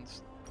defend.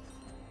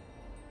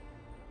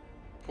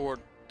 Or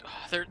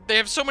they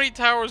have so many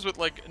towers with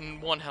like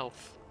 1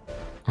 health.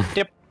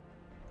 Yep.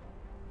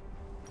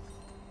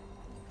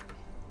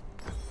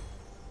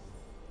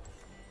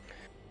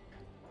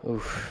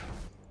 Oof.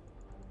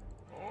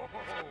 Oh,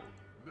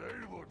 they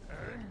look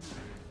angry.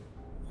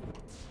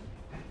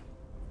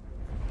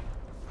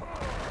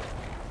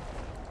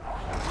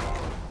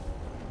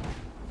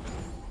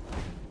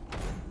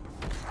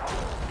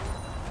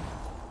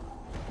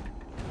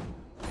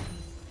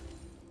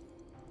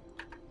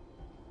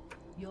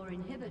 Your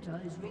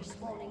inhibitor is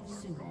respawning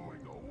soon.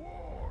 Going to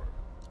war.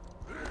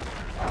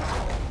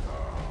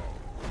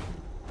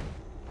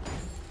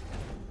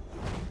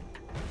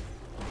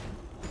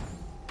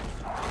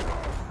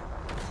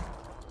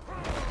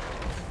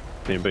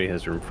 If anybody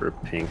has room for a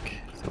pink,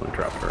 someone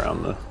drop it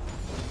around the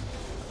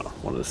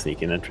one of the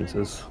sneaking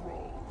entrances.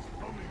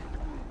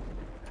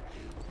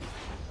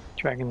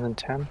 Dragons in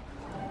 10.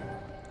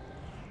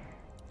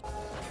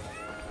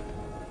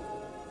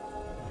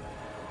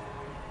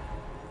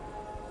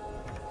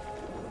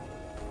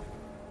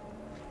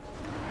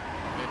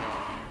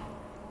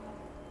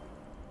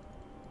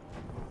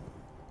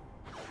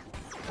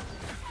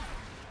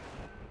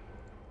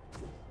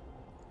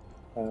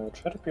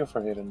 Try to peel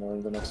for Hayden more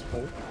in the next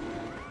fight.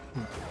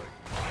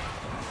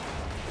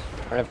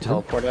 I have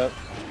teleport up.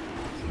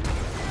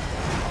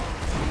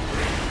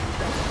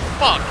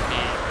 Fuck me.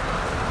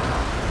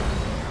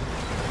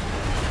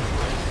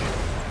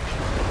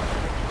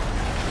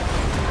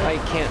 I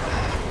can't.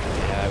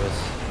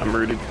 Yeah, I'm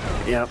rooted.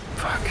 Yep.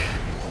 Fuck.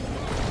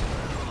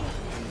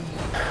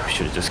 We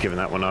should have just given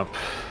that one up.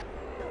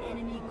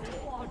 Enemy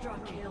quadra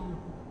kill.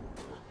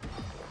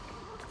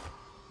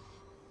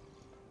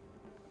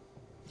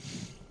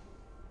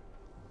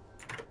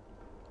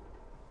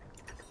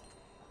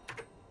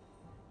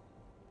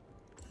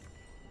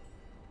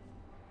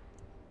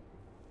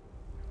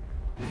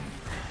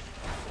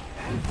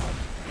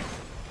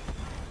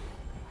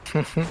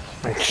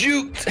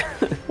 Shoot!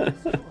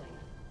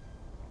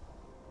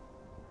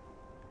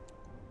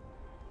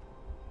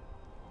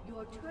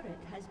 Your turret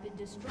has been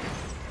destroyed.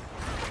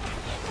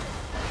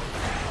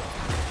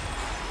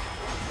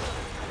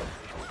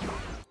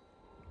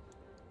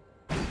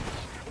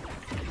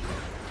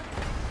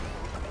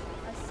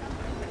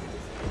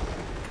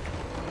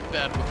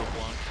 Bad with the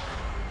blunt.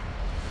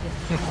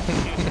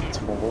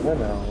 It's more than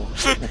now.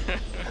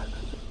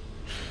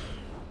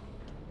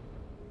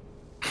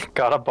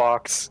 Got a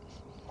box.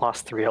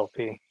 Lost 3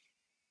 LP.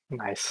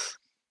 Nice.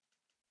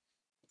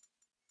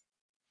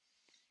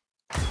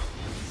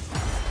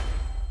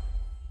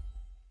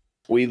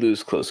 We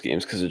lose close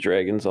games because of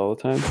dragons all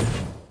the time.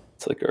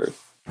 It's like our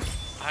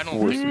I don't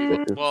worst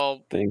think we,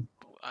 well, thing.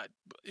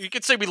 you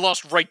could say we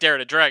lost right there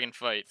at a dragon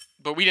fight,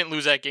 but we didn't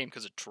lose that game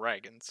because of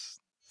dragons.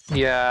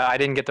 Yeah, I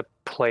didn't get to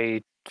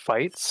play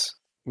fights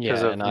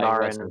because Yeah, of and I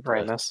Nara wasn't. and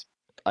Brightness.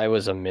 I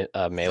was a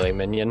melee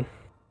minion.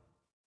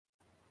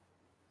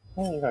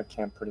 Well, you got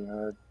camped pretty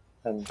hard,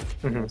 and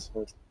Mhm.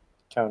 so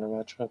counter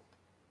matchup.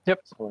 Yep.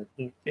 So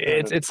like,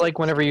 It's like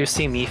whenever you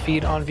see me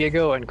feed on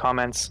Viego and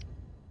comments,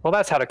 well,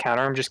 that's how to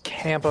counter him. Just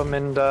camp him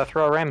and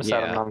throw a Ramus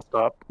at him Yeah.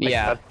 nonstop. Like,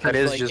 Yeah, that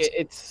is like, just.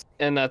 it's,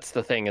 and that's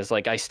the thing is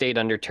like I stayed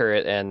under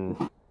turret and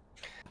Want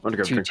to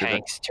grab 2 drinks with it?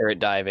 tanks. Turret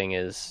diving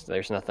is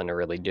there's nothing to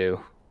really do.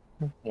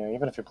 yeah,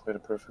 even if you played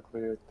it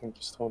perfectly, I think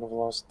you still would have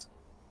lost.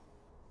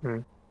 Hmm.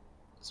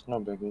 It's no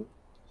biggie.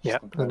 Yeah,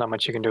 Just there's not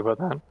much you can do about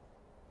that.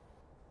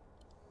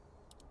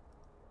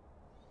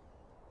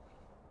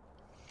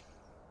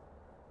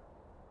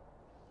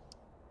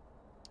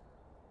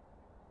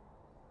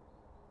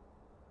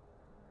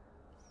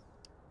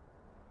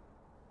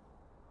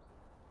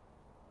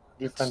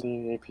 Do you find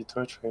the AP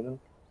Twitch, Hayden?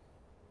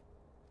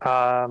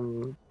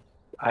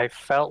 I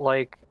felt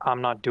like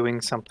I'm not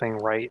doing something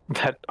right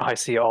that I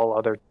see all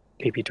other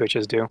AP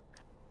Twitches do.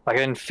 Like, I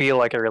didn't feel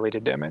like I really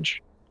did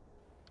damage.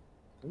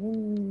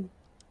 No,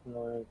 there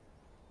were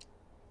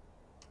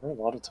a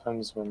lot of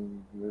times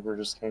when we were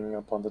just hanging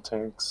up on the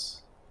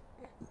tanks,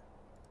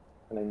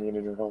 and I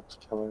needed your help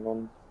killing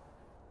them.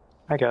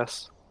 I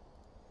guess.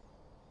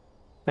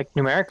 Like,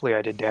 numerically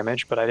I did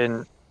damage, but I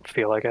didn't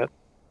feel like it.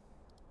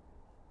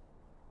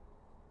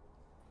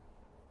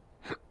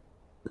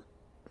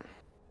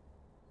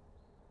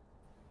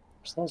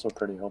 Spells were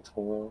pretty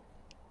helpful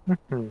though,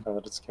 Mm-hmm. now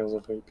that it scales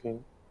with AP.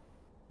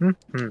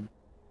 Mm-hmm.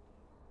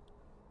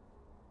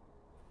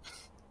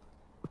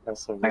 I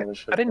also really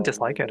should I didn't play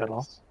dislike it at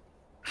all.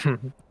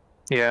 Ramus.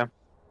 Yeah.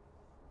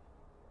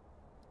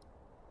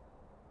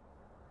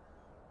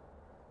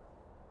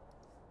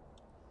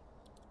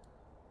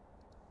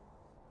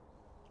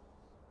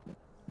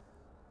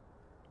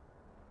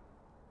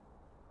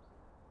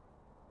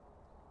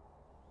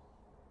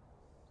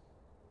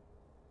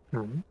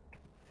 Hmm.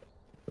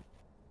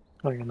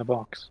 Oh, you're in the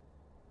box.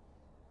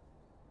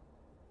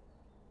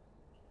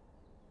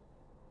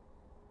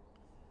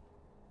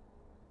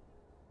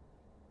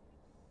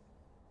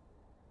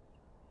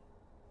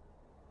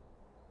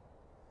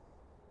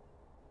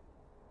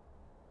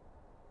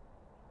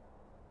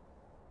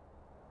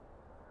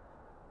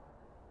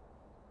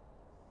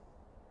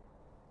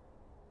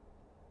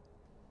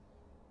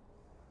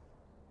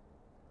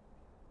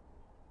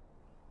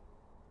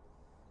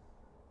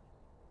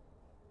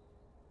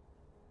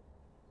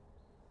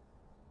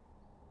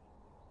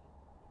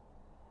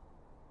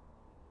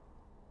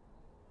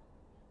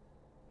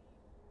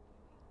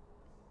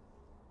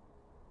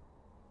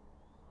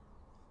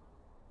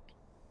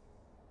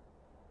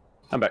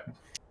 I'm back.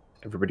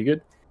 Everybody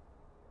good?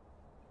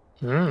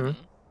 Mm.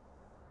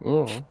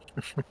 Oh.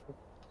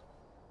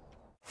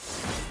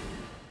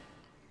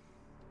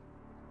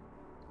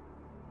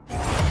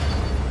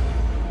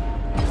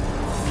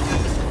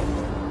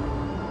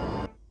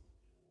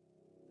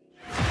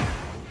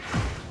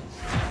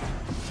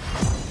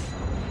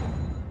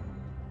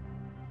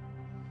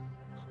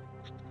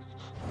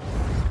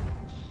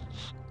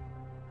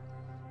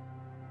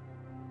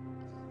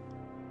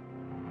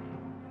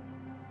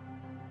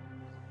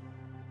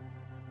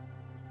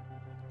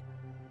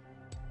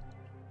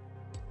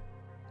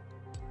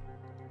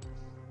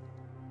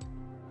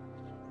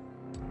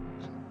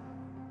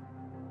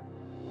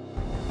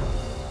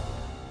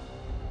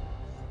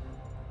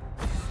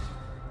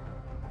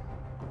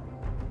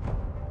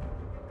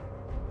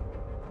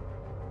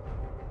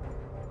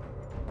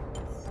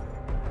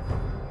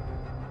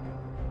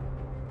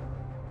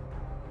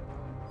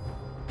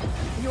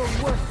 Your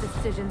worst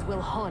decisions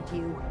will haunt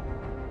you.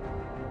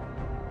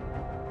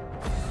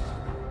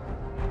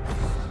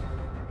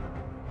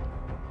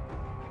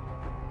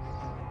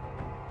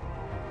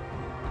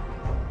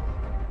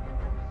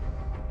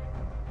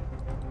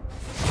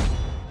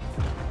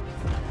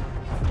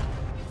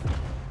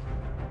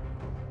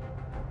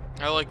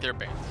 I like their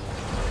band.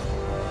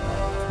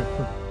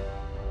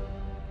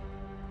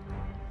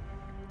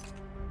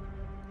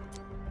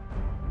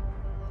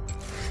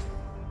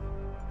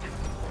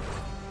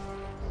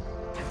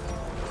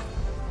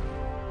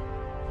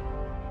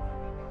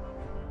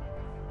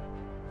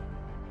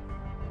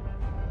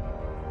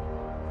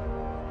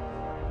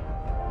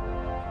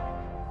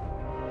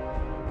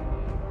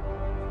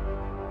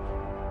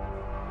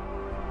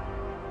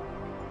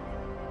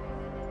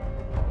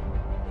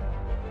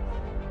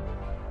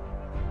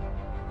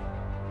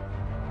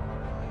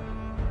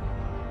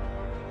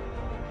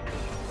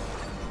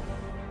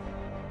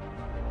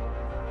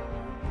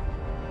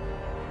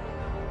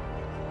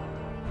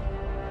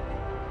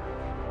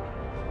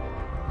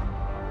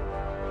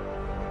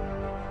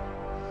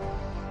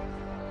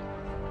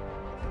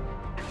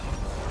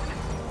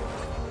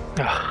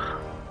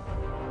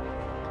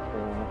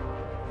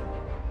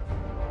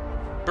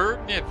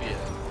 Bert Nivea.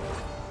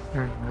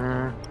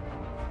 Mm-hmm.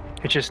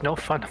 It's just no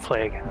fun to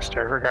play against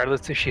her,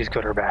 regardless if she's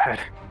good or bad.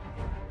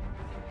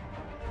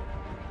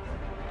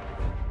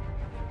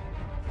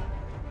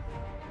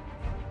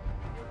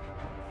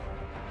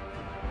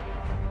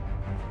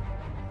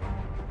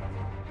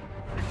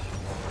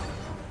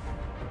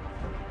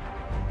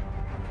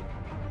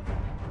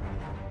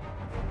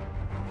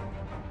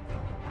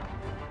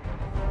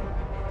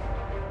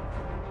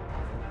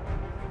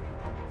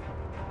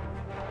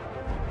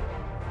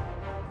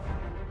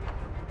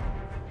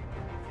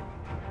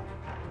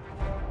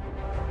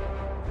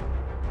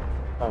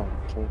 Oh,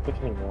 can we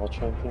pick any world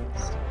champions?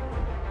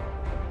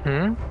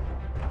 Hmm?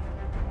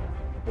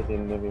 Maybe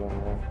Nivea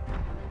Wall.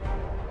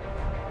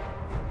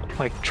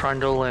 Like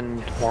Trundle and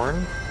Horn?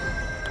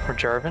 Or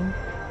Jarvan?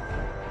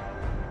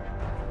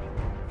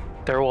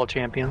 They're all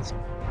champions.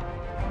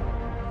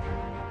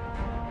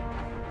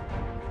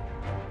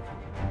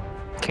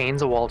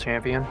 Kane's a wall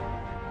champion.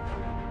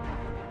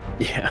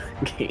 Yeah,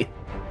 okay.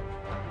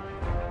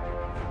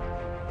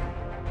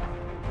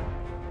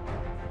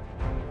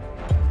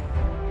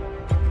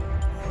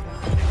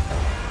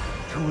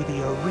 To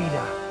the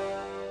arena.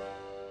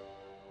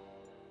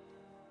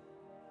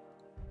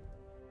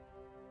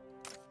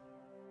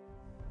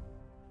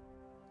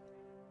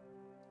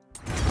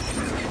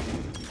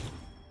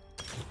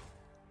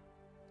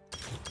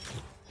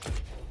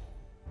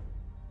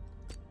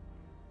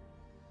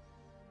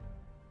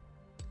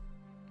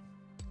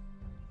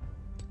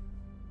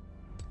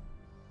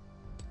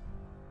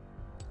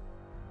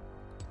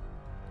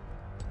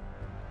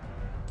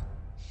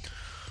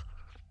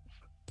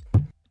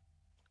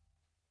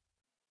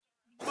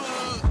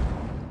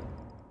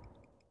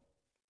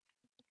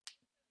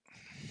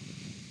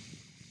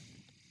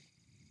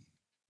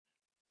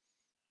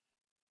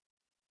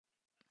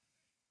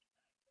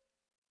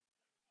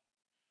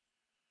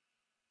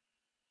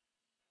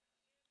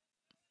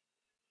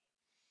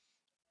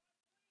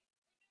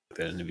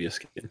 That Nivea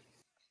skin.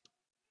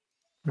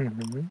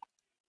 Mm-hmm.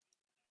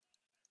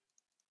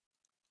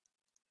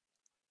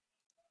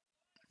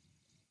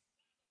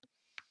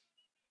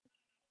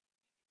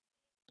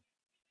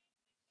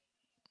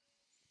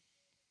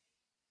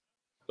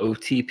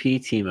 OTP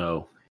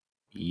Timo.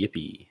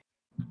 Yippee.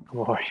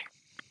 Boy.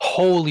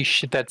 Holy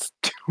shit, that's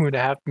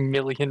 2.5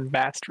 million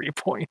mastery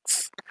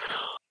points.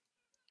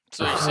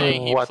 So you're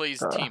saying he What plays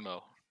the-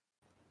 Teemo?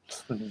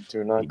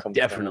 Do not He come.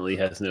 definitely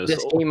has no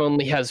This soul. game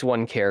only has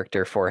one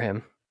character for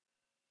him.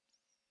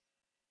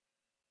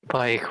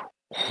 Like,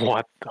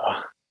 what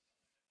the?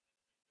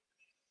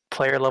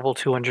 Player level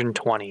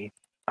 220.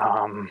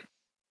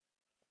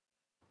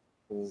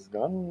 He's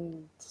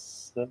gotten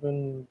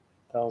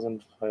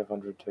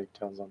 7,500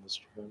 takedowns on this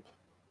trip.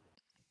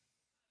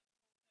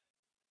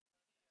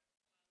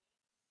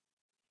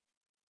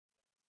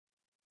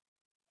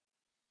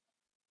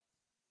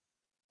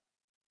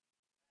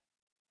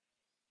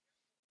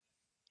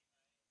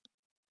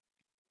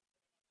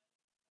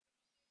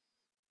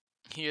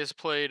 He has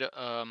played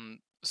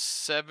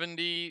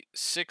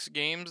 76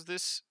 games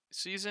this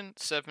season,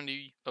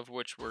 70 of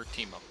which were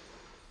team up.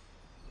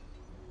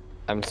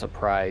 I'm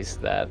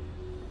surprised that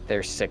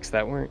there's 6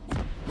 that weren't.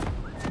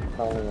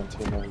 Probably when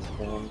team up is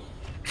gone.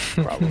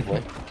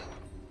 Probably.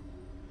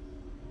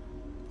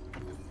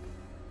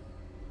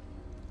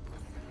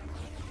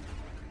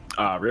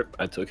 Rip,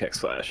 I took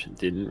Hex Slash and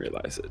didn't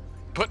realize it.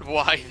 But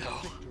why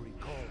though?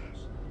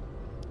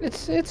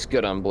 It's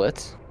good on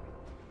Blitz.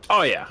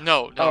 Oh yeah.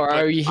 No. Oh,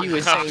 but, he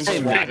was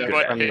saying that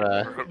but from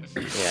the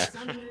yeah.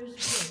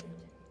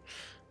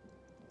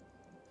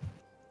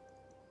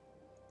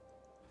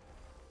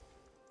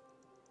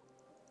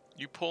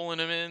 You pulling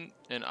him in,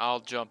 and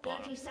I'll jump on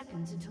him. 30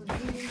 seconds until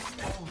the minions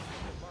spawn.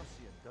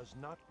 does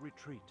not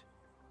retreat.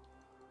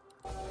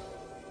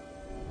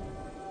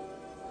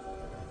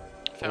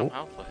 Found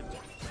Alpha.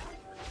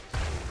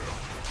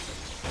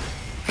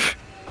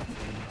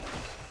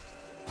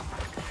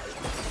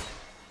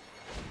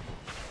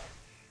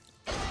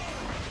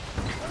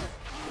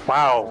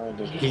 Wow,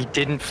 he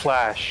didn't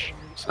flash.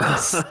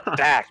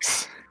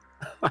 Stacks.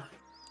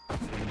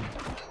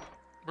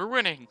 We're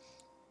winning.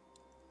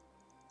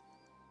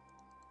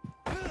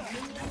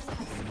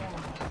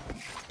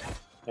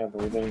 Yeah,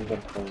 but we didn't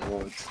get the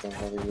rewards, so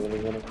are we really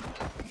winning?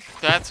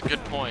 That's a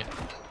good point.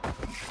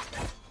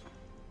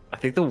 I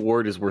think the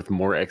ward is worth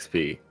more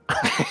XP.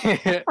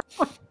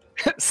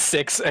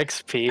 6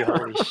 XP,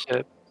 holy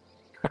shit.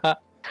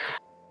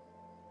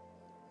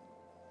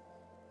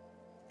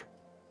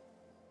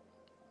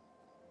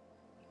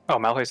 Oh,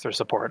 Malphite's their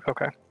support,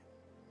 okay.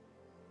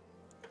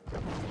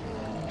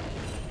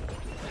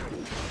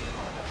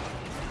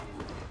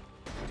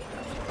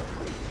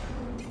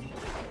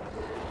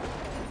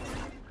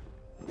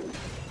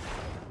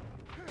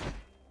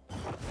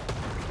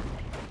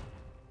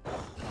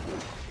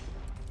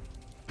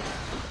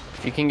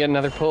 If you can get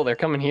another pull, they're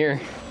coming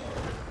here.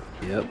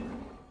 Yep.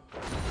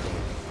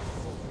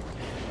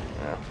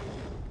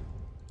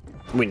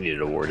 We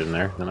needed a ward in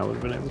there, then I would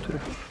have been able to.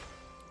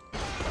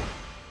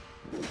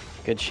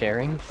 Good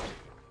sharing.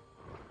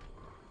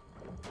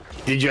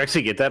 Did you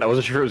actually get that? I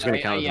wasn't sure it was going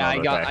to count. Yeah,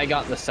 I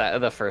got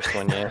the first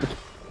one. Yeah.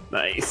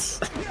 Nice.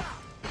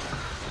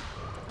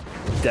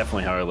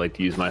 Definitely how I like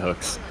to use my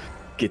hooks.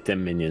 Get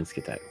them minions.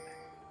 Get that.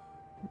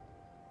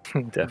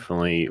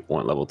 Definitely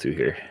want level 2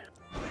 here.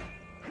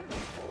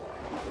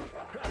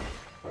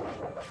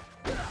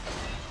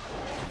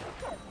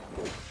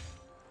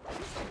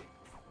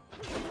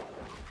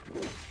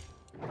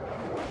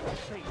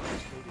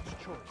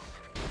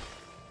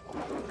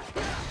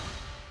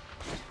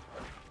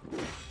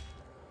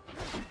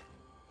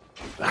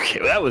 Okay,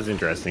 well, that was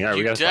interesting. All right,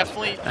 You we got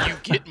definitely you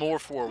get more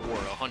for a ward,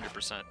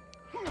 100%.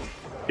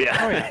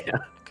 Yeah.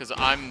 Because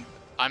I'm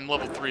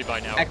level 3 by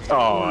now.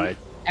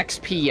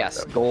 XP,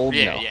 yes. Gold,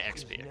 yeah, no. yeah,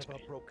 XP. Never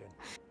broken.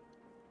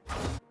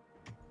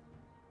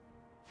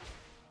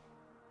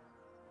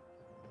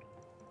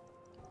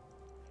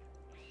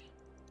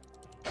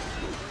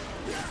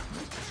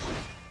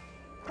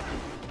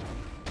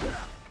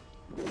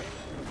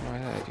 Why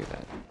did I do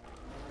that?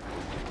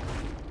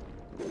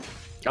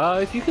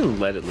 If you can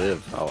let it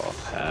live, I'll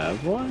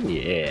have one.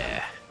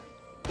 Yeah.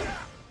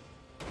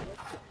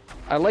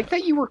 I like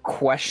that you were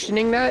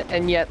questioning that,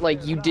 and yet,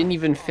 like, you didn't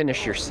even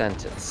finish your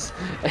sentence,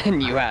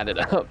 and you added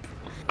up.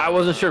 I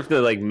wasn't sure if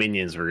the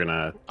minions were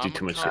gonna do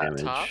too much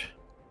damage. Top.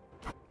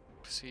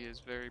 He is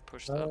very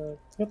pushed up.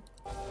 Yep.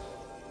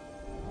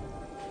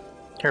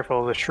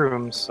 Careful of the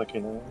shrooms. Like,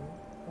 you know.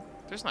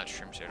 There's not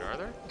shrooms here, are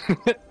there?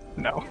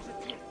 No.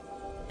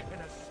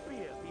 And a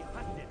spear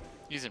behind it.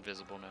 He's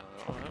invisible now,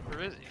 though.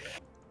 Where is he?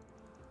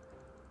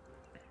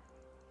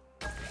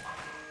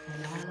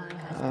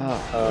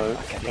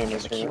 Game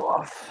is here.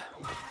 Off.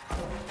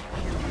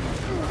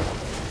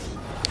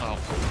 Oh.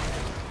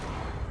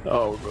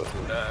 Oh, we're both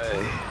gonna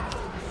die.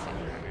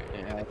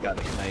 Yeah, I got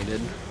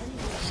ignited.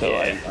 So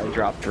Yeah. I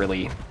dropped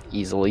really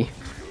easily.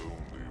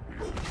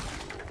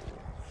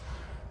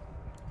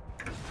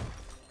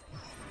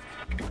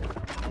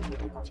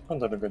 Someone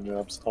did a good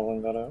job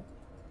stalling that out.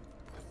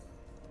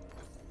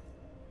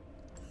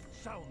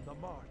 Sound the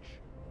march.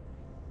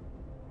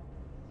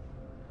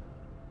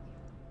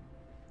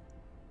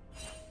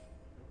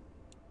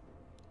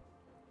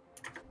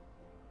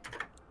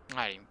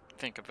 I didn't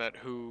think of that.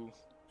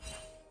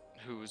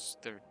 Who's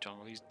their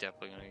jungle? He's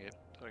definitely gonna get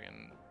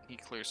fucking. He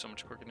clears so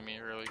much quicker than me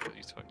early because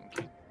he's fucking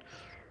cute.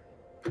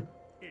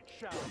 It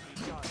shall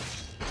be done.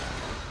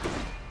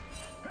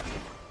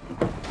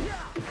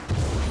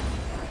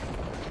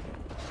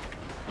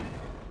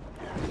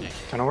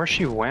 Don't know where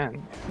she went.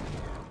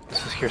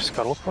 Is this here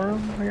scuttle for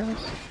him, I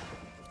guess?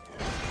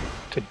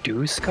 To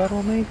do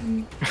scuttle,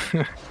 maybe?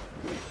 Press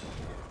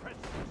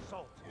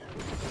assault.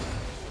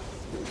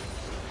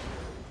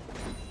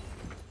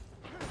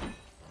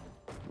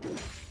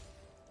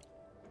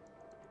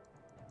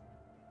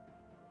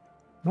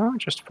 No,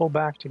 just pull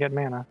back to get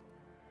mana.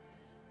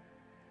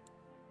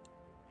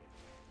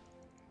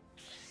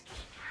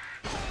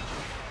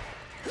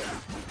 Do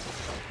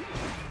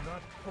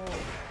not fall.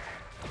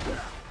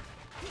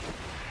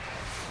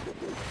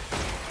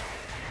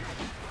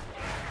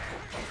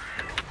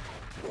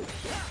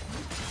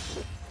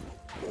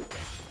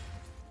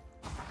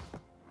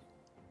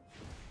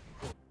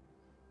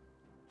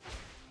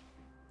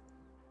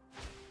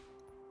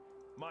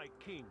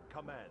 king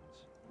commands.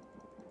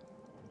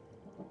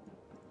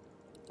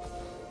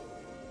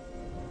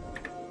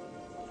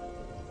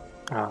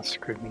 Oh,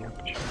 screwed me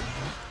up.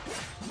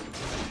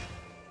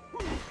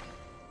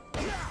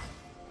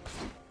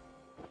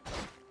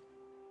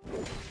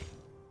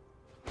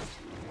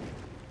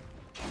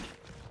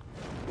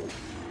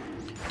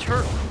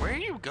 Turtle, where are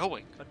you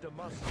going?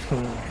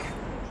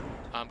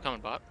 I'm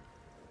coming, bot.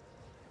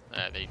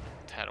 They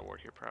had a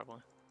ward here, probably.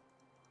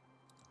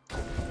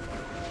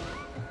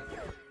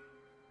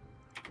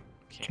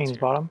 Kane's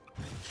bottom.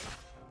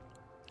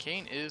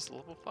 Kane is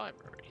level 5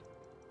 already.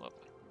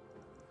 Lovely.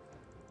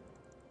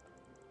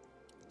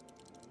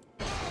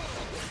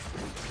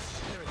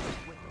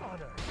 With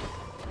honor.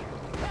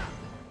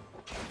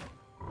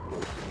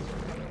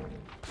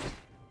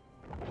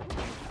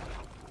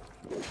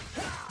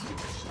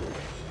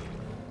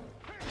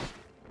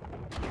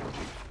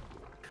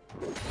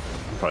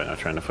 Probably not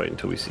trying to fight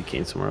until we see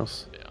Kane somewhere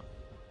else.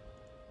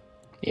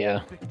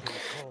 Yeah. Victory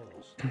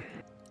calls.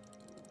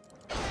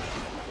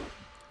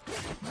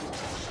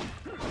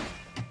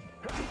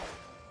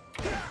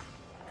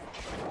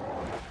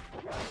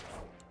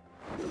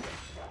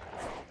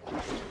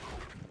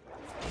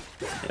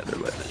 Yeah, they're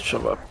letting it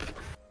shove up.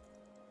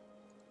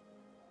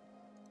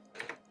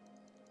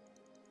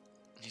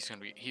 He's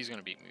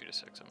gonna beat Muta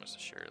 6 almost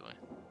assuredly.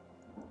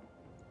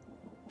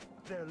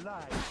 Their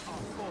lives are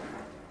full.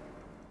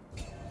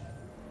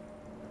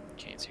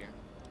 Kane's here.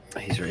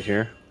 He's right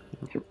here.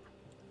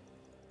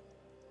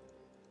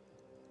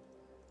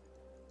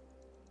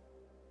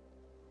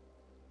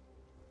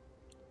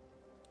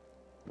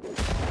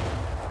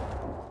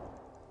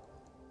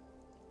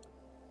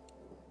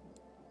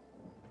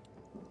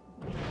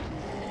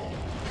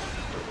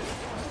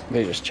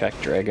 They just check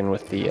dragon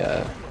with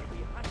the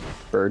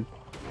bird.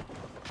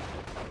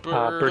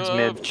 Bird's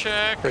mid.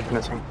 Check. Bird's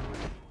missing.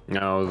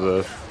 No,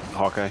 the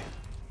Hawkeye.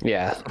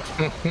 Yeah.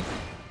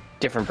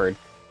 Different bird.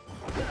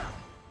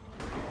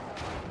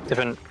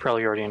 Different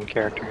Freljordian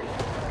character.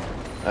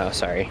 Oh,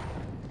 sorry.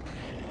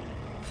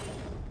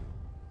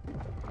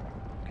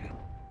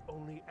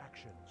 Only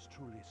actions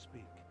truly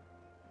speak.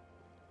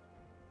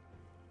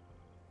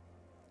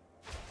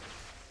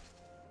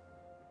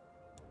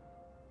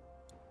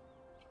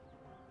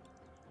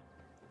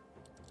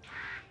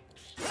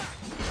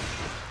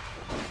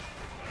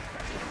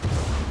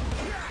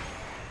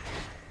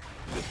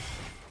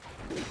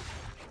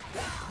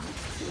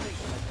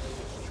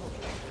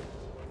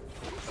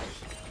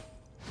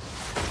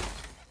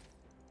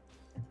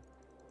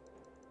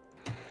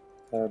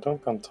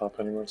 Don't come top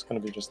anymore, it's gonna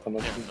be just the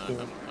much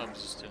Yeah, I'm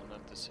just doing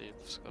that to see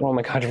if Scott... Oh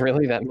my god,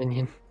 really? That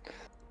minion?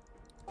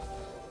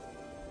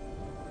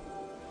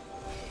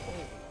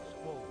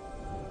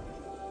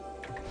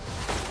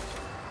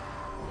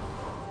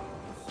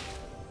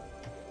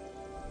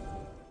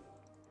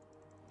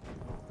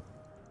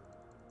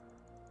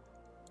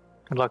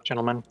 Good luck,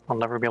 gentlemen. I'll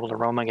never be able to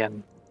roam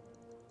again.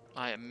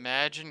 I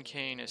imagine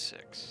Kane is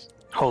 6.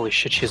 Holy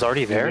shit, she's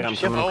already there? Yeah, I'm Does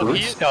she have coming. Oh,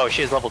 boots? Oh,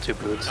 she has level 2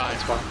 boots.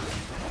 That's why.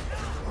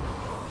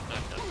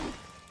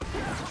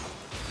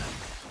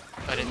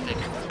 I didn't think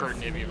Bird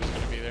Nivea was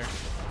gonna be there.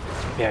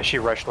 Yeah, she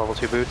rushed level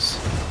 2 boots.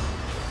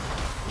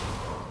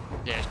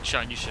 Yeah,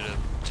 Sean, you should have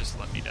just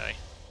let me die.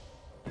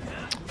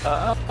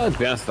 To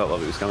be honest, I thought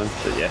Lovey was coming,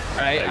 but yeah.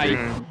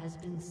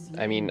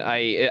 I mean,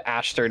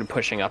 Ash started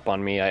pushing up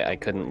on me. I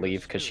couldn't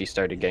leave because she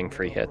started getting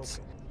free hits.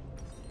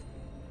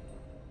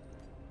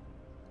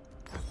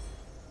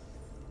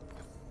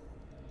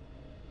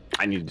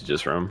 I need to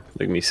just roam.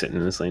 Like, me sitting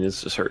in this lane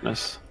is just hurting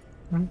us.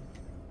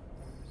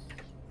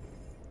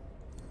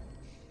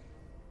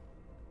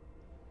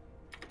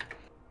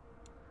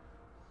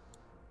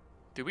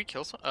 Did we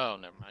kill some? Oh,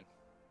 never mind.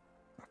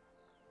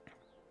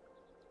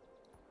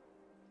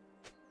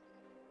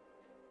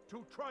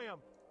 To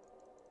triumph.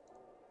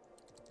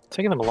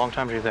 Taking them a long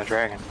time to do that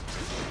dragon.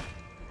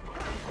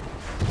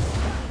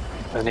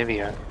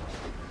 Nivea.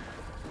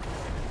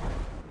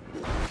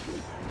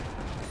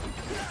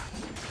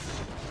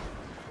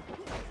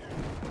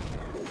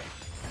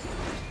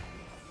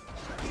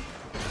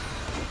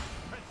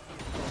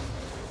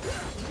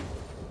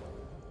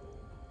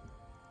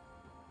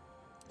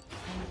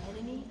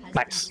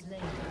 Nice.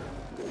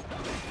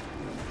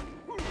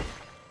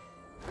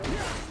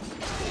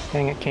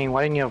 Dang it, Kane,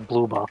 why didn't you have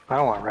blue buff? I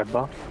don't want red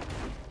buff.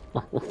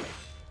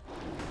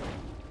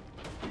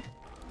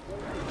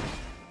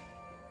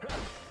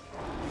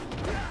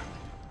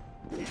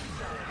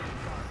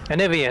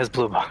 Anivia has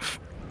blue buff.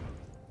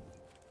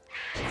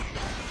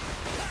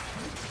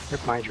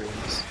 Rip my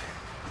dreams.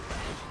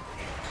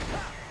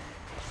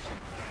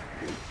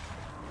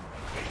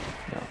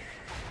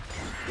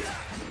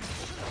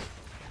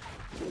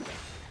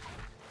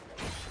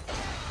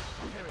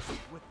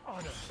 With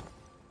honor.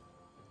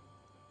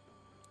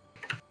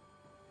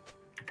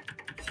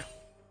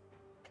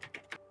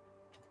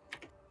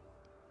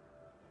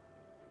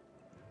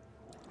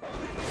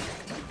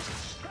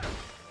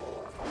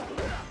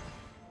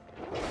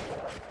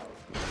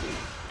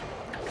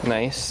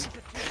 Nice.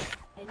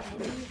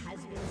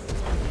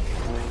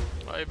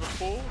 Bye.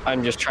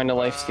 I'm just trying to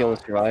lifesteal and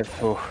survive.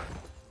 Oh.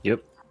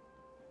 Yep.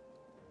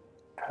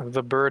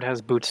 The bird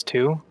has boots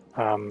too,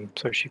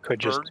 so she could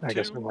just, I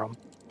guess, roam.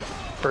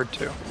 Bird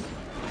too.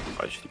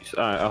 I should use,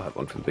 I'll have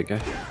one for the big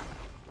guy.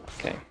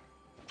 Okay.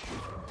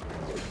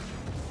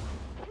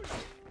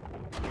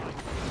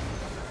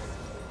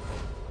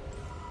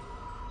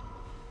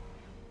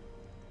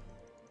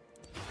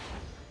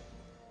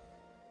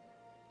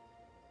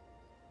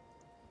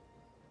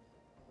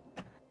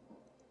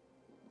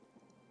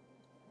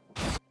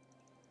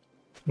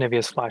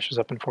 Nivea's flash is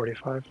up in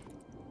 45.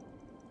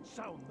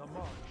 Sound the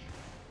march.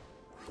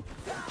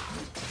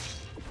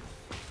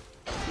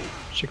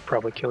 She could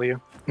probably kill you.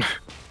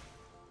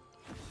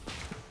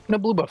 No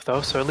blue buff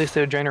though, so at least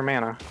they would drain her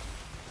mana.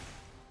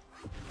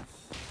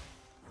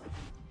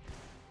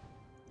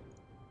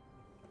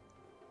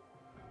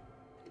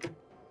 The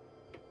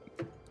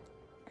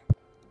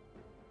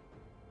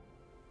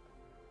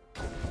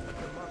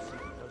mercy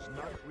does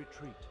not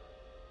retreat.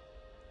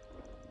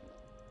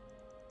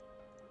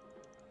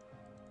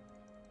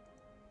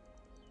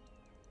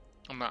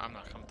 I'm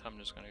not coming. I'm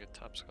just gonna get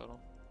top scuttle.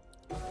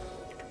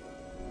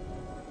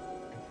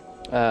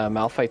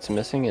 Malphite's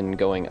missing and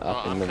going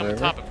up in the river. I'm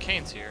top of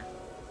Kane's here.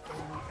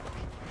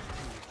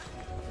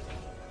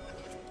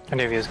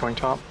 Nivea is going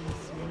top.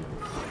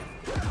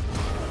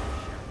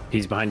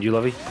 He's behind you,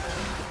 Lovey.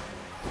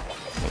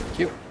 Thank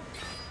you.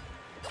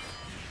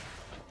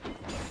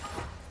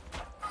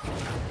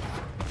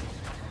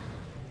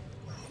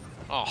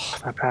 Oh.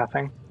 That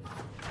pathing.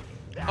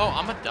 Oh,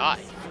 I'm gonna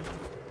die.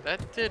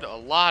 That did a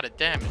lot of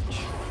damage.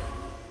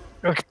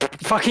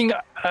 Fucking,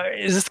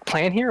 is this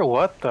plan here or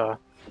what the?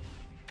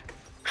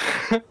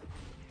 That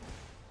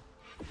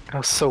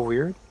was so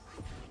weird.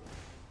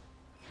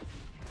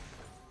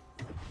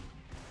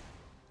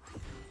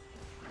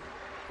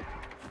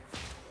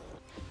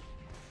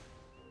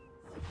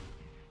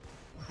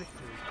 Victory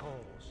calls.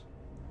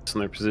 So in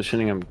their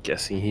positioning, I'm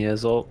guessing he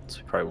has ult, so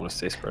you probably want to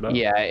stay spread out.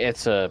 Yeah,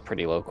 it's a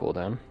pretty low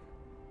cooldown.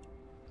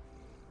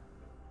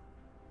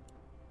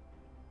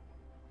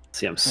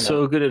 See, I'm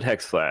so good at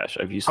Hex Flash.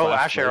 I've used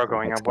Flash Ash Arrow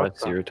going up. What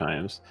 0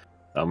 times.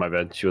 Oh, my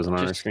bad. She wasn't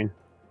on our screen.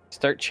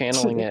 Start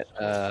channeling it,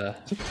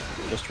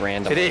 just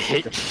random. Did it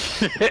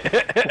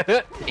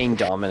hit? Aim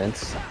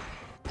dominance.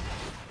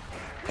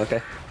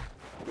 Okay.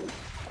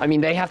 I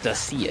mean, they have to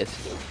see it.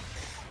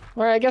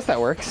 Alright, I guess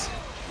that works.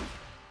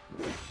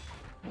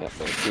 Yep,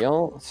 there's the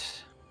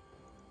ult.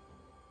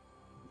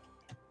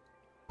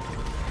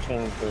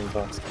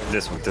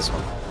 This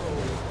one.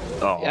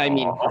 Oh. I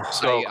mean,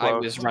 so I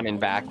close. was running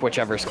back,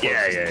 whichever's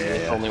closest. Yeah.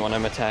 It's the only one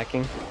I'm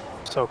attacking.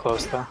 So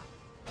close though.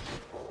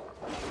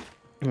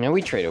 No,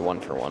 we traded 1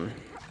 for 1.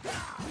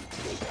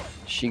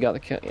 She got the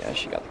kill. Yeah,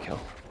 she got the kill.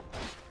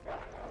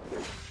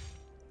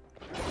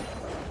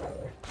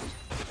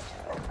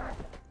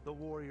 The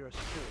warrior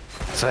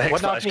spirit. So Hex What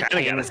Flash knocked me kind of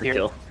clean got us is the here?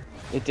 kill.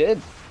 It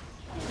did.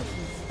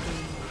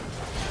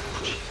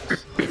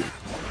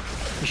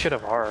 You should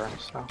have R,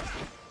 so.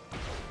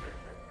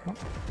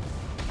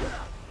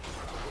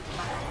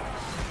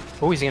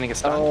 Oh, he's gonna get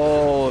stunned.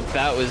 Oh,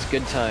 that was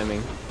good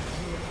timing.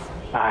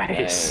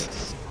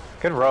 Nice.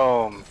 Good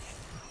roam.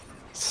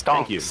 Stonks.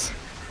 Thank you.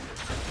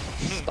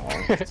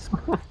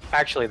 Stonks.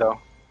 Actually, though.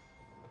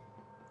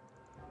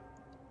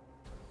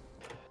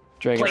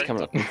 Dragon's Right.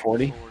 coming up in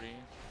 40.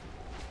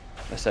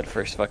 I said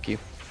first, fuck you.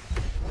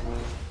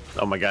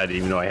 Oh my god, I didn't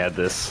even know I had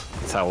this.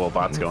 That's how well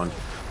bot's going.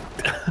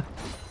 Turret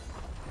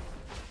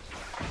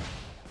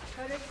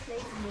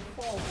plate will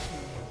fall soon.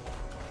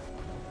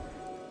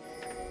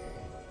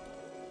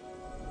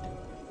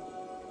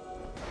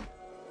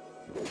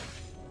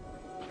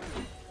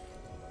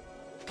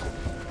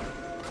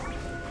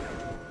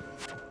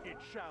 It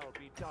shall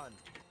be done.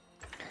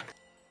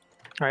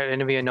 Alright,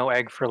 Nivea, no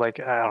egg for like,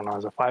 I don't know,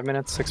 is it 5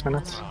 minutes, 6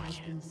 minutes? Has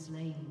been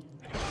slain.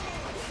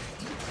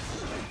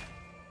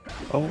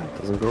 Oh,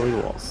 doesn't go really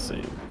well.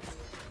 Same.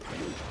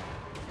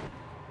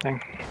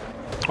 Dang.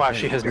 Wow,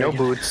 she has no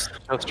boots,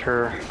 just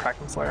her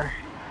Kraken Slayer.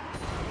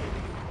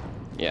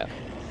 Yeah.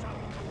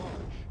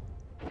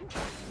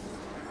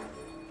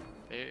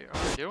 They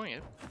are doing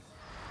it.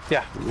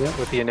 Yeah,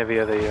 with the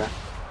Nivea, the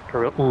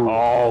gorilla. Ooh.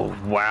 Oh,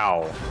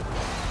 wow.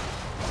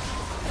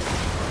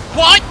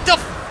 What the?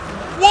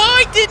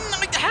 Why didn't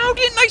I? How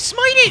didn't I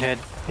smite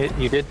it?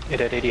 You did? It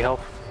had 80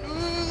 health.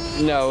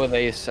 No,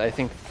 I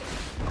think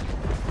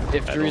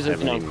if I Drew's don't have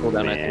been on any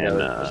cooldown, I think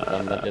that was the first mana.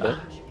 one that did it.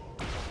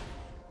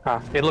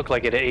 It looked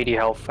like it had 80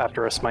 health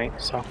after a smite,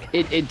 so.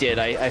 It did.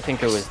 I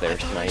think it was their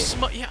smite.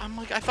 Yeah, I'm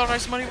like, I thought I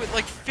smited with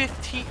like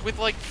 15, with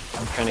like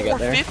I'm trying to get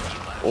there. 450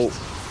 left. Oh.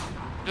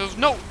 There's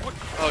no. What?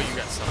 Oh, you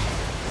got some.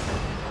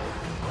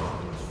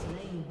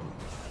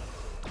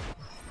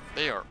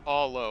 They are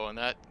all low, and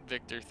that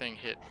Victor thing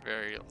hit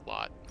very a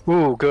lot.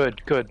 Ooh,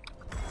 good.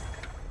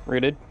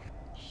 Rooted.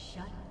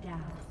 Shut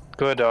down.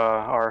 Good,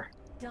 R.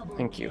 Double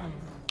Thank you. kill.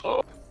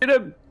 Oh, hit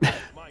him.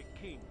 My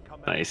king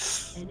commands.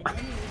 Nice. An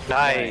enemy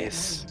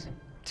Nice.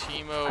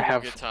 Timo I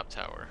have- will get top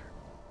tower.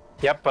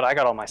 Yep, but I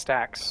got all my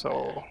stacks,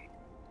 so.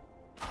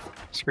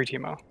 Screw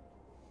Timo.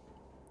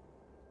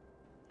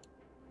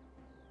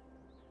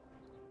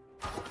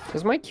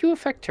 Does my Q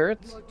affect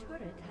turrets? Your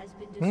turret has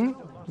been destroyed.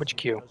 Which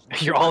Q?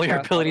 All your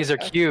abilities are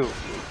Q.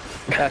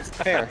 That's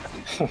fair.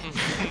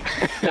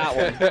 That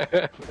one.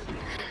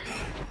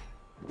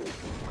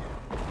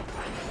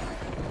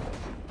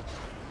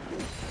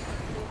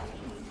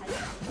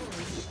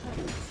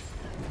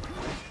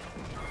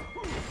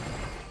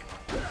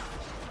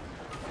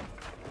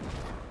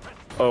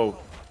 Oh.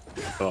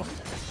 Oh.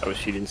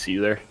 She didn't see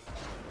you there.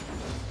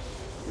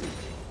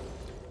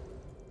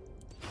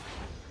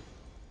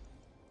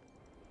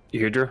 You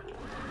hear Drew?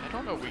 I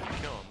don't know if we can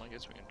kill him. I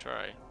guess we can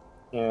try.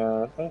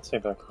 Yeah, I'd say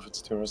back if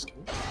it's too risky.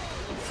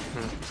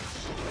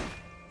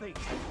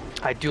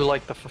 I do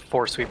like the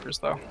 4 sweepers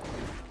though.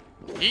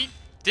 He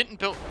didn't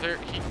build there.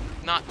 He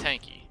not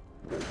tanky.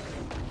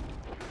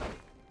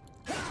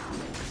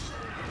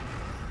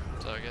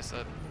 So I guess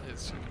that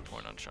is a good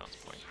point on Sean's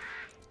point.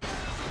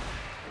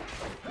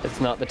 It's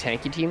not the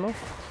tanky Teemo?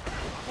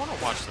 I want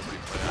to watch the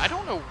replay. I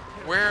don't know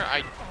where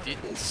I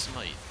didn't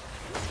smite.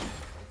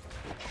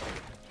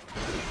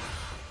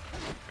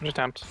 Good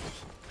attempt.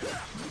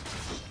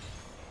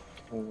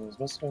 Was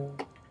missing.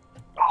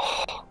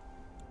 Oh.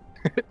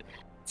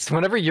 So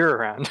whenever you're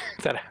around,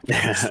 that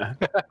happens.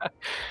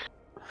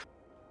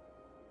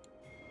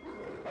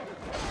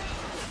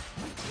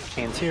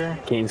 Kane's here.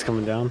 Kane's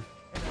coming down.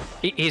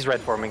 He's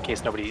red for him in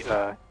case nobody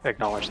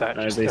acknowledged that.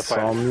 They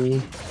saw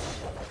me.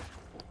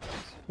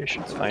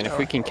 It's fine. If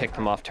we can kick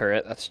them off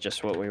turret, that's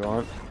just what we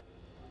want.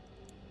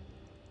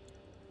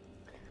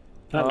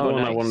 Not the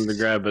one I wanted to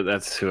grab, but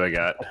that's who I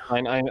got.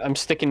 I'm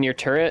sticking your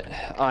turret.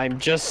 I'm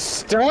just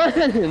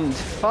stunned.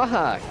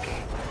 Fuck.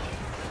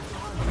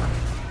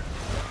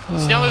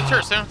 Stay on the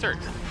turret. Stay on the turret.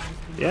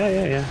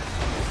 Yeah.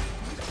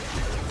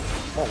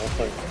 Oh, well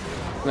played.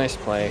 Nice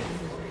play.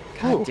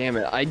 God damn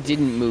it! I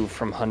didn't move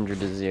from 100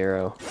 to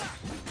 0.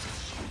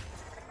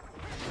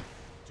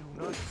 Do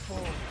not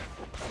fall.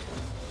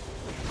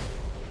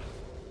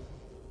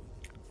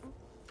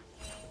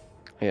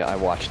 Yeah, I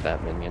watched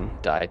that minion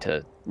die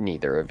to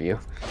neither of you.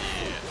 Yeah.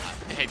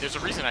 Hey, there's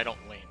a reason I don't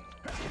lane.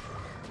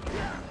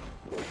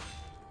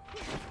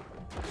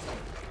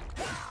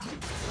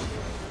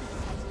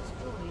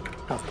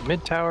 Off the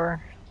mid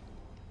tower.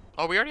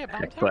 Oh, we already have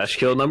bomb tower? Flash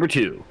kill number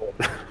 2.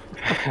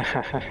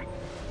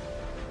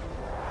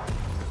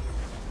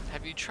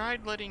 Have you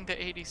tried letting the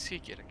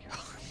ADC get a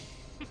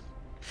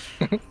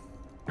kill?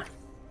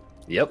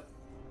 Yep.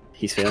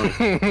 He's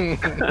failing.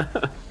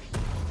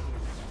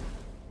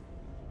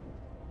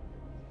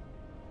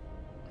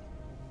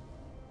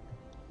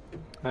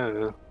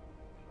 Oh.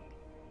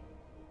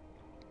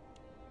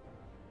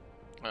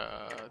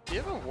 Do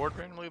you have a ward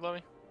randomly,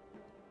 Lovey?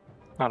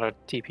 Not a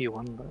TP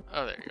one, but...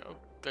 Oh, there you go.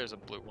 There's a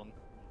blue one.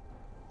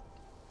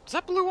 Is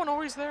that blue one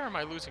always there, or am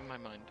I losing my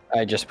mind?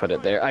 I just put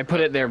it there. I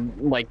put it there,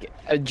 like,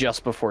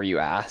 just before you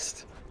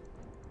asked.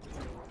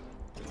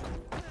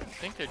 I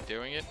think they're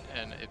doing it,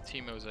 and if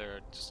Teemo's there,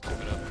 just give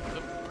it up.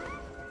 Oop.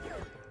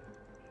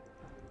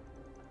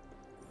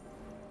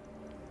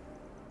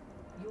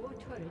 Your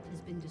turret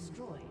has been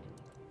destroyed.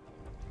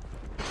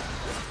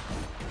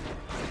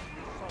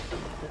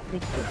 I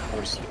think the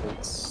first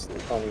splits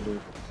probably do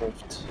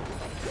lift.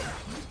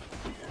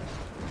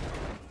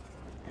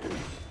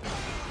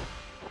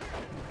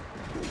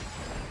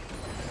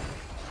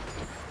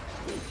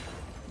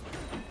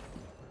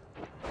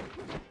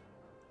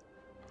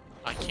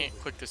 I can't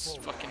click this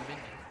fucking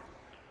menu.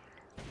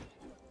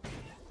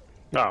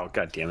 Oh,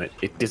 god damn it.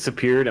 It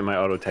disappeared and my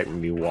auto attack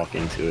made me walk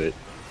into it.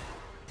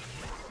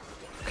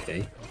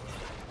 Okay.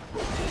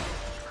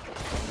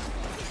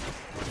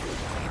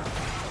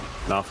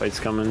 Malphite's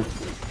coming.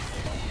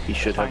 He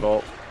should have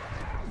ult.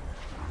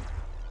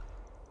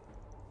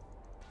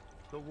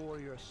 The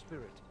warrior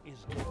spirit is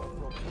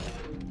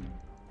broken.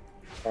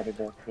 Body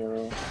back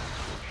hero.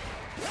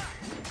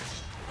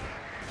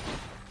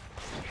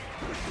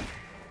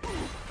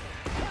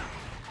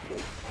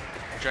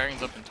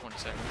 Dragon's up in 20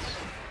 seconds.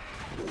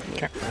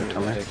 Okay.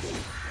 Head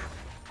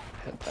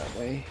that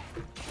way.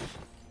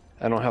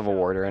 I don't have a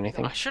ward or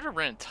anything. I should have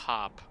ran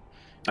top.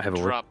 I have a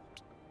ward. Dropped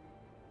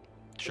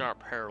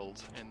Sharp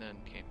Herald and then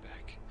came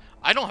back.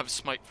 I don't have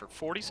smite for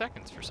 40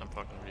 seconds for some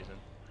fucking reason.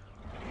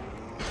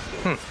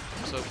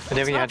 So And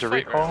then you had to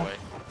recall? Right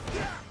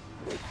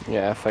away.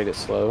 Yeah, fight it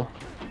slow.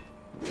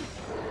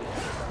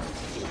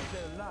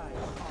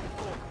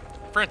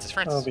 Francis.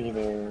 I'll be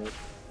there.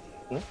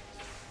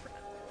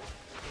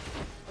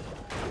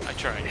 I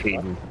tried.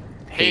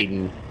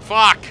 Hayden.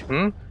 Fuck!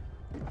 Hmm?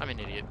 I'm an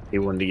idiot. He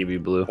wanted to give you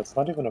blue. That's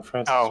not even a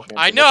Francis. Oh, champion,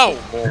 I that's know!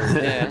 a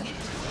very- Yeah.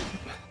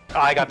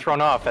 I got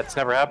thrown off. That's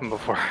never happened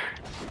before.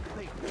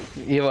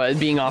 You know,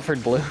 being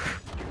offered blue.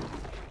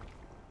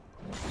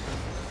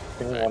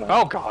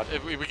 Oh god.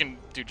 If we can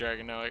do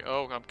dragon now. Like,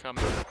 oh, I'm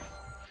coming.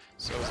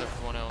 So is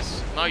everyone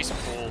else. Nice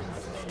pull.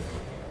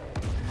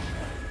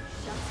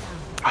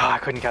 Ah, I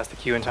couldn't cast the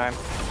Q in time.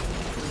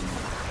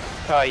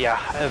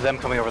 Yeah, them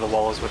coming over the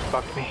wall is what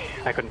fucked me.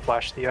 I couldn't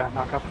flash the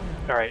knock-up.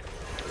 Alright.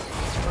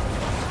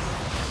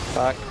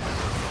 Fuck.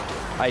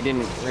 I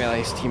didn't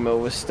realize Teemo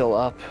was still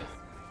up.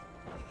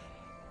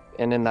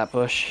 And in that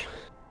bush.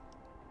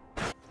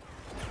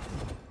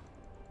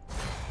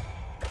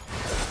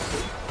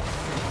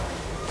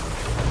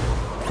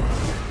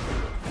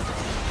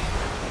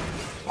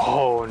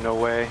 no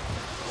way.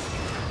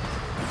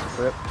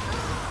 Rip.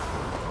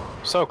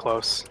 So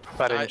close.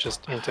 If I didn't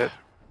just int it.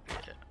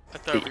 I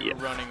thought we were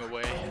running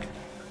away.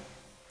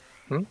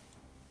 Hmm?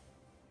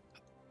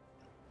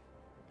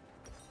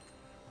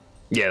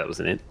 Yeah, that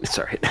wasn't it. It's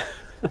alright.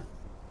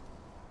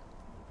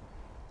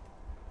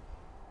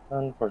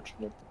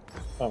 Unfortunate.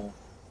 Oh.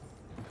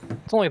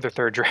 It's only their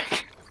third dragon.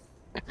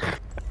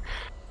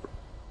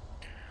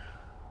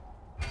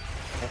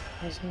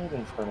 Isn't it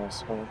Inferno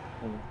Sword?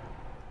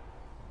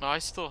 No, I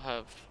still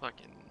have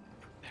fucking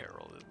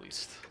Herald at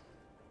least.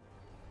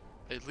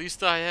 At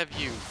least I have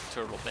you,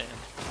 Turtle Band.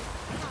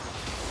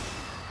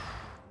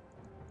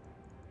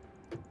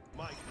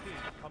 My king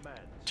commands.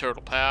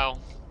 Turtle Pal.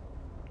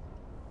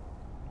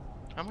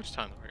 How much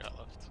time do I got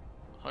left?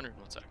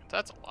 101 seconds.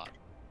 That's a lot.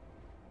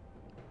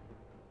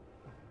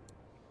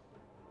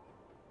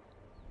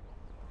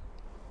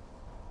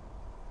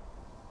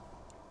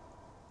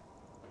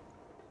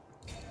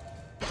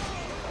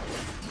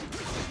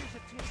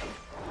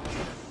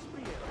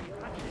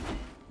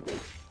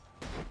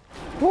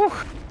 Woo!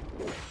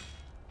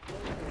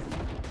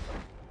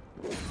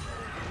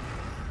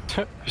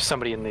 There's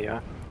somebody in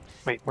the,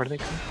 wait, where do they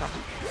come from?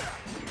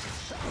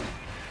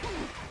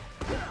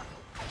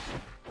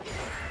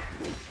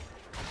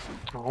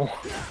 Oh.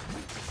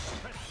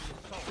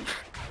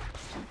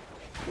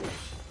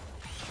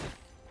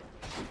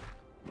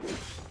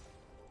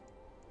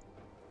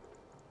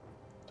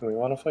 Do we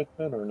want to fight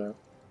mid or no?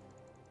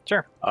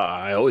 Sure.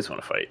 I always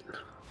want to fight.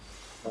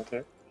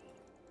 Okay.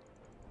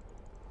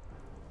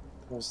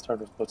 We'll start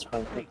with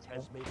Blitzcrank. Fate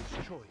has made its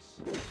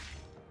choice.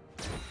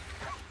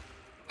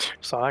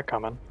 Saw that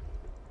coming.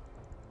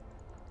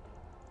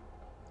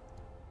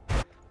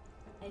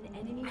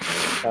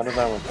 How did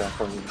that work out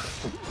for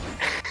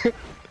you?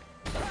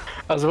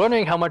 I was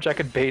wondering how much I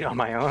could bait on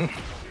my own.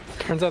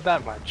 Turns out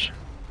that much.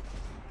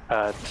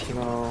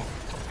 Timo.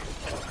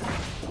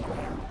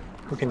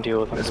 Who can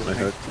deal with That's my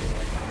hook.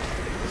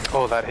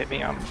 Oh, that hit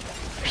me.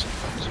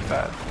 It's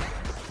bad.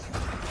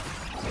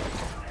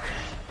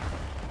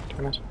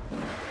 Damn it.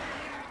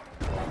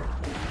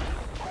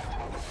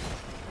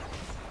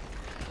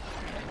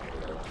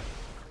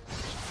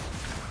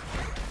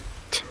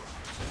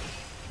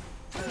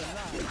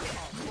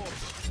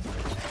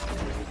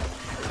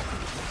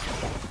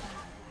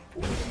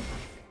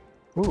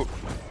 Ooh.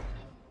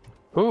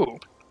 Ooh.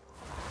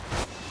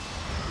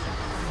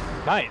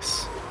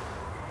 Nice.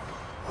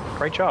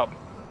 Great job.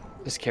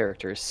 This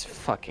character is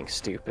fucking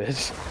stupid.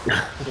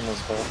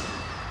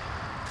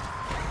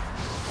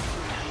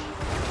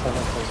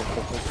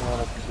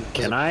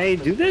 Can I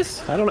do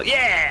this? I don't know.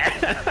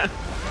 Yeah!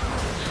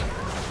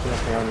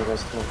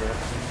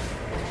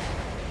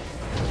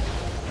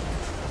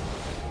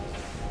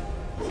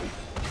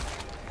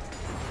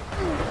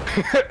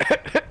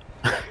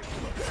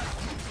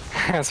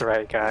 That's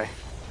right, guy.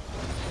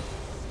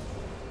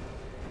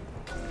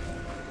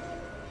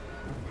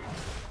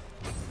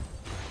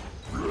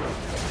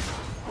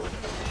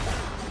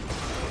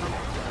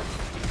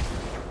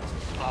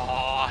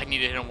 Oh, I need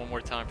to hit him one more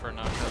time for a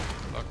knockout.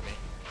 Fuck me.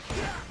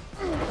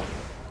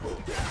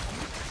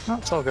 Oh,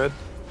 it's all good.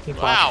 He Wow.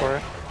 flashed for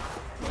it.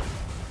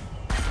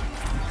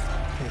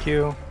 Thank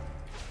you.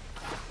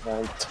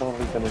 I'm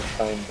totally gonna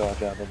try and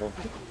dodge out of them.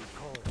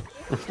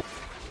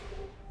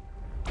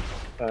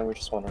 We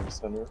just want to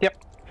resend it. Yep.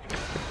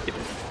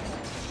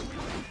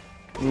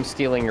 I'm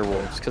stealing your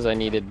wolves because I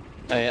need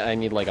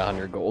like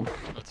 100 gold.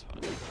 That's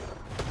fine.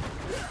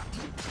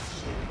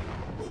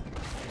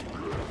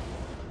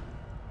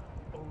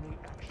 Only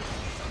action.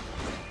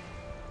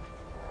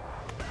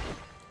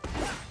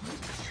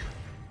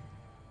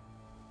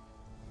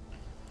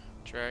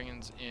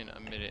 Dragons in a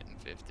minute and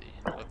 50.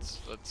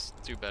 Let's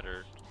do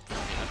better.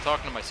 I'm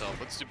talking to myself.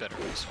 Let's do better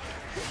this way.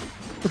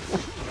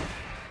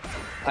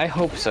 I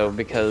hope so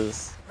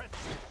because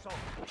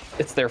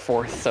it's their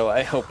fourth, so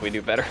I hope we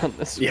do better on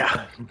this.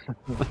 Yeah.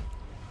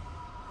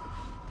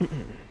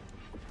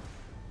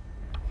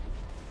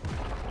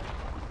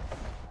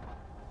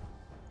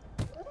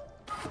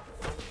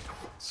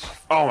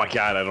 Oh my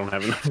god, I don't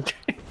have enough. Do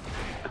you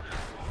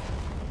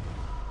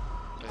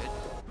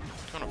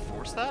want to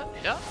force that?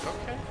 Yeah,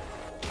 okay.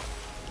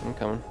 I'm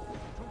coming.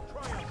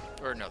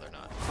 Or no, they're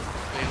not.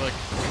 They like.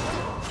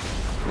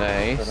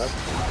 Nice.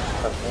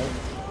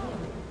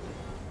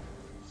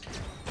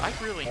 I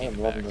really I need am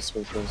back. loving this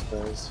with those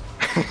guys.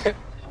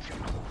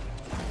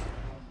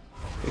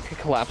 We could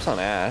collapse on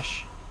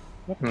Ash.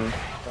 I only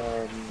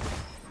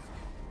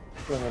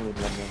need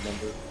one more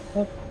number.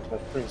 Oh,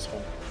 that's pretty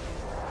small.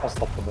 I'll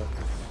stop the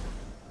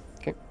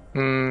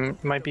bit.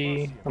 Might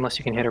be, unless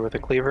you can hit her with a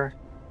cleaver.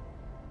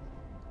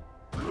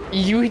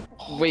 You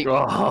wait.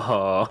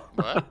 Oh.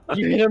 What?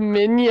 You hit a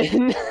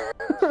minion.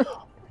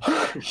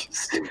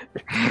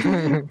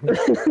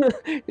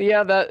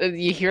 Yeah, that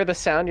you hear the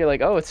sound. You're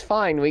like, oh, it's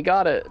fine. We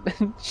got it.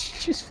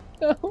 Just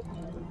fell.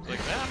 Like,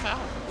 man, I'm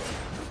out.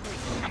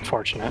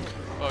 Unfortunate.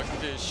 Fuck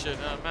this shit,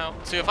 I'm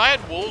out. See, if I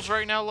had wolves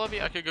right now,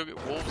 Lovey, I could go get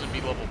wolves and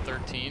be level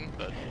 13,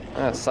 but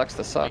That sucks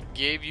to suck. I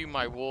gave you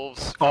my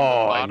wolves. Oh, from the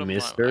I bottom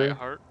missed of my her.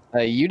 heart.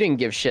 You didn't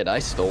give shit. I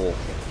stole.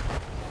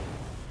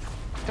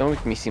 Don't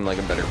make me seem like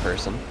a better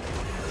person.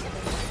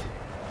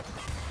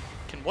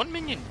 Can one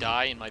minion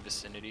die in my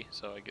vicinity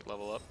so I get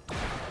level up?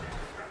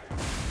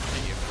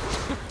 Thank you.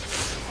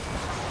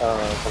 The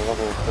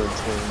level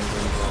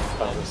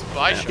 13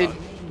 Bye, shot. Did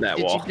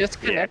you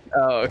disconnect? Yeah.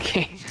 Oh,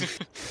 okay.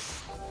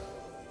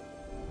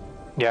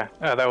 Yeah,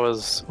 that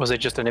was it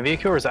just a Nivea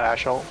Q or was it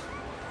Ash ult?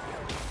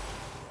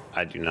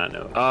 I do not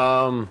know.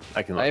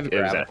 I can look. I have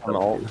grab on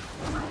ult.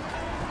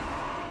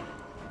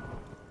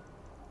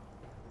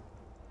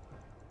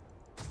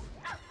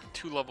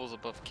 Two levels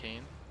above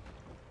Kane.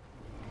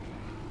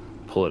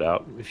 Pull it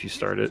out if you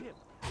start it.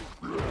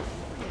 I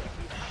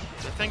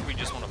think we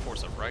just want to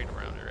force a right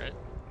around it, right?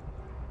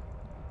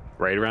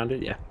 Right around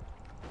it, yeah.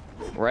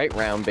 Right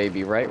round,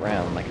 baby, right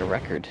round, like a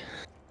record.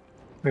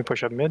 Let me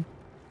push up mid.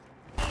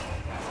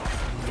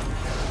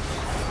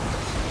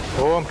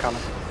 Oh, I'm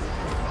coming.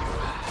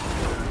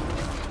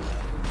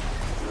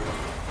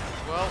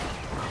 Well,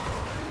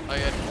 I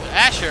had the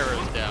Ash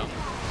arrows down.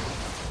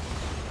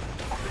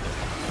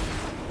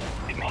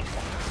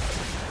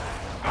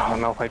 Oh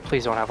no, like,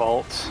 please don't have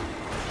ults.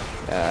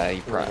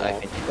 I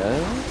think he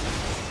does.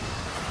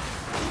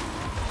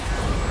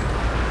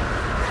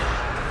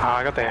 Oh,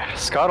 I got the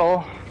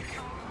scuttle.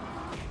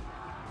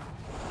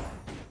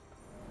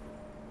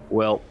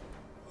 Well,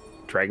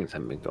 dragons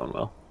haven't been going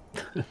well.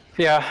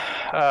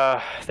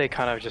 Yeah, they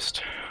kind of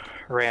just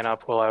ran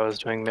up while I was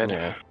doing mid.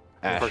 Yeah.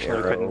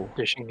 Unfortunately, couldn't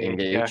disengage.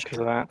 Yeah, because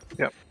of that.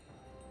 Yep.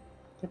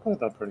 They played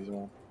that pretty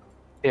well.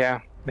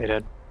 Yeah, they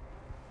did.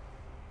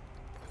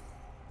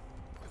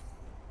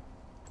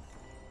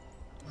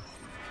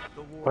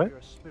 What?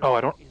 Oh,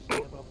 I don't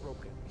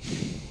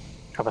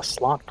have a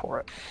slot for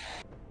it.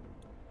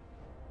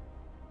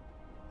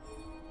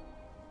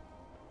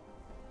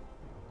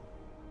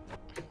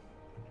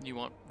 You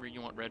want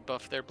red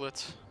buff there,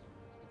 Blitz?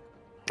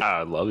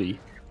 Ah, lovey.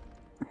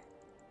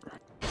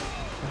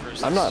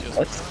 Versus I'm not.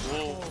 just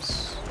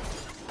wolves.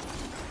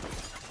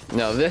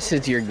 No, this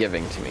is your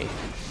giving to me.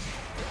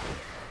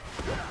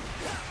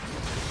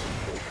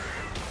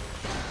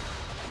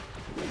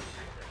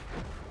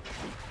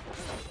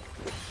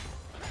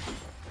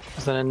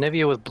 There's an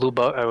Anivia with blue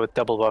buff with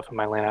double buff in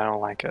my lane. I don't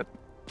like it.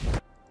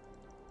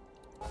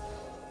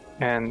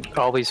 And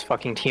all these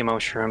fucking Teemo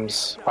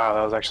shrooms. Wow,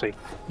 that was actually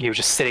you were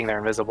just sitting there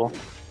invisible.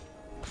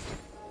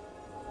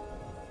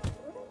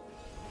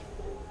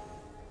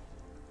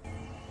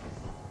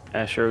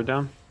 Ash arrow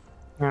down.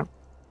 Yeah.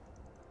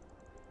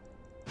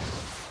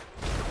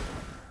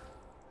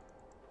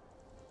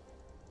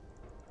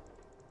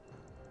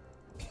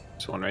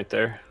 There's one right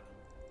there.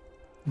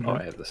 Mm-hmm. Oh,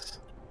 I have this.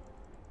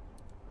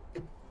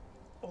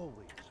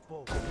 Always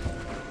forward.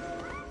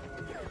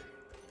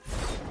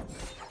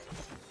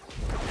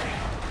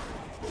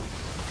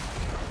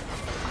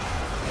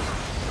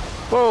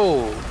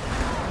 Whoa!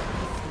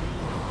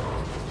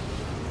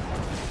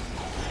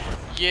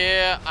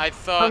 Yeah, I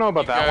thought I don't know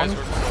about you that guys one.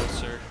 were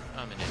closer.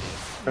 I'm an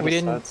idiot. We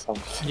didn't.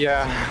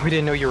 Yeah, we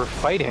didn't know you were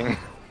fighting.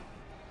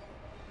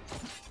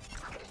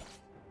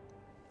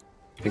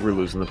 I think we're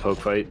losing the poke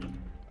fight.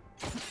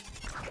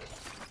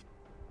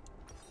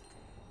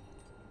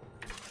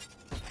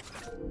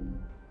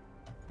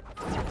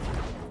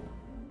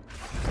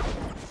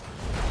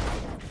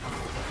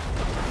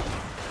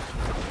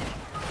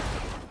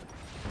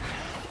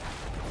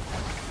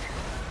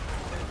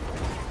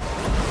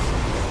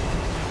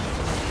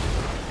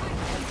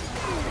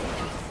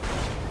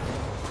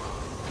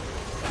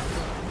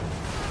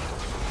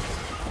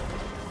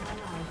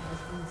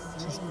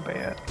 This is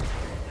bad.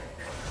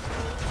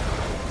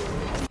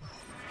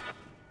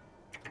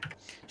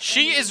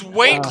 She is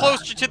way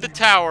closer to the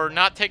tower,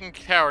 not taking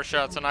tower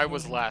shots, than I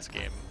was last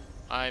game.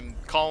 I'm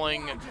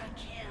calling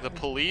the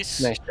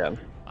police. Nice job.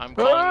 I'm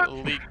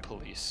calling League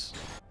Police.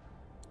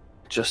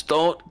 Just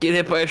don't get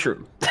hit by a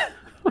shroom.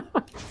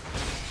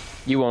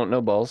 You won't,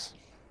 no balls.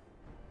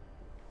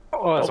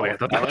 Oh, that's I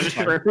thought that was a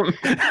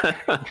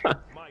shroom.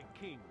 My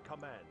king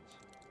commands.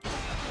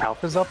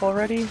 Alpha's up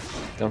already?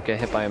 Don't get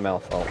hit by a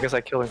mouthful. I guess I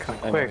killed him kind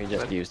of I know quick. he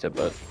just used it,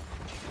 but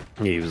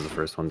Yeah, he was the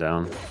first one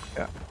down.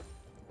 Yeah.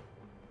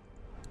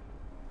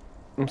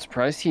 I'm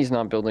surprised he's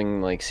not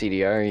building like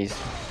CDR.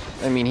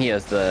 I mean, he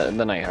has the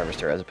Night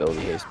Harvester as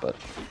ability haste, but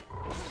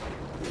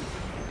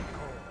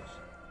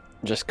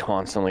just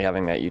constantly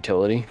having that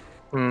utility.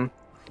 Hmm.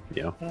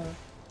 Yeah.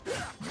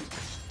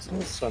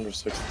 It's under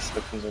 60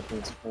 seconds, I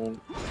think it's fine.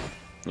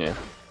 Yeah.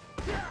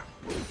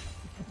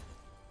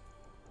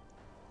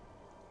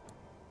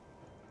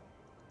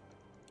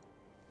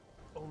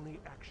 Only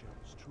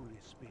actions truly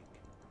speak.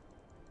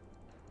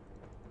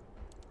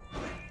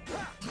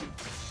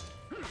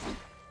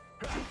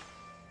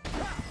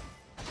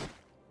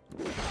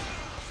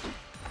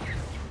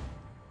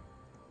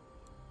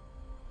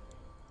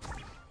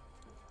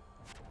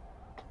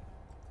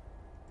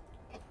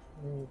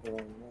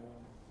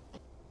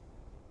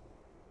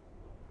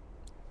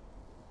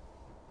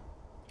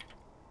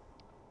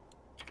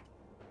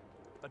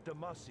 A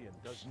Demacian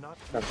does not.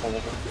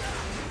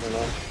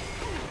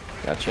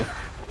 Gotcha.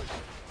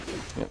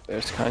 Yep,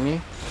 there's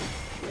Kanye.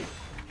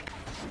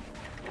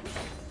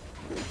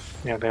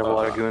 Yeah, they have a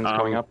lot of goons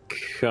going up.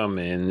 Come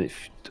in.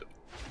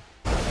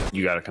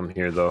 You gotta come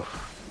here though.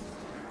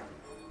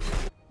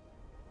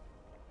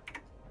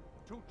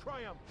 To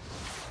triumph.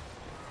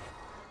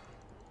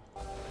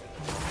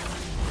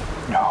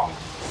 No.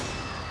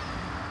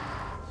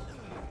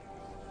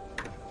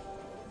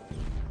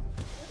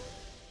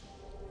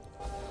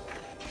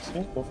 See,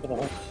 go for the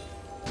hook.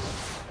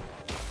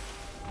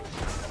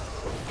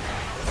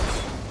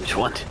 Which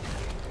one?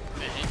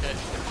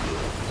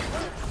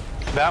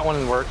 That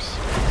one works.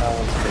 That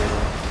one's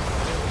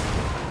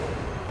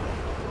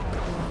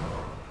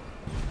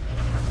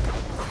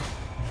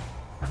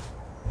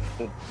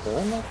good. Did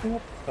Burn knock me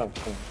up?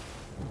 Okay.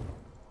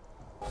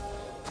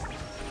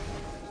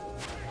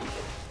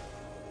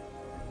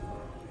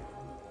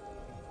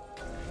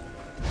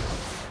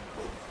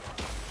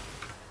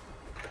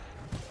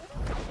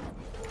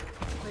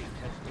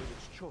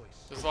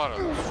 There's a lot of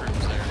those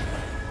troops there.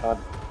 God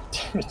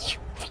damn it.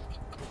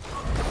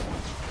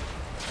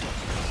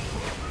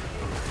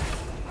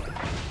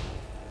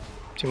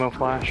 Timo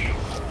Flash.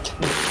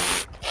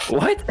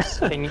 What?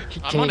 Can you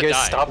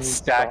guys stop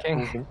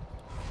stacking?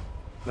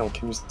 No,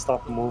 can you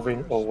stop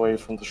moving away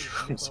from the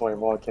shroom so I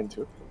walk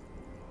into it?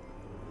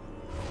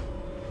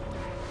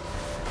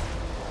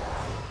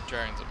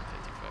 Dragon's up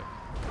 55.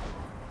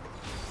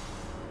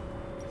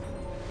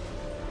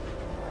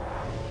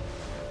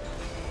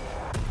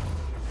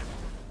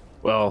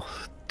 Well,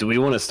 do we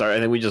want to start? I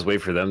think we just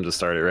wait for them to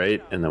start it,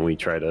 right? And then we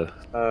try to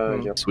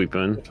Yep. sweep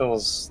in. If it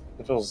was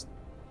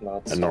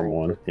not A normal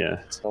one,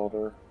 yeah.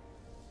 Solder.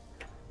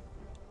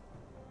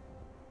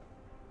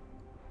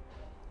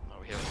 Oh,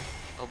 we have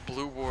a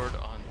blue ward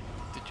on.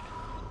 Did you?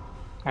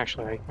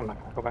 Actually, I'm not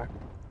gonna go back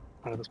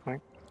at this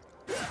point.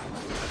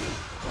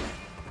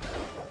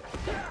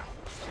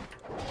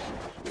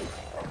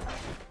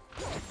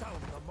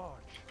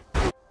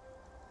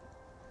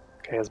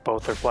 Okay, has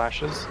both their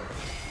flashes.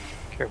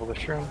 Careful the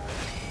shroom.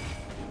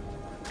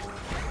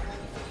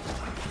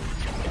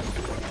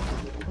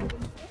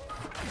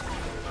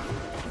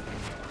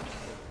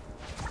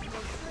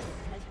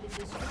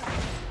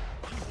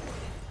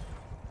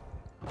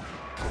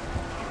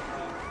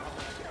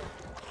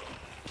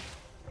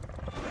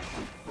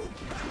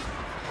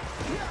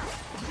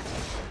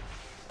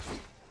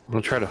 I'm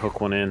gonna try to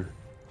hook one in.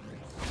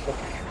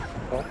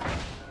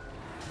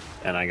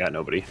 And I got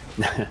nobody.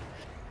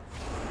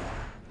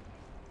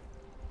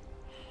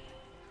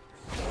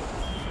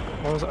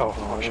 What was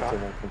oh, shot.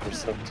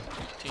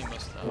 Team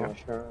must have. Yeah,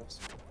 sure is.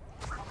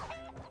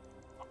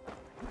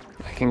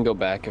 I can go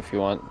back if you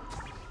want.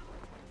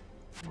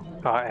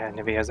 And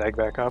if he has egg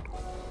back up.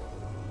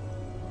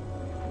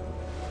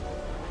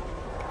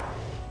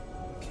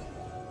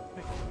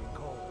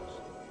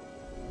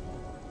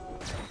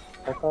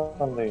 I thought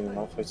on the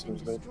Malphite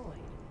seems good.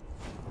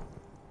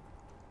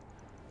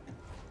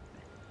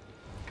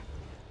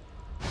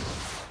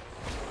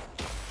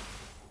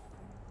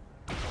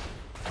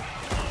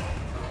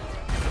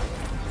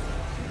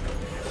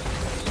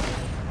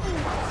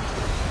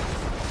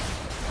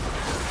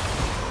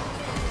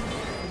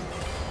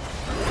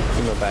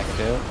 You go back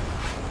too.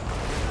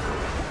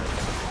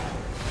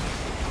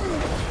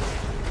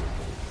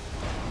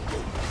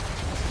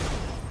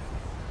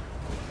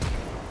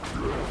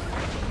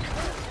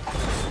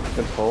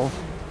 Good pull.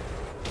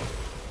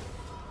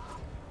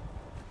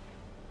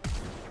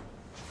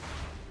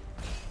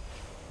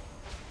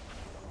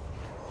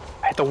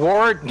 I hit the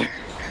ward!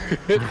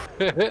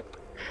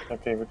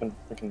 Okay, we can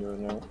do it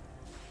now.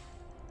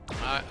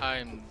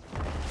 I'm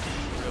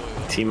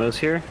really. Timo's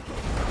here?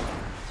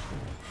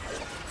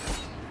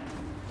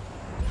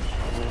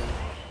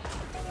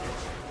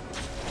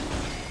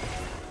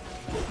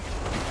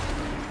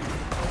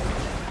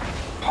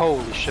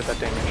 Holy shit, that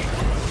damage.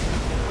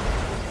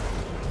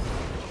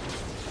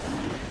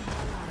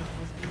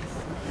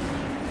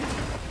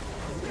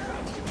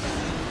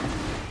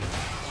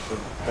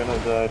 When I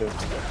died,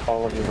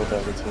 all of you will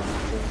die with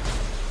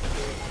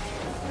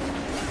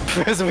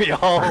team. As we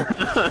all.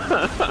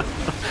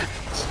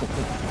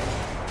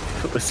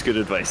 That's good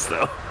advice,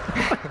 though.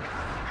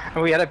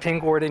 And we had a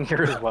pink ward in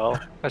here as well.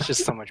 That's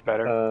just so much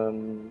better.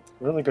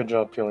 Really good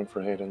job peeling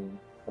for Hayden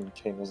when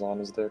Kane was on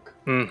his dick.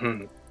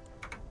 Mm-hmm.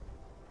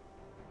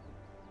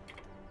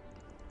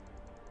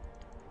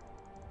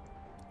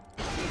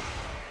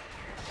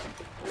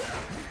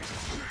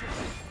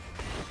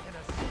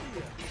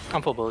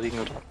 I'm full build, you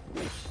can go top.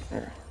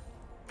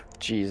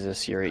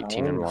 Jesus, you're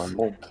 18 and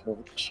 1.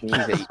 He's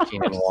Jesus.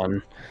 18 and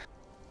 1.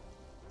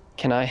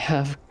 Can I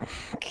have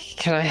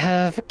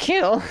a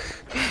kill?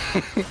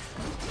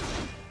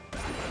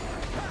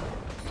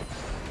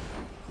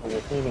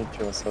 If you need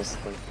kills, that's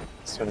like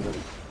soon as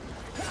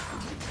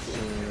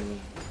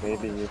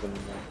maybe even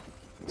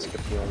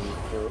skip the enemy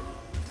for it.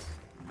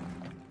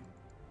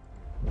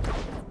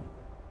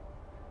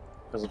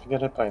 Because if you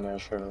get hit by an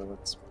Asher,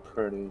 that's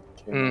pretty.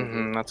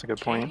 That's a good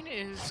point.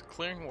 Kane is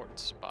clearing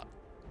ward's spot.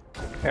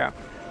 Yeah.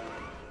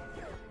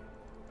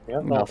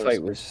 No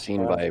fight was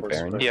seen by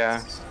Baron.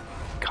 Yeah.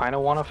 Kind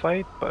of want to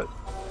fight, but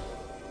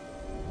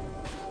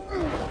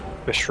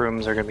The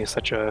shrooms are gonna be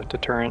such a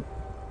deterrent.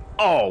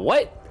 Oh,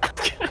 what?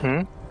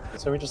 Hmm?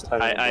 So we just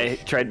I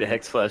tried to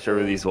hex flash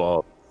over these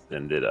walls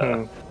and did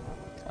Hmm.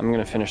 I'm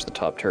gonna finish the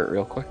top turret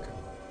real quick.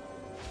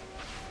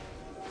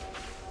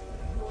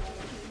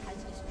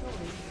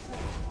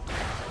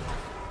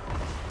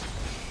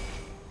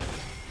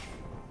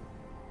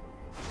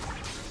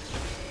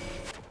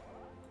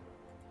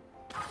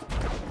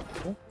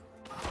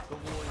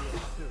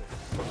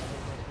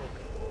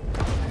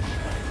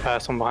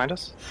 Someone behind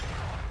us?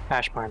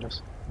 Ash behind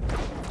us.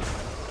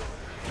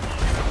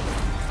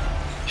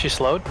 She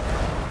slowed?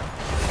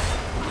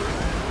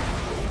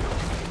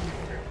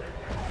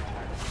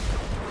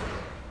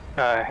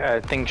 I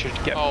think she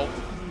should get. Oh.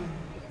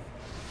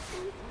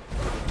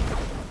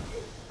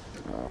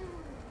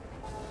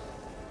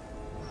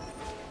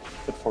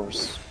 Good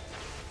force.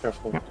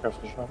 Careful,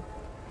 careful shot.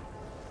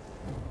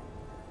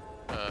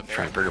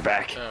 Trying to bring her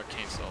back. Can't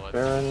stall it.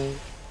 Baron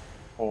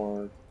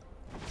or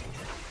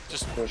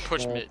Just push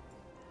push mid. mid.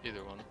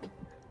 Either one.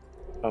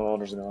 Oh,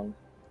 Elder's gone.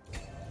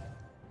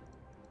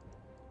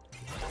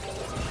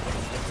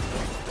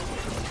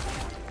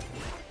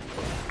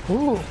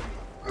 Ooh!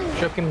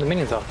 Choking the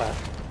minions off that.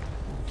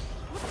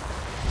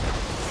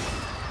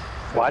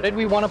 Why did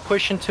we want to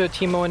push into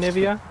Teemo and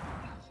Nivea?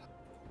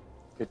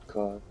 Good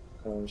call.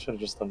 We should have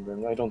just done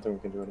Baron. I don't think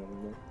we can do it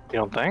anymore. You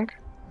don't think?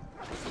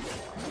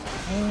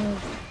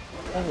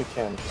 Yeah, we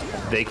can.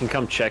 They can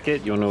come check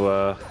it. You want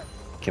to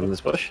give them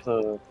this bush?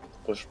 The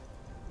bush.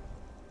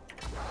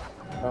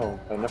 Oh,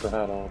 I never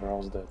had Oliver. I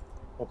was dead.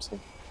 Whoopsie.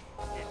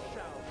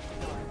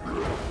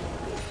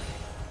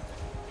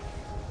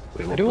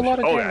 They do a lot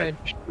of damage.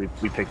 Yeah.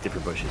 We picked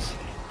different bushes.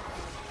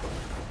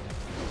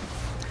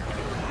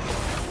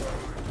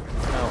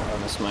 Oh, I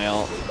missed my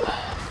ult.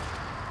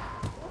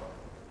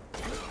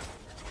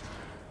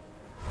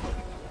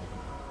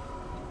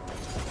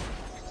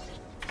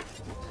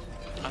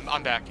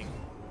 I'm backing.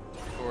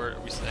 Or are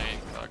we staying?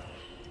 Fuck.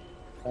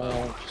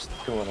 Just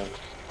do whatever.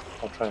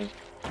 I'll try and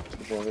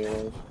keep Jovi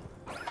alive.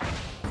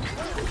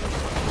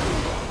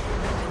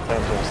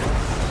 Fantastic.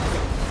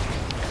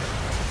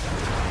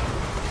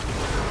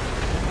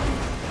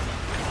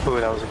 Ooh,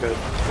 that was a good.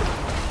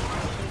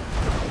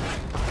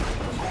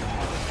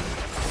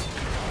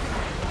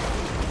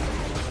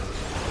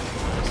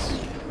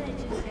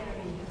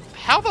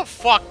 How the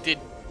fuck did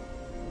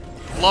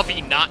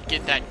Lovey not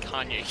get that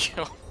Kanye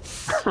kill?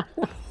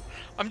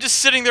 I'm just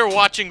sitting there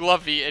watching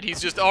Lovey and he's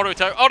just auto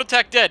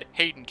attack dead.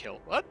 Hayden kill.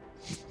 What?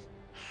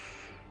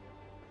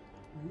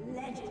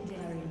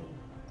 Legendary.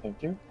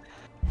 Thank you.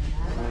 An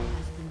ally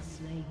has been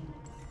slain.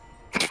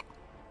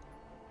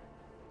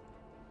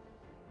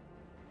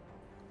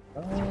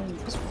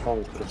 Just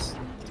probably put us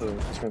to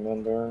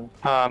 2-man Baron.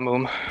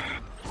 Moom.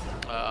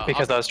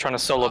 Because I was trying to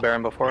solo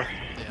Baron before.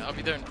 Yeah, I'll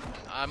be there.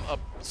 I'm up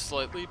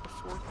slightly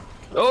before.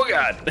 Oh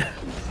god!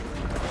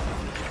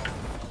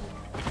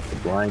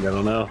 Blind, I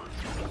don't know.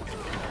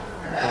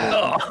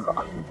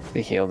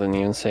 The heal didn't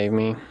even save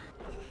me.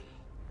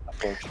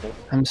 Unfortunate.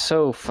 I'm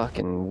so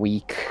fucking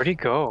weak. Where'd he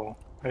go?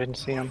 I didn't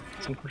see him.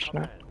 It's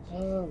unfortunate.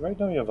 Right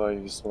now you have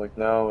IE, so like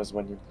now is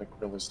when you like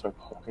really start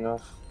popping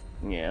off.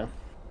 Yeah.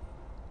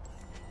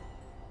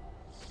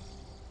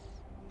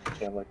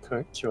 Yeah, like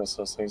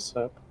QSS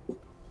ASAP.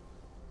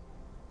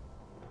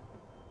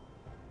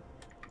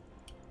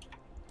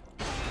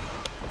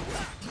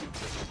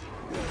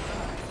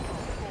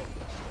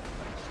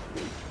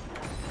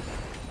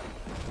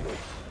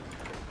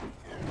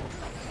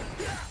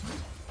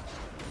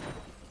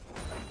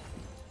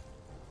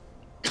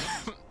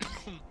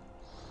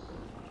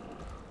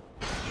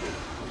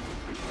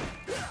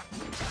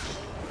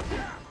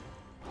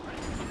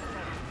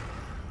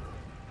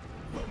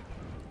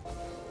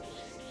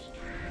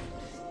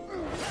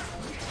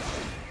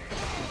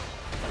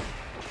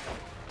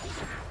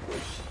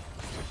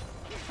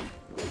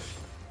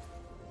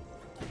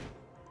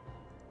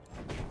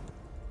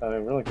 I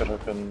really could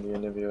have been the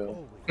Anivia.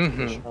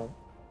 Mm-hmm.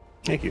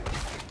 Thank you.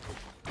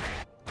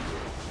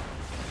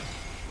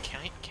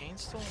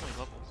 Kane's still only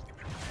level.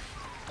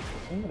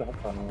 I'm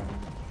gonna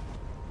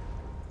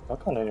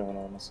hook on anyone,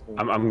 honestly.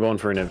 I'm going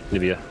for an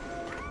Nivea.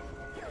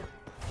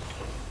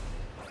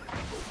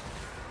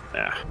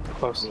 Yeah.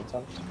 Close.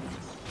 Attempt.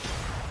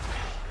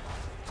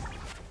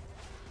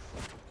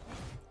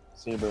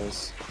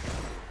 Zebras.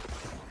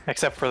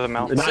 Except for the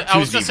mouth. Not I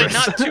was two gonna say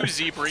zebras. not too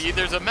zebra-y,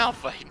 there's a mouth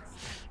fight.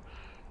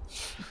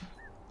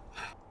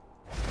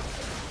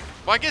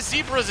 Well, I guess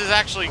zebras is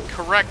actually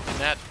correct in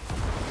that.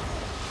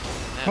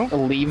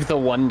 Leave the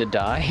one to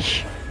die.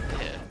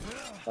 Yeah.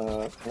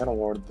 I'm gonna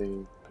ward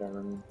the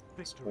Baron.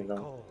 Victory go.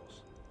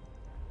 calls.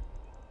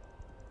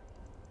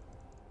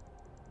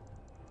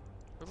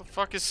 Where the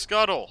fuck is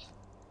Scuttle?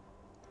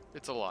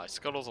 It's a lie.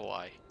 Scuttle's a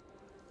lie.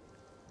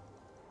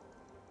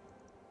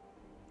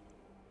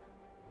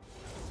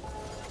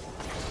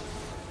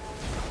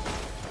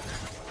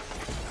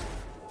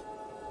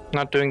 I'm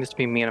not doing this to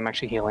be mean, I'm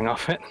actually healing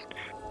off it.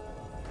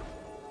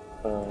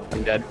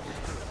 I'm dead.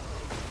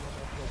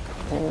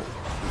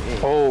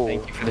 Oh.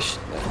 Thank you for the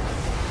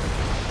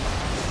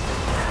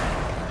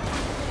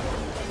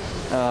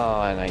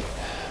Oh, and I.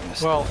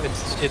 Well,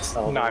 it's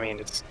no, I mean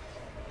it's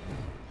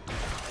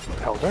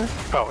Elder.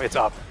 Oh, it's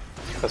up.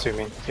 That's what you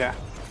mean. Yeah.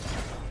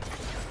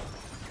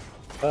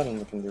 That and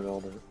we can do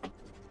Elder.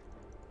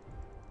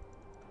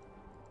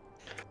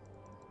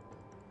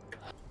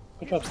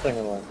 Good job staying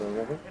alive, though,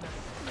 River.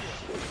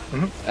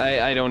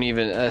 I don't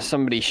even.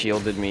 Somebody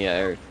shielded me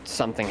or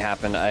something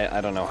happened.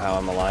 I don't know how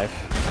I'm alive.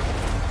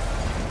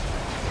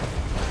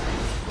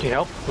 Can you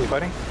help? Are we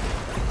fighting?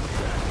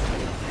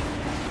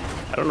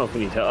 I don't know if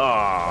we need to.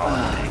 Oh.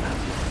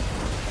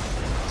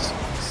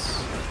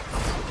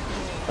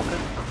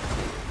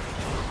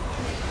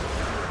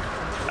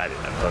 I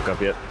didn't have a hook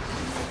up yet.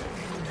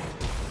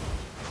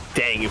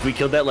 Dang, if we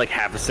killed that like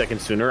half a second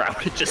sooner, I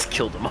would have just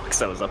killed him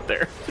because I was up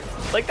there.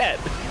 Like that.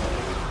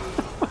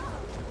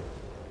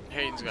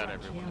 Hayden's got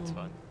everyone, it's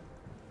fine.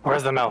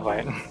 Where's the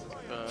Malphite?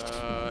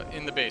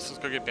 In the base.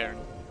 Let's go get Baron.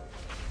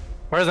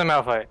 Where's the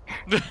Malphite?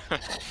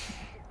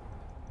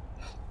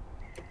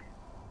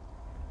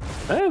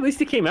 At least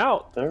he came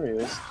out. There he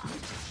is.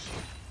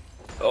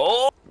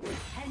 Oh,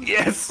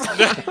 yes.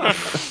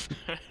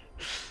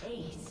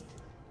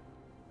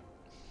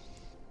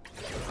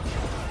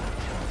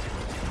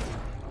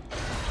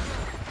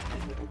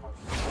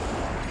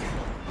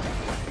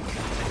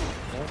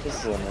 This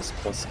is a nice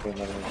plus game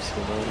I've ever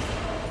seen.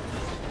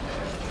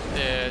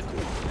 Yeah,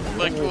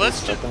 like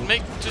let's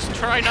just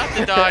try not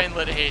to die and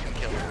let Hayden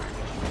kill her.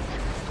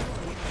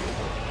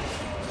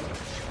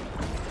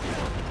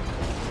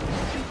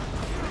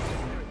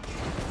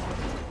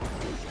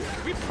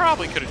 We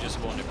probably could have just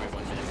won if we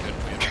went in,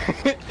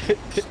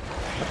 couldn't we?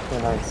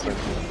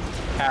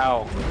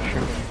 Ow.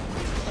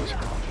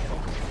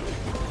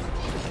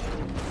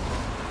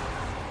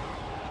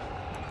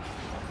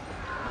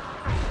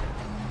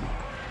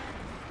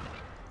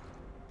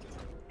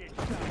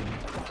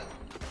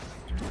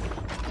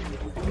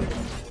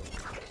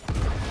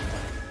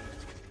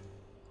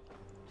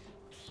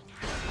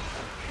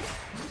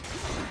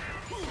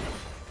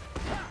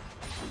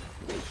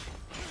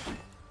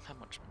 How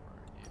much more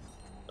are you?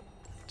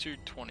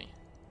 220.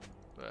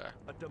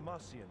 A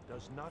Demacian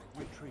does not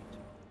retreat.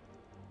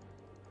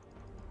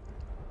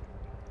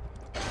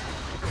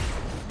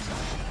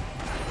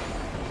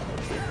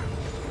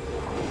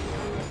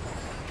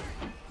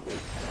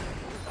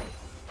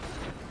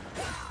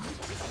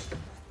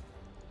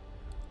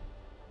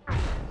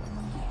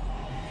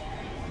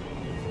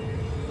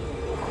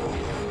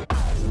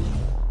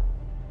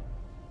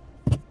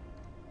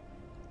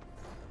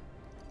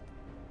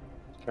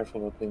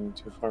 Careful of being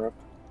too far up.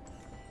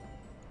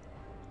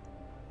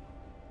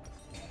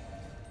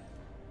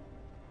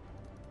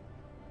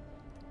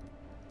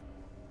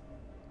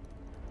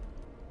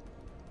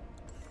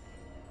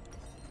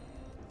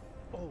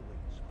 Always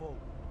forward.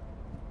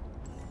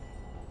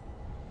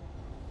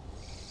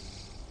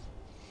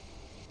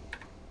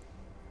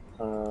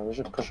 We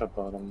should push up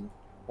bottom.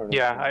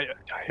 Yeah,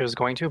 I was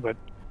going to, but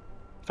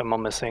them all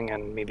missing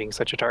and me being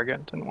such a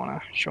target, didn't want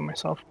to show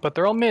myself. But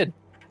they're all mid,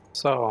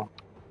 so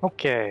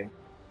okay.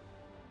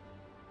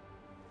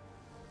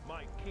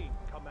 My king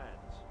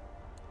commands.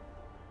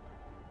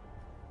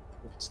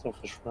 We can still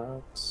fish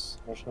rocks.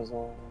 Russia's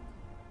all.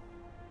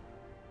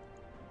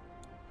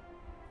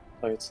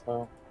 Play it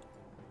slow.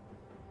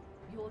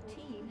 Your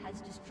team has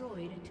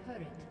destroyed a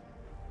turret.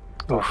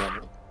 Oof,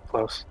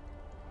 close.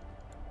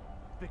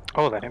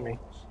 Oh, that hit me.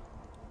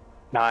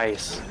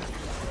 Nice.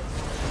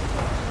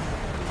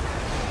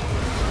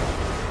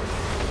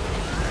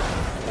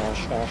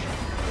 Dash, dash.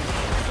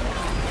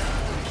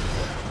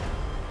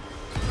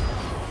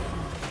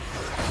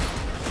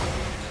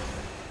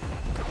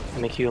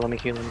 Let me Q, let me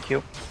Q, let me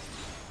Q.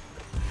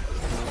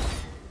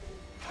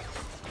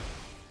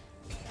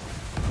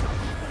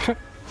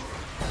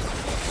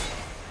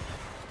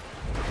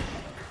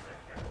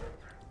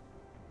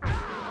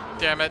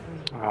 Damn it.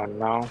 Oh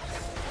no.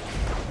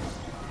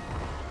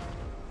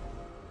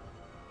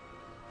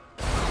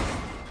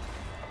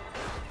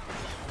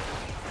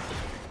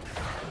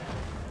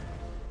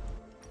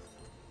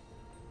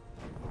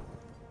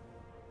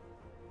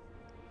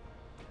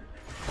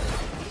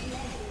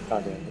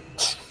 God damn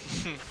it.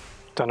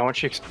 Don't know what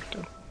she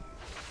expected.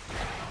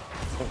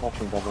 I'm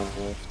watching double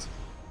lift.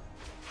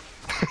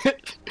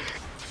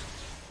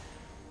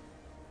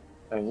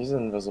 Hey, he's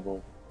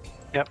invisible.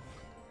 Yep.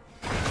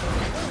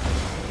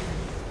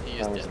 He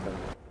is That was dead. bad.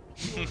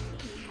 Your team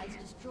has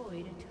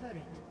destroyed a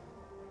turret.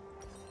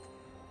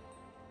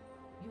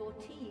 Your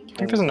team I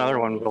think there's another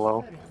one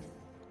below.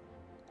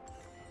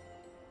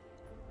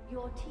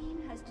 Your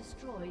team has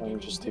destroyed I'm an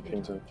just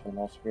taking to inhibitor. kill him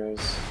off, you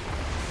guys.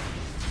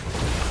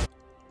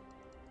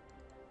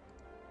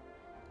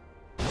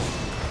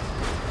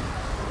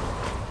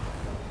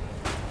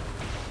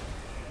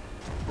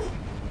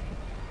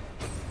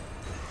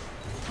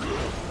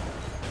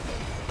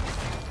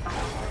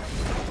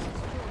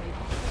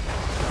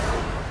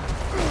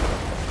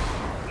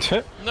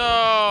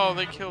 No,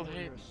 they killed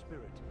Hayden.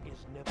 Spirit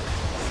is never.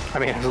 I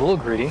mean, I was a little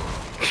greedy,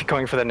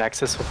 going for the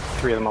Nexus with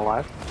 3 of them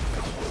alive,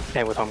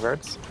 and with home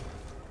guards.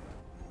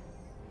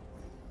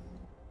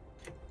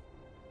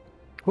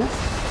 Ooh.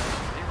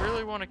 They really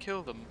really want to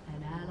kill them.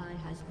 An ally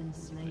has been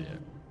slain. Yeah.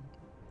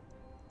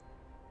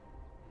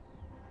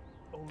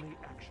 Only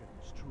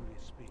actions truly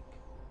speak.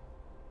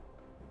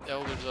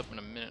 Elder's up in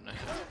a minute and a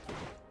half.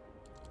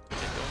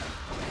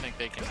 I don't think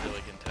they can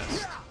really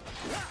contest.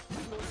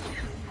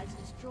 Has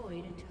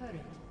destroyed a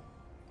turret.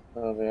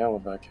 The ammo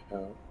back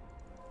out.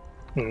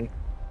 Hmm.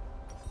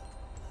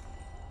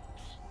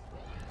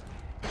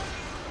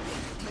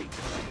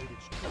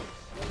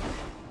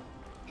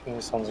 Okay,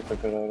 sounds like a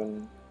good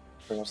item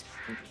for us.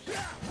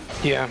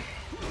 Yeah.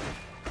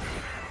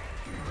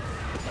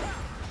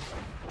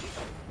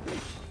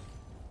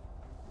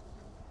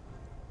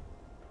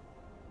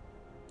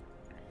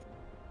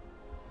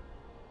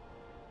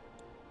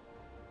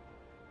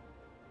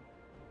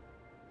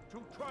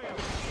 To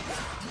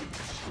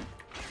triumph.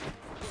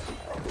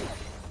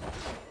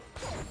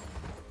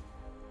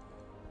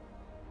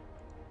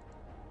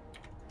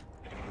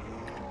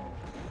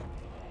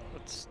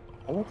 Let's.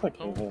 I look like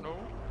Oh you hit. no.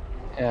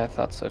 Yeah, I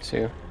thought so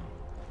too.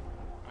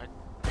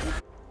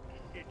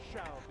 It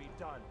shall be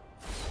done.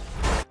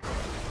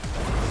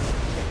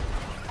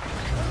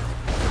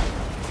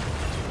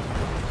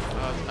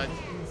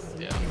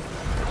 Yeah.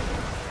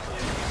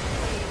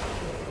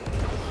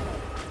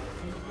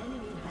 An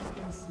enemy has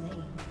been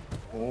slain.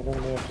 I don't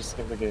know if to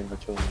save the game by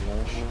killing the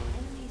Nash.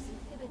 Enemy's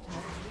inhibitor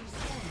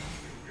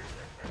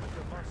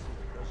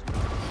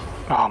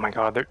respawned. Oh my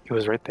god, there, he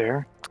was right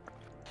there.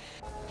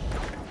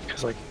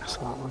 Cause like I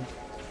saw that one.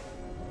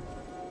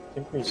 I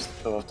think we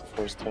still have to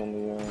force down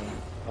the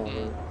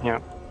elevator. Yeah.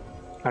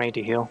 I need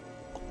to heal.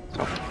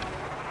 So Enemy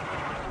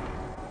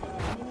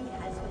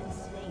has been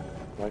slain.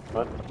 Like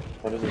what?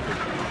 What is it?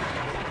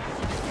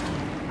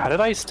 how did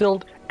I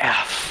still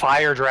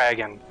fire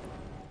dragon?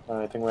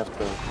 I think we have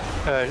to.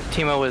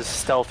 Timo was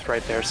stealth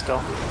right there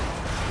still.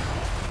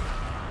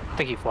 I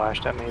think he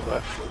flashed at me,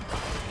 but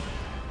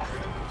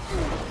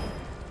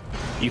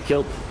You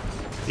killed.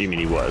 You mean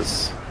he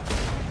was?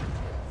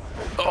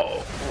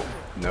 oh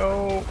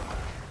no.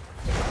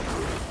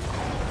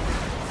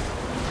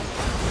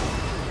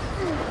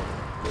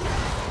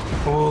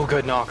 Ooh,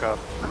 good knockup.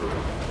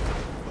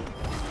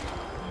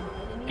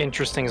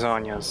 Interesting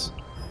Zanyas.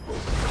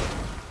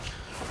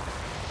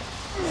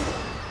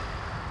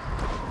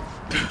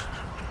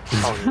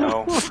 Oh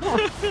no.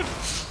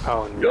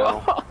 Oh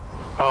no.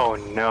 Oh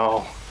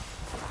no.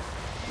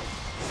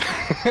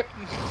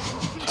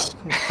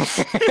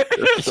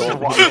 Don't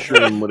watch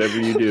shroom, whatever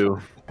you do.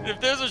 If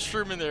there's a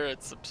shroom in there,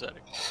 it's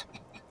upsetting.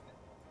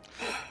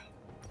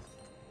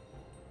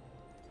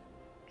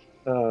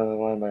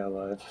 Why am I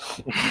alive?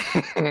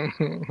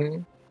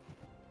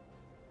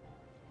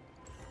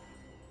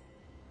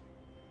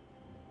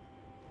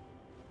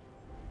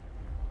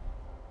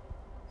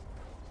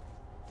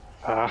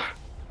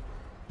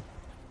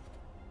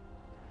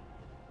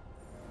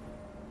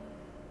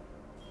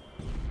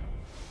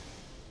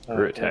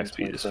 Her attack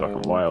speed is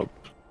fucking wild.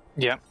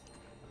 Yeah,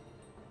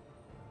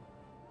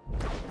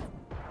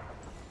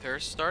 They're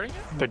starting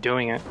it? they're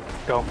doing it.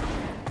 Go.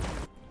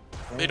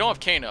 They don't have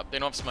Kane up. They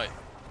don't have Smite.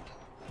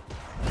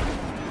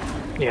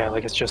 Yeah,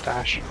 like it's just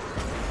Ash. An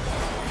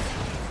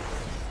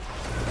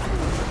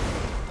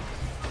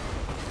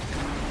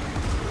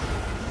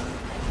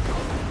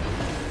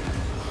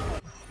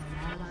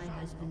ally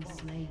has been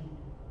slain.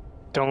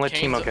 Don't let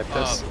Kane's Timo get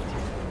this. up.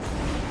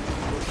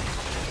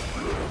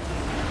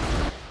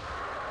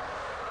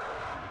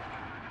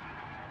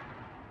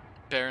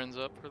 Baron's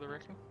up for the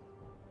record.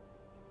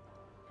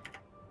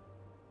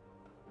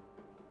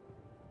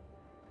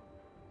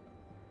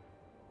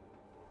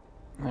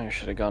 I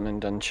should have gone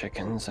and done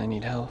chickens. I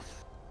need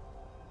health.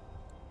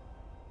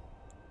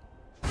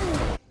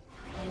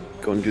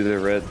 Go and do their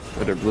red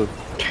or their blue.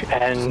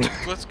 And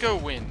Let's go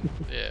win.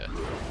 Yeah.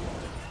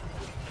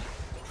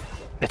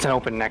 it's an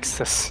open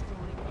nexus.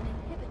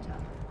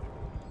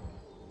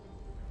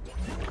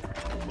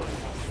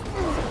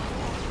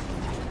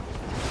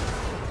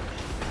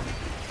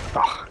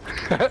 Oh.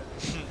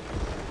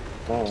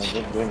 Oh,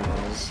 good win,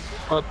 guys.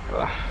 What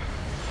the?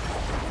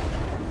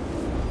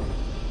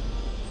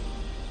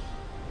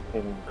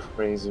 Even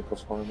crazy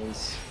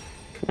performance.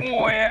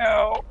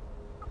 Wow.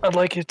 I'd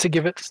like it to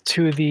give it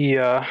to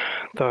the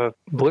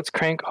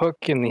Blitzcrank hook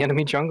in the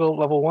enemy jungle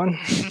level 1.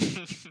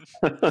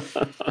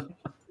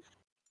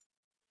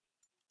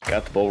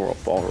 Got the ball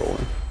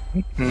rolling.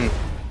 Hmm.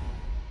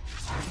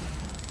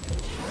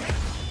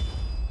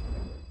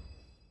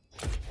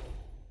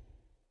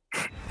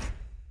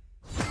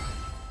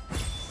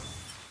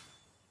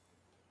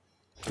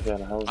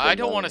 Again, how's I that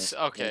don't not want enough?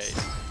 to. Okay.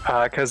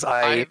 Because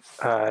I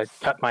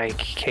got my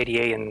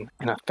KDA in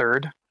a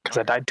third because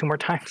I died 2 more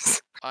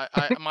times.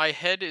 My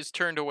head is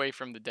turned away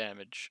from the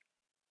damage.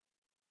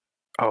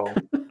 Oh.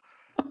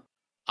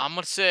 I'm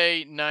gonna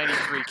say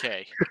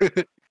 93k.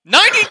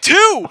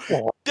 92!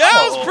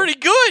 That was pretty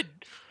good!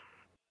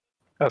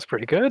 That's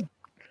pretty good.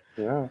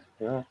 Yeah,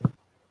 yeah,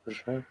 for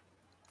sure.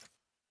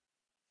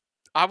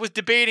 I was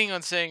debating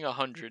on saying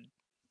 100.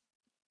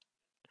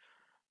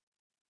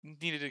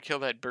 Needed to kill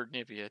that bird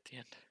Nivea at the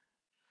end.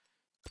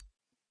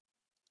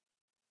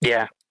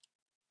 Yeah.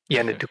 You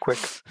ended too quick.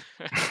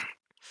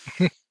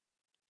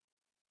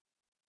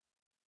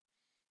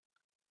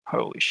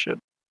 Holy shit.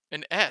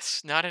 An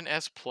S, not an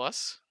S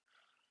plus?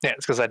 Yeah,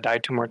 it's because I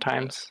died 2 more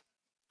times.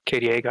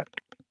 KDA got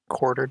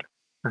quartered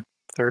or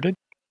thirded.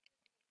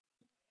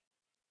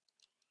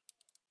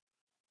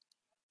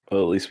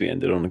 Well, at least we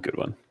ended on a good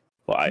one.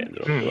 Well, I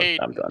ended on a good one.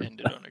 I'm done.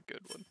 Ended on a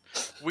good one.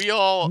 We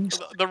all,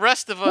 the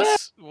rest of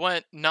us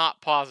went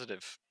not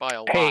positive by a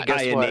lot. Hey,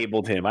 guess I what?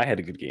 enabled him. I had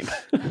a good game.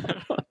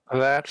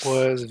 That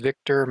was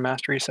Victor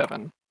Mastery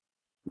 7.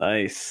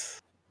 Nice.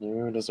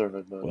 You deserve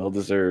it, bud. Well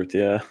deserved,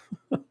 yeah.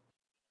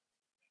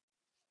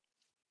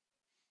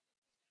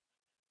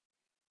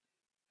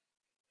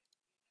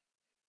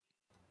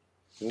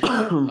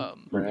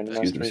 Brand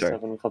Excuse me, Mastery sorry.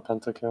 7 with a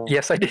pentakill.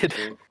 Yes, I did.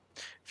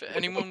 If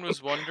anyone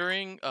was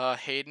wondering,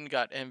 Hayden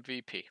got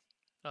MVP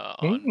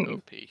on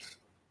OP.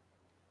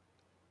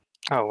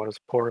 Oh, what does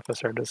poor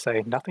Professor to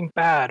say? Nothing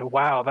bad.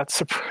 Wow, that's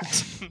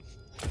surprising.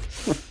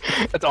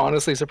 That's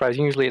honestly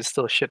surprising. Usually it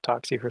still shit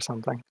talks you for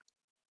something.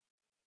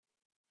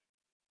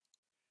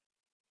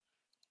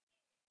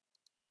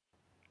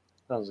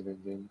 That was a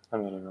good game.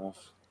 I'm getting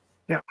off.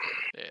 Yeah.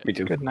 Me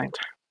too. Good night.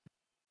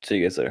 See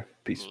you guys later.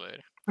 Peace.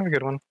 Later. Have a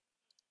good one.